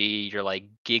energy, you're like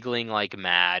giggling like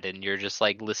mad, and you're just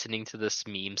like listening to this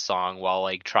meme song while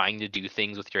like trying to do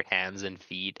things with your hands and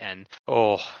feet, and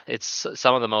oh, it's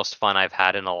some of the most fun I've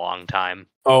had in a long time.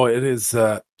 Oh, it is.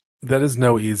 That is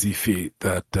no easy feat.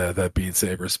 That Beat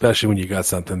Saber, especially when you got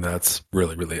something that's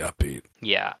really, really upbeat.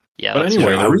 Yeah, yeah. But That's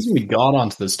anyway, true. the reason we got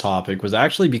onto this topic was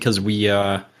actually because we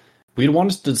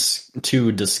wanted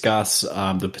to discuss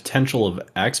the potential of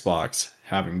Xbox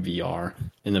having VR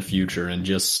in the future, and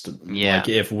just Yeah. like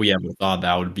if we ever thought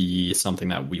that would be something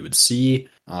that we would see,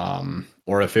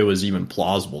 or if it was even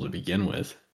plausible to begin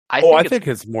with. I think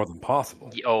it's more than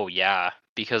possible. Oh yeah,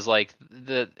 because like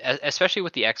especially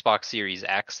with the Xbox Series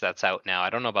X that's out now. I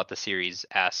don't know about the Series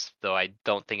S though. I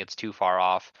don't think it's too far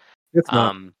off. It's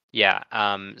not. Yeah.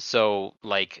 So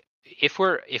like if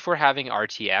we're having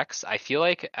RTX, I feel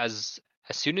like as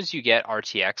soon as you get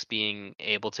RTX being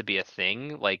able to be a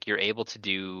thing, like you're able to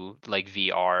do like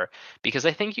VR, because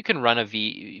I think you can run a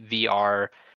VR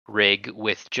rig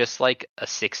with just like a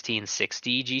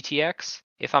 1660 GTX,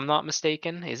 if I'm not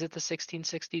mistaken. Is it the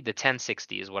 1660? The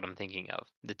 1060 is what I'm thinking of.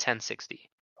 The 1060.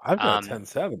 I've got a Um,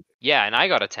 1070, yeah, and I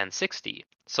got a 1060.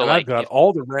 So and I've like got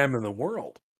all the RAM in the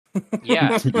world.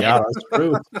 yeah, Yeah, that's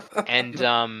true.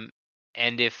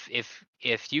 and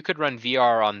if you could run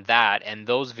VR on that, and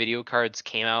those video cards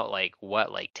came out like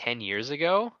what, like 10 years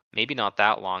ago? Maybe not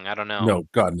that long. I don't know. No,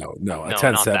 God, no. A No, not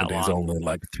that 1070 is long. only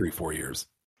like 3-4 years.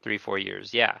 3-4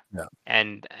 years, yeah. Yeah.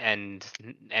 And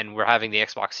we're having the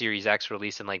Xbox Series X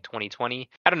release in like 2020.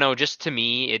 I don't know, just to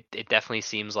me it definitely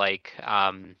seems like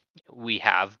we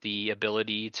have the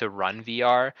ability to run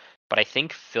VR, but I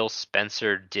think Phil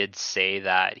Spencer did say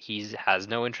that he has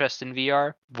no interest in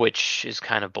VR, which is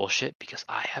kind of bullshit because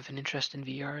I have an interest in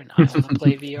VR and I want to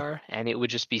play VR, and it would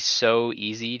just be so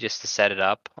easy just to set it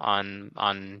up on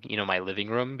my living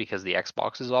room because the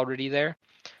Xbox is already there.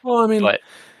 Well, I mean, But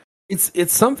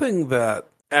it's something that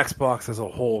Xbox as a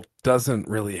whole doesn't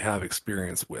really have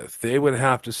experience with. They would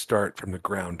have to start from the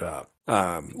ground up.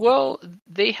 Well,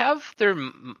 they have their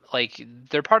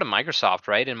they're part of Microsoft,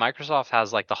 right? And Microsoft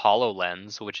has like the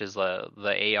HoloLens, which is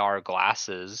the AR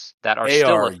glasses that are still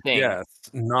a AR, thing. yes,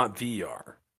 not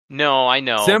VR. No, I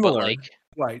know, Similar, right?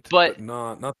 but But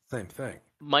not the same thing.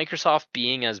 Microsoft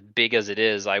being as big as it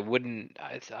is, I wouldn't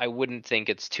think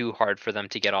it's too hard for them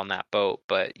to get on that boat.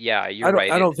 But yeah, you're right.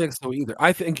 I don't think so either.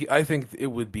 I think it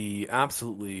would be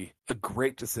absolutely a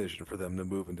great decision for them to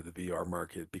move into the VR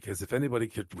market, because if anybody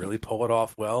could really pull it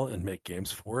off well and make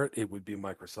games for it, it would be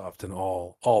Microsoft and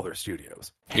all their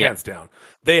studios. Hands down.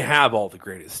 They have all the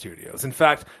greatest studios. In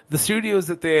fact, the studios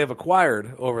that they have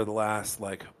acquired over the last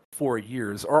 4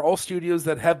 years are all studios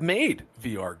that have made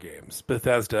VR games.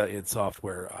 Bethesda, id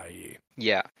Software, i.e.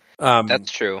 Yeah, that's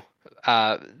true.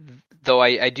 Though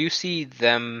I do see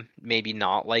them maybe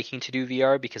not liking to do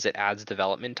VR because it adds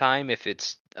development time if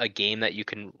it's a game that you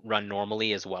can run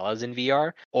normally as well as in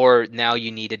VR. Or now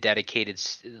you need a dedicated,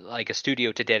 a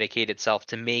studio to dedicate itself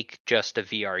to make just a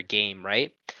VR game,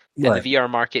 right? And the VR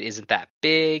market isn't that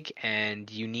big, and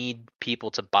you need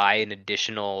people to buy an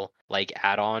additional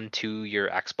add-on to your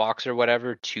Xbox or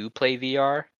whatever to play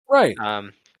VR. Right.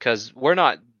 Because we're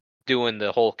not doing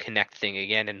the whole Connect thing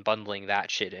again and bundling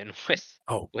that shit in with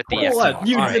the Xbox. What?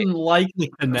 You didn't like the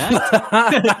Connect?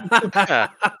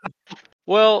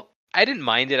 Well, I didn't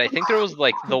mind it. I think there was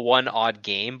the one odd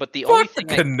game, but the Fuck only the thing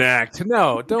Connect.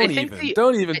 No, don't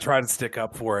even try to stick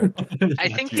up for it. I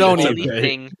think the Don't only even.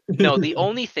 thing the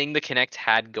only thing the Kinect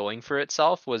had going for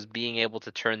itself was being able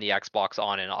to turn the Xbox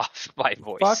on and off by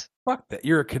voice. Fuck that.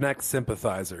 You're a Connect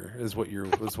sympathizer, is what you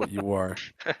are.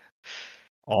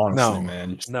 Honestly, No,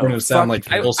 man, no, you're gonna sound like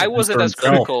I wasn't as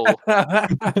critical.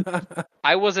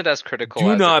 I wasn't as critical.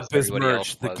 Do as not everybody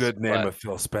else besmirch the was, good name but- of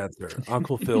Phil Spencer.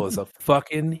 Uncle Phil is a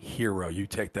fucking hero. You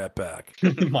take that back.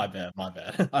 My bad.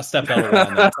 I stepped out of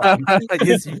line that time.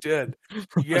 Yes, you did. I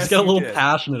Yes, just get a little did.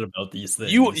 passionate about these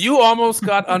things. You almost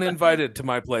got uninvited to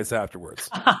my place afterwards.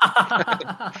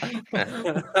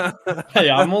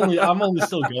 Hey, I'm only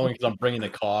still going because I'm bringing the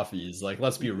coffees.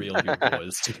 Let's be real here,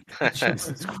 boys.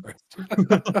 Jesus Christ.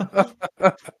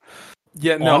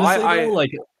 Yeah, no,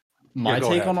 Honestly, my go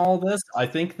take ahead. on all this, I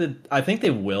think they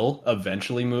will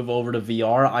eventually move over to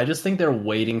VR. I just think they're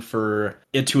waiting for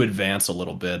it to advance a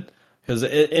little bit. Because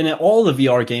in all the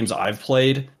VR games I've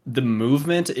played, the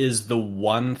movement is the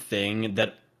one thing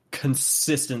that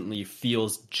consistently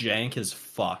feels jank as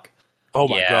fuck. Oh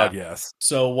my Yeah. God, yes.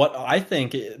 So what I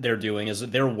think they're doing is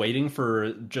they're waiting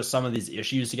for just some of these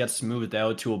issues to get smoothed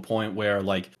out to a point where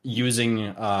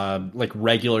using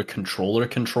regular controller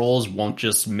controls won't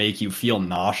just make you feel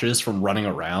nauseous from running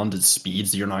around at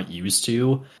speeds you're not used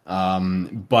to.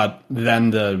 But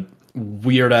then the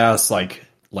weird ass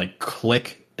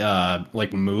click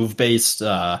move based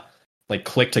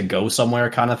click to go somewhere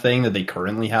kind of thing that they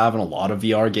currently have in a lot of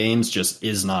VR games just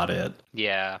is not it.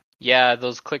 Yeah,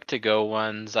 those click to go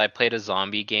ones. I played a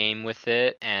zombie game with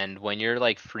it, and when you're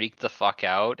freaked the fuck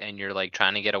out and you're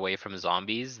trying to get away from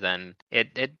zombies, then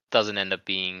it doesn't end up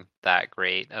being that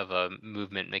great of a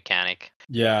movement mechanic.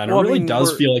 Yeah, and it really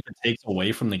does feel like it takes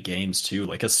away from the games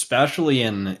too. Especially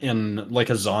in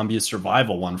a zombie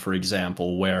survival one, for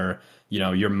example, where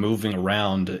you're moving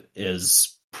around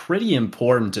is pretty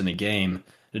important in the game.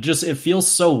 It feels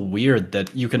so weird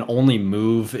that you can only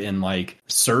move in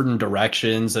certain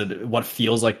directions at what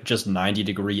feels like just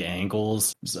 90-degree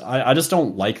angles. I just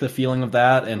don't like the feeling of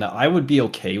that, and I would be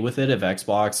okay with it if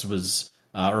Xbox was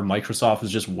or Microsoft was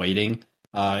just waiting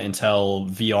until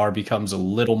VR becomes a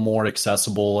little more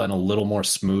accessible and a little more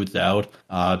smoothed out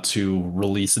to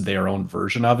release their own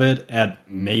version of it, and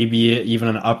maybe even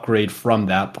an upgrade from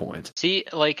that point. See,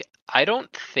 I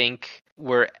don't think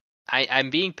I'm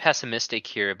being pessimistic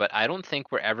here, but I don't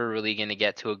think we're ever really going to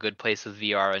get to a good place with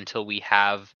VR until we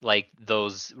have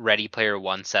those Ready Player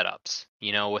One setups,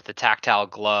 with the tactile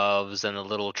gloves and the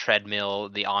little treadmill,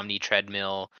 the Omni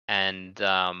treadmill, and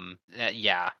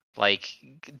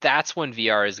that's when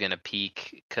VR is going to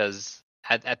peak, because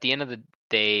at the end of the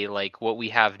day, what we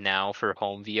have now for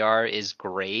home VR is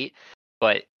great,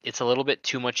 but it's a little bit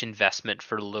too much investment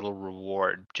for little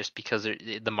reward, just because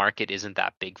the market isn't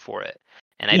that big for it.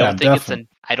 And I don't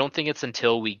think it's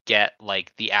until we get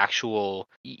the actual,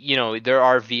 there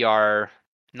are VR,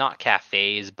 not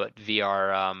cafes, but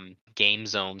VR game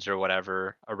zones or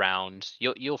whatever around.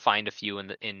 You'll find a few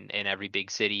in every big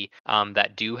city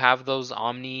that do have those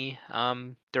Omni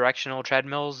directional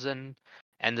treadmills and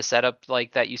the setup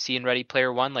that you see in Ready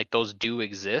Player One. Those do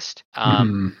exist.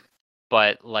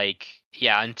 But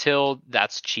until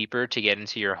that's cheaper to get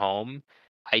into your home,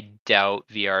 I doubt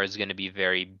VR is going to be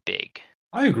very big.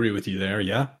 I agree with you there,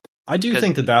 yeah. I do 'Cause-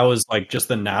 think that that was like just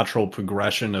the natural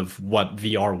progression of what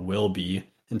VR will be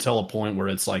until a point where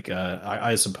it's like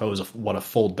I suppose what a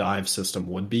full dive system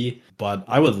would be. But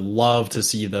I would love to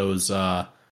see those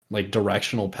like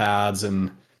directional pads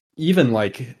and even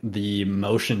like the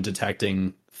motion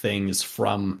detecting things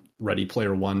from Ready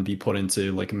Player One be put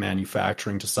into like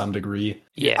manufacturing to some degree.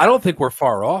 Yeah. I don't think we're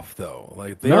far off though.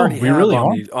 Like they No, already we have really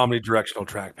aren't. omnidirectional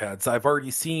trackpads. I've already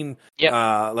seen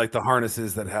Yep. like the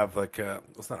harnesses that have like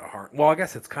it's not a harness. Well, I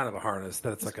guess it's kind of a harness.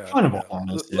 That's like Kind of a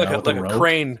harness, like yeah, a with the like a rope.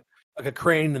 crane, like a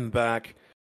crane in the back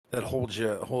that holds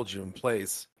you in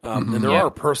place. Mhm. And there Yeah. are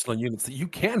personal units that you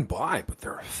can buy, but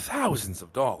they're thousands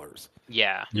of dollars.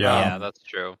 Yeah. Yeah. That's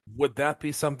true. Would that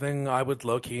be something I would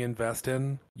low-key invest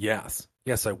in? Yes.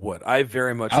 Yes, I would. I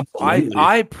very much. Absolutely.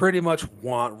 I pretty much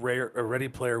want Ready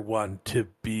Player One to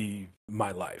be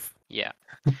my life. Yeah.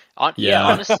 Yeah.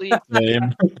 Honestly,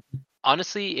 Same.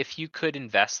 honestly, if you could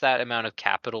invest that amount of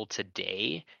capital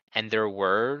today, and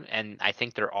I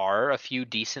think there are a few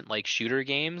decent like shooter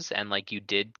games, and like you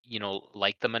did,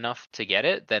 like them enough to get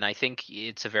it, then I think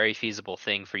it's a very feasible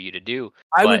thing for you to do.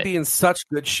 I would But- be in such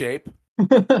good shape.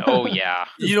 Oh yeah.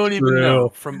 You don't even True. know.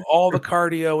 From all the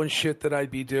cardio and shit that I'd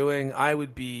be doing, I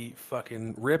would be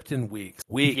fucking ripped in weeks.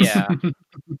 Yeah.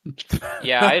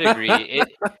 Yeah, I'd agree.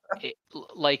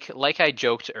 Like I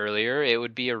joked earlier, it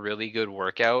would be a really good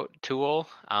workout tool.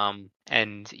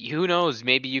 And who knows,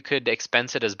 maybe you could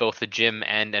expense it as both a gym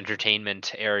and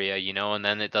entertainment area, and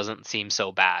then it doesn't seem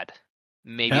so bad.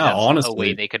 Maybe Yeah, that's a honestly.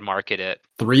 way they could market it.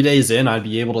 3 days in, I'd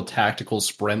be able to tactical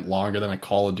sprint longer than a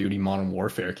Call of Duty Modern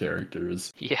Warfare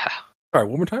characters. Yeah. All right,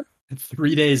 one more time.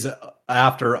 3 days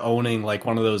after owning like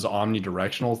one of those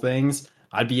omnidirectional things,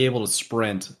 I'd be able to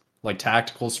sprint, like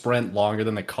tactical sprint, longer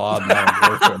than the COD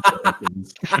Modern Warfare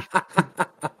characters.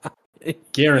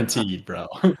 Guaranteed, bro.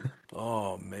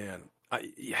 Oh man,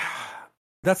 yeah.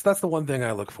 That's the one thing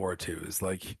I look forward to is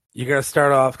like you gotta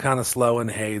start off kind of slow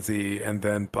and hazy, and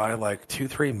then by like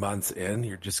 2-3 months in,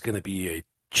 you're just gonna be a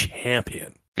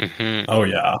champion. Mm-hmm. Oh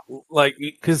yeah. Like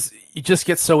because you just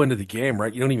get so into the game,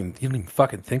 right? You don't even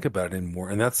fucking think about it anymore,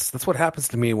 and that's what happens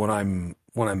to me when I'm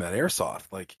at Airsoft.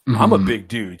 Like I'm a Mhm. big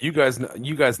dude. You guys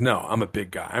know I'm a big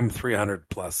guy. I'm a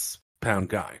 300+ pound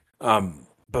guy.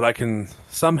 But I can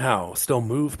somehow still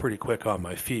move pretty quick on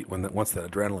my feet once that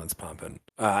adrenaline's pumping.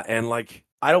 And like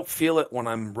I don't feel it when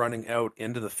I'm running out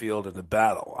into the field in the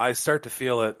battle. I start to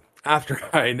feel it after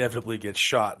I inevitably get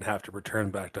shot and have to return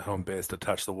back to home base to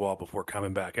touch the wall before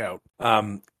coming back out.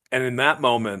 And in that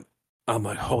moment, I'm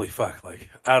like, holy fuck, like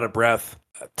out of breath,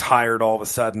 tired all of a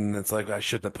sudden. It's like I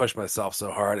shouldn't have pushed myself so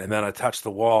hard. And then I touch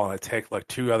the wall and I take like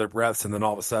 2 other breaths, and then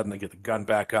all of a sudden I get the gun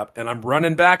back up and I'm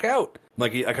running back out.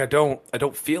 Like I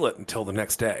don't feel it until the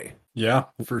next day. Yeah,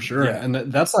 for sure. Yeah. And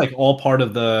that's like all part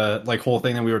of the like whole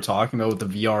thing that we were talking about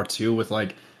with the VR too, with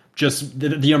like just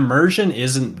the immersion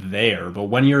isn't there. But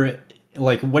when you're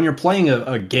playing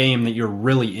a game that you're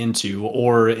really into,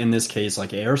 or in this case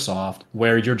like Airsoft,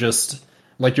 where you're just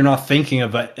like you're not thinking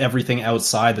of everything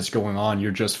outside that's going on,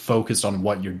 you're just focused on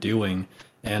what you're doing,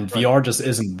 and Right. VR just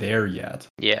isn't there yet.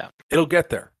 Yeah. It'll get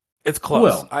there. It's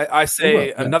close. Will. I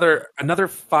say It will, yeah. another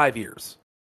 5 years.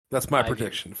 That's my 5 years.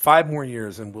 prediction. 5 more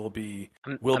years, and we'll be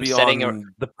I'm on setting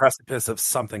the precipice of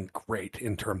something great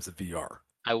in terms of VR.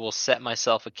 I will set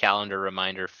myself a calendar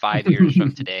reminder 5 years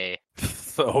from today.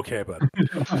 So okay, bud.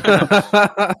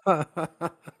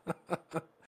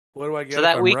 What do I get? So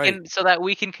that if I'm we right? can so that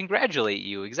we can congratulate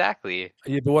you. Exactly.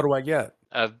 Yeah, but what do I get?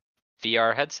 A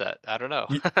VR headset. I don't know.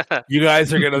 You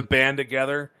guys are gonna band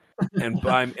together and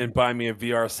buy me a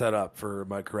VR setup for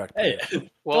my correct. Hey,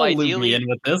 Well, don't loop me ideally, in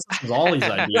with this. This is Ollie's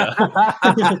idea.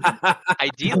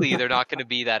 ideally they're not going to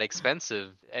be that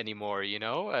expensive anymore.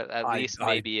 At least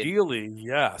maybe. Ideally,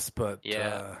 yes, but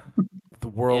Yeah. the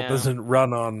world Yeah. doesn't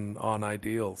run on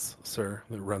ideals, sir.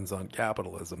 It runs on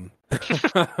capitalism. Damn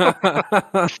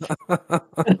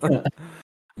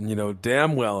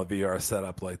well a VR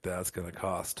setup like that's going to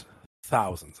cost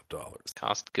thousands of dollars.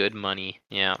 Cost good money.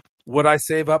 Yeah. Would I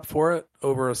save up for it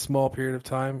over a small period of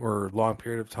time or long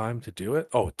period of time to do it?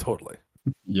 Oh, totally.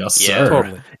 Yes, Yeah. sir.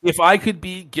 Totally. If I could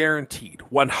be guaranteed,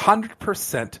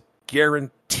 100%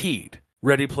 guaranteed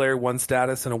Ready Player One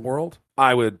status in a world,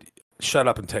 I would shut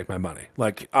up and take my money.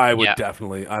 Like, I would Yeah.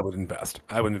 I would invest.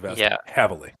 I would invest Yeah.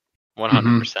 heavily.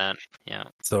 100%. Yeah.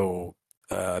 So,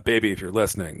 baby, if you're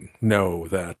listening, know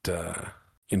that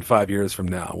in 5 years from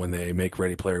now, when they make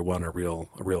Ready Player One a real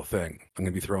thing, I'm going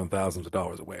to be throwing thousands of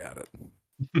dollars away at it.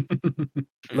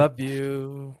 Love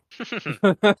you.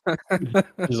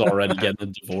 He's already getting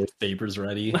the divorce papers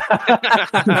ready.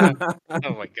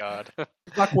 Oh my god.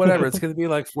 Fuck whatever. It's going to be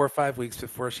like 4 or 5 weeks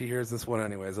before she hears this one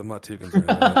anyways. I'm not too concerned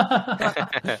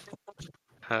about it.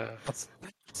 Let's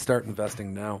start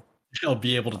investing now. He'll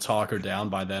be able to talk her down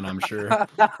by then, I'm sure.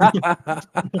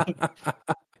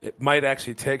 It might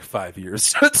actually take 5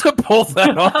 years to pull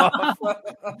that off.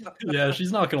 Yeah,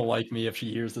 she's not going to like me if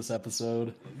she hears this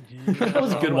episode. That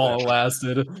was good while it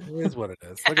lasted. It is what it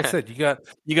is. Like I said, you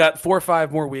got 4 or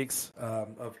 5 more weeks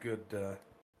of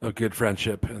good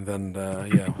friendship, and then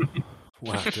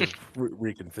we'll have to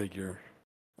reconfigure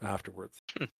afterwards.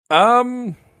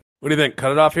 What do you think?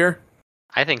 Cut it off here.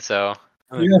 I think so.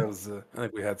 I think that was. I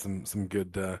think we had some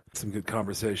good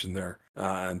conversation there,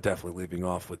 and definitely leaving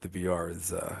off with the VR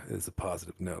is a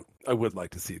positive note. I would like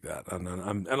to see that,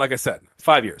 and like I said,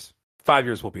 5 years. 5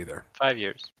 years will be there. 5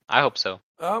 years. I hope so.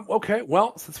 Okay,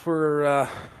 well, since we're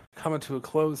coming to a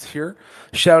close here,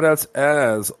 shout outs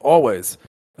as always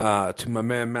to my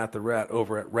man Matt the Rat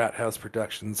over at Rat House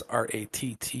Productions,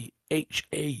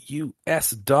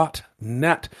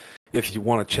 RATTHAUS.net. If you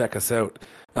want to check us out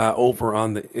over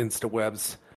on the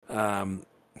interwebs, you know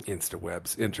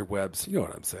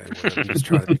what I'm saying. I'm just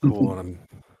trying to be cool, and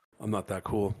I'm not that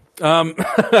cool.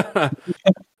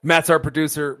 Matt's our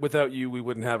producer. Without you, we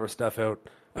wouldn't have our stuff out.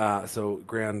 So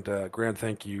grand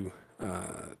thank you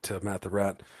to Matt the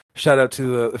Rat. Shout out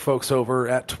to the folks over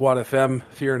at Twat FM,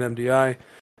 Fear and MDI.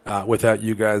 Without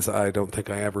you guys, I don't think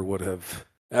I ever would have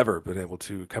ever been able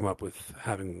to come up with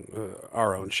having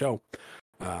our own show.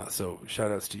 So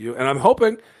shout outs to you. And I'm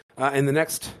hoping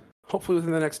hopefully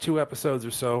within the next 2 episodes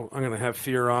or so, I'm going to have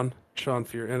Fear on, Sean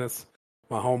Fear Ennis,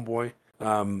 my homeboy.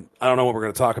 I don't know what we're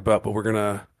going to talk about, but we're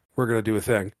going to do a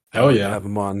thing. Oh yeah. Have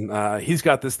him on. He's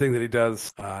got this thing that he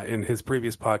does in his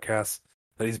previous podcasts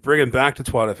that he's bringing back to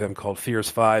Twat FM called Fears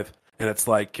 5. And it's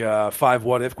like 5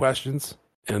 what if questions.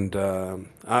 And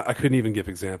I couldn't even give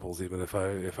examples even if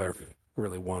I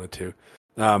really wanted to.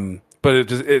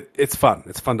 But it's fun.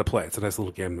 It's fun to play. It's a nice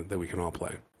little game that we can all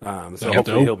play. So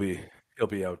hopefully he'll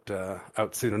be out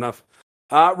soon enough.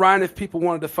 Ryan, if people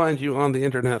wanted to find you on the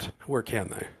internet, where can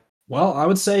they? Well, I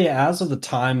would say as of the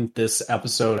time this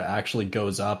episode actually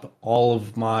goes up, all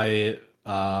of my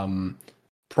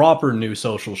proper new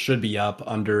socials should be up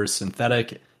under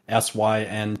Synthetic,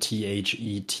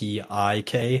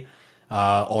 SYNTHETIK,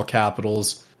 all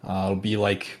capitals. It'll be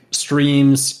like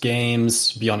streams,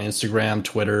 games, be on Instagram,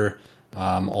 Twitter,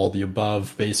 all the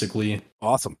above, basically.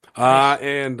 Awesome.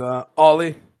 And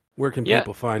Ollie, where can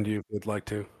people find you if they'd like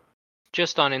to?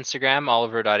 Just on Instagram,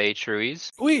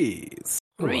 Oliver.hruiz. Ruiz.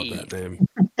 I love that name.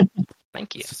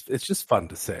 Thank you. It's just fun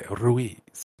to say. Ruiz.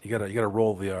 You gotta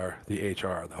roll the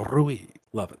HR, the Ruiz.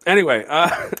 Love it. Anyway,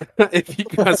 if you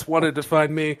guys wanted to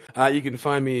find me, you can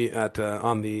find me at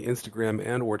on the Instagram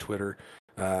and or Twitter.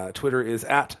 Twitter is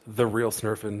at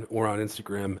 @TheRealSnurfin, or on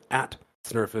Instagram at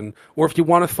Snurfin. Or if you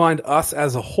want to find us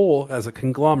as a whole, as a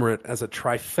conglomerate, as a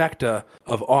trifecta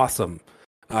of awesome,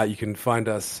 you can find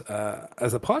us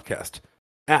as a podcast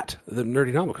at the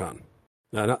Nerdynomicon.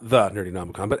 Not the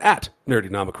Nerdynomicon, but at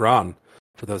Nerdynomicron,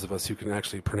 for those of us who can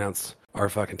actually pronounce our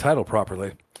fucking title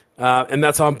properly. And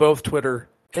that's on both Twitter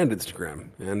and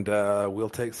Instagram. And we'll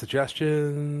take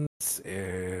suggestions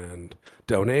and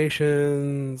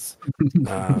donations.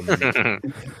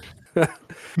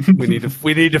 We need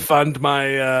to fund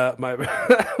my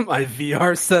my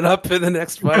VR setup in the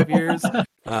next 5 years.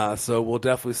 So we'll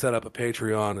definitely set up a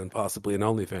Patreon and possibly an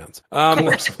OnlyFans. Of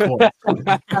course.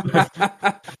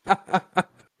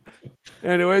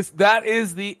 Anyways, that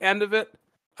is the end of it.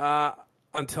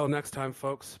 Until next time,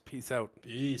 folks. Peace out.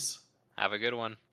 Peace. Have a good one.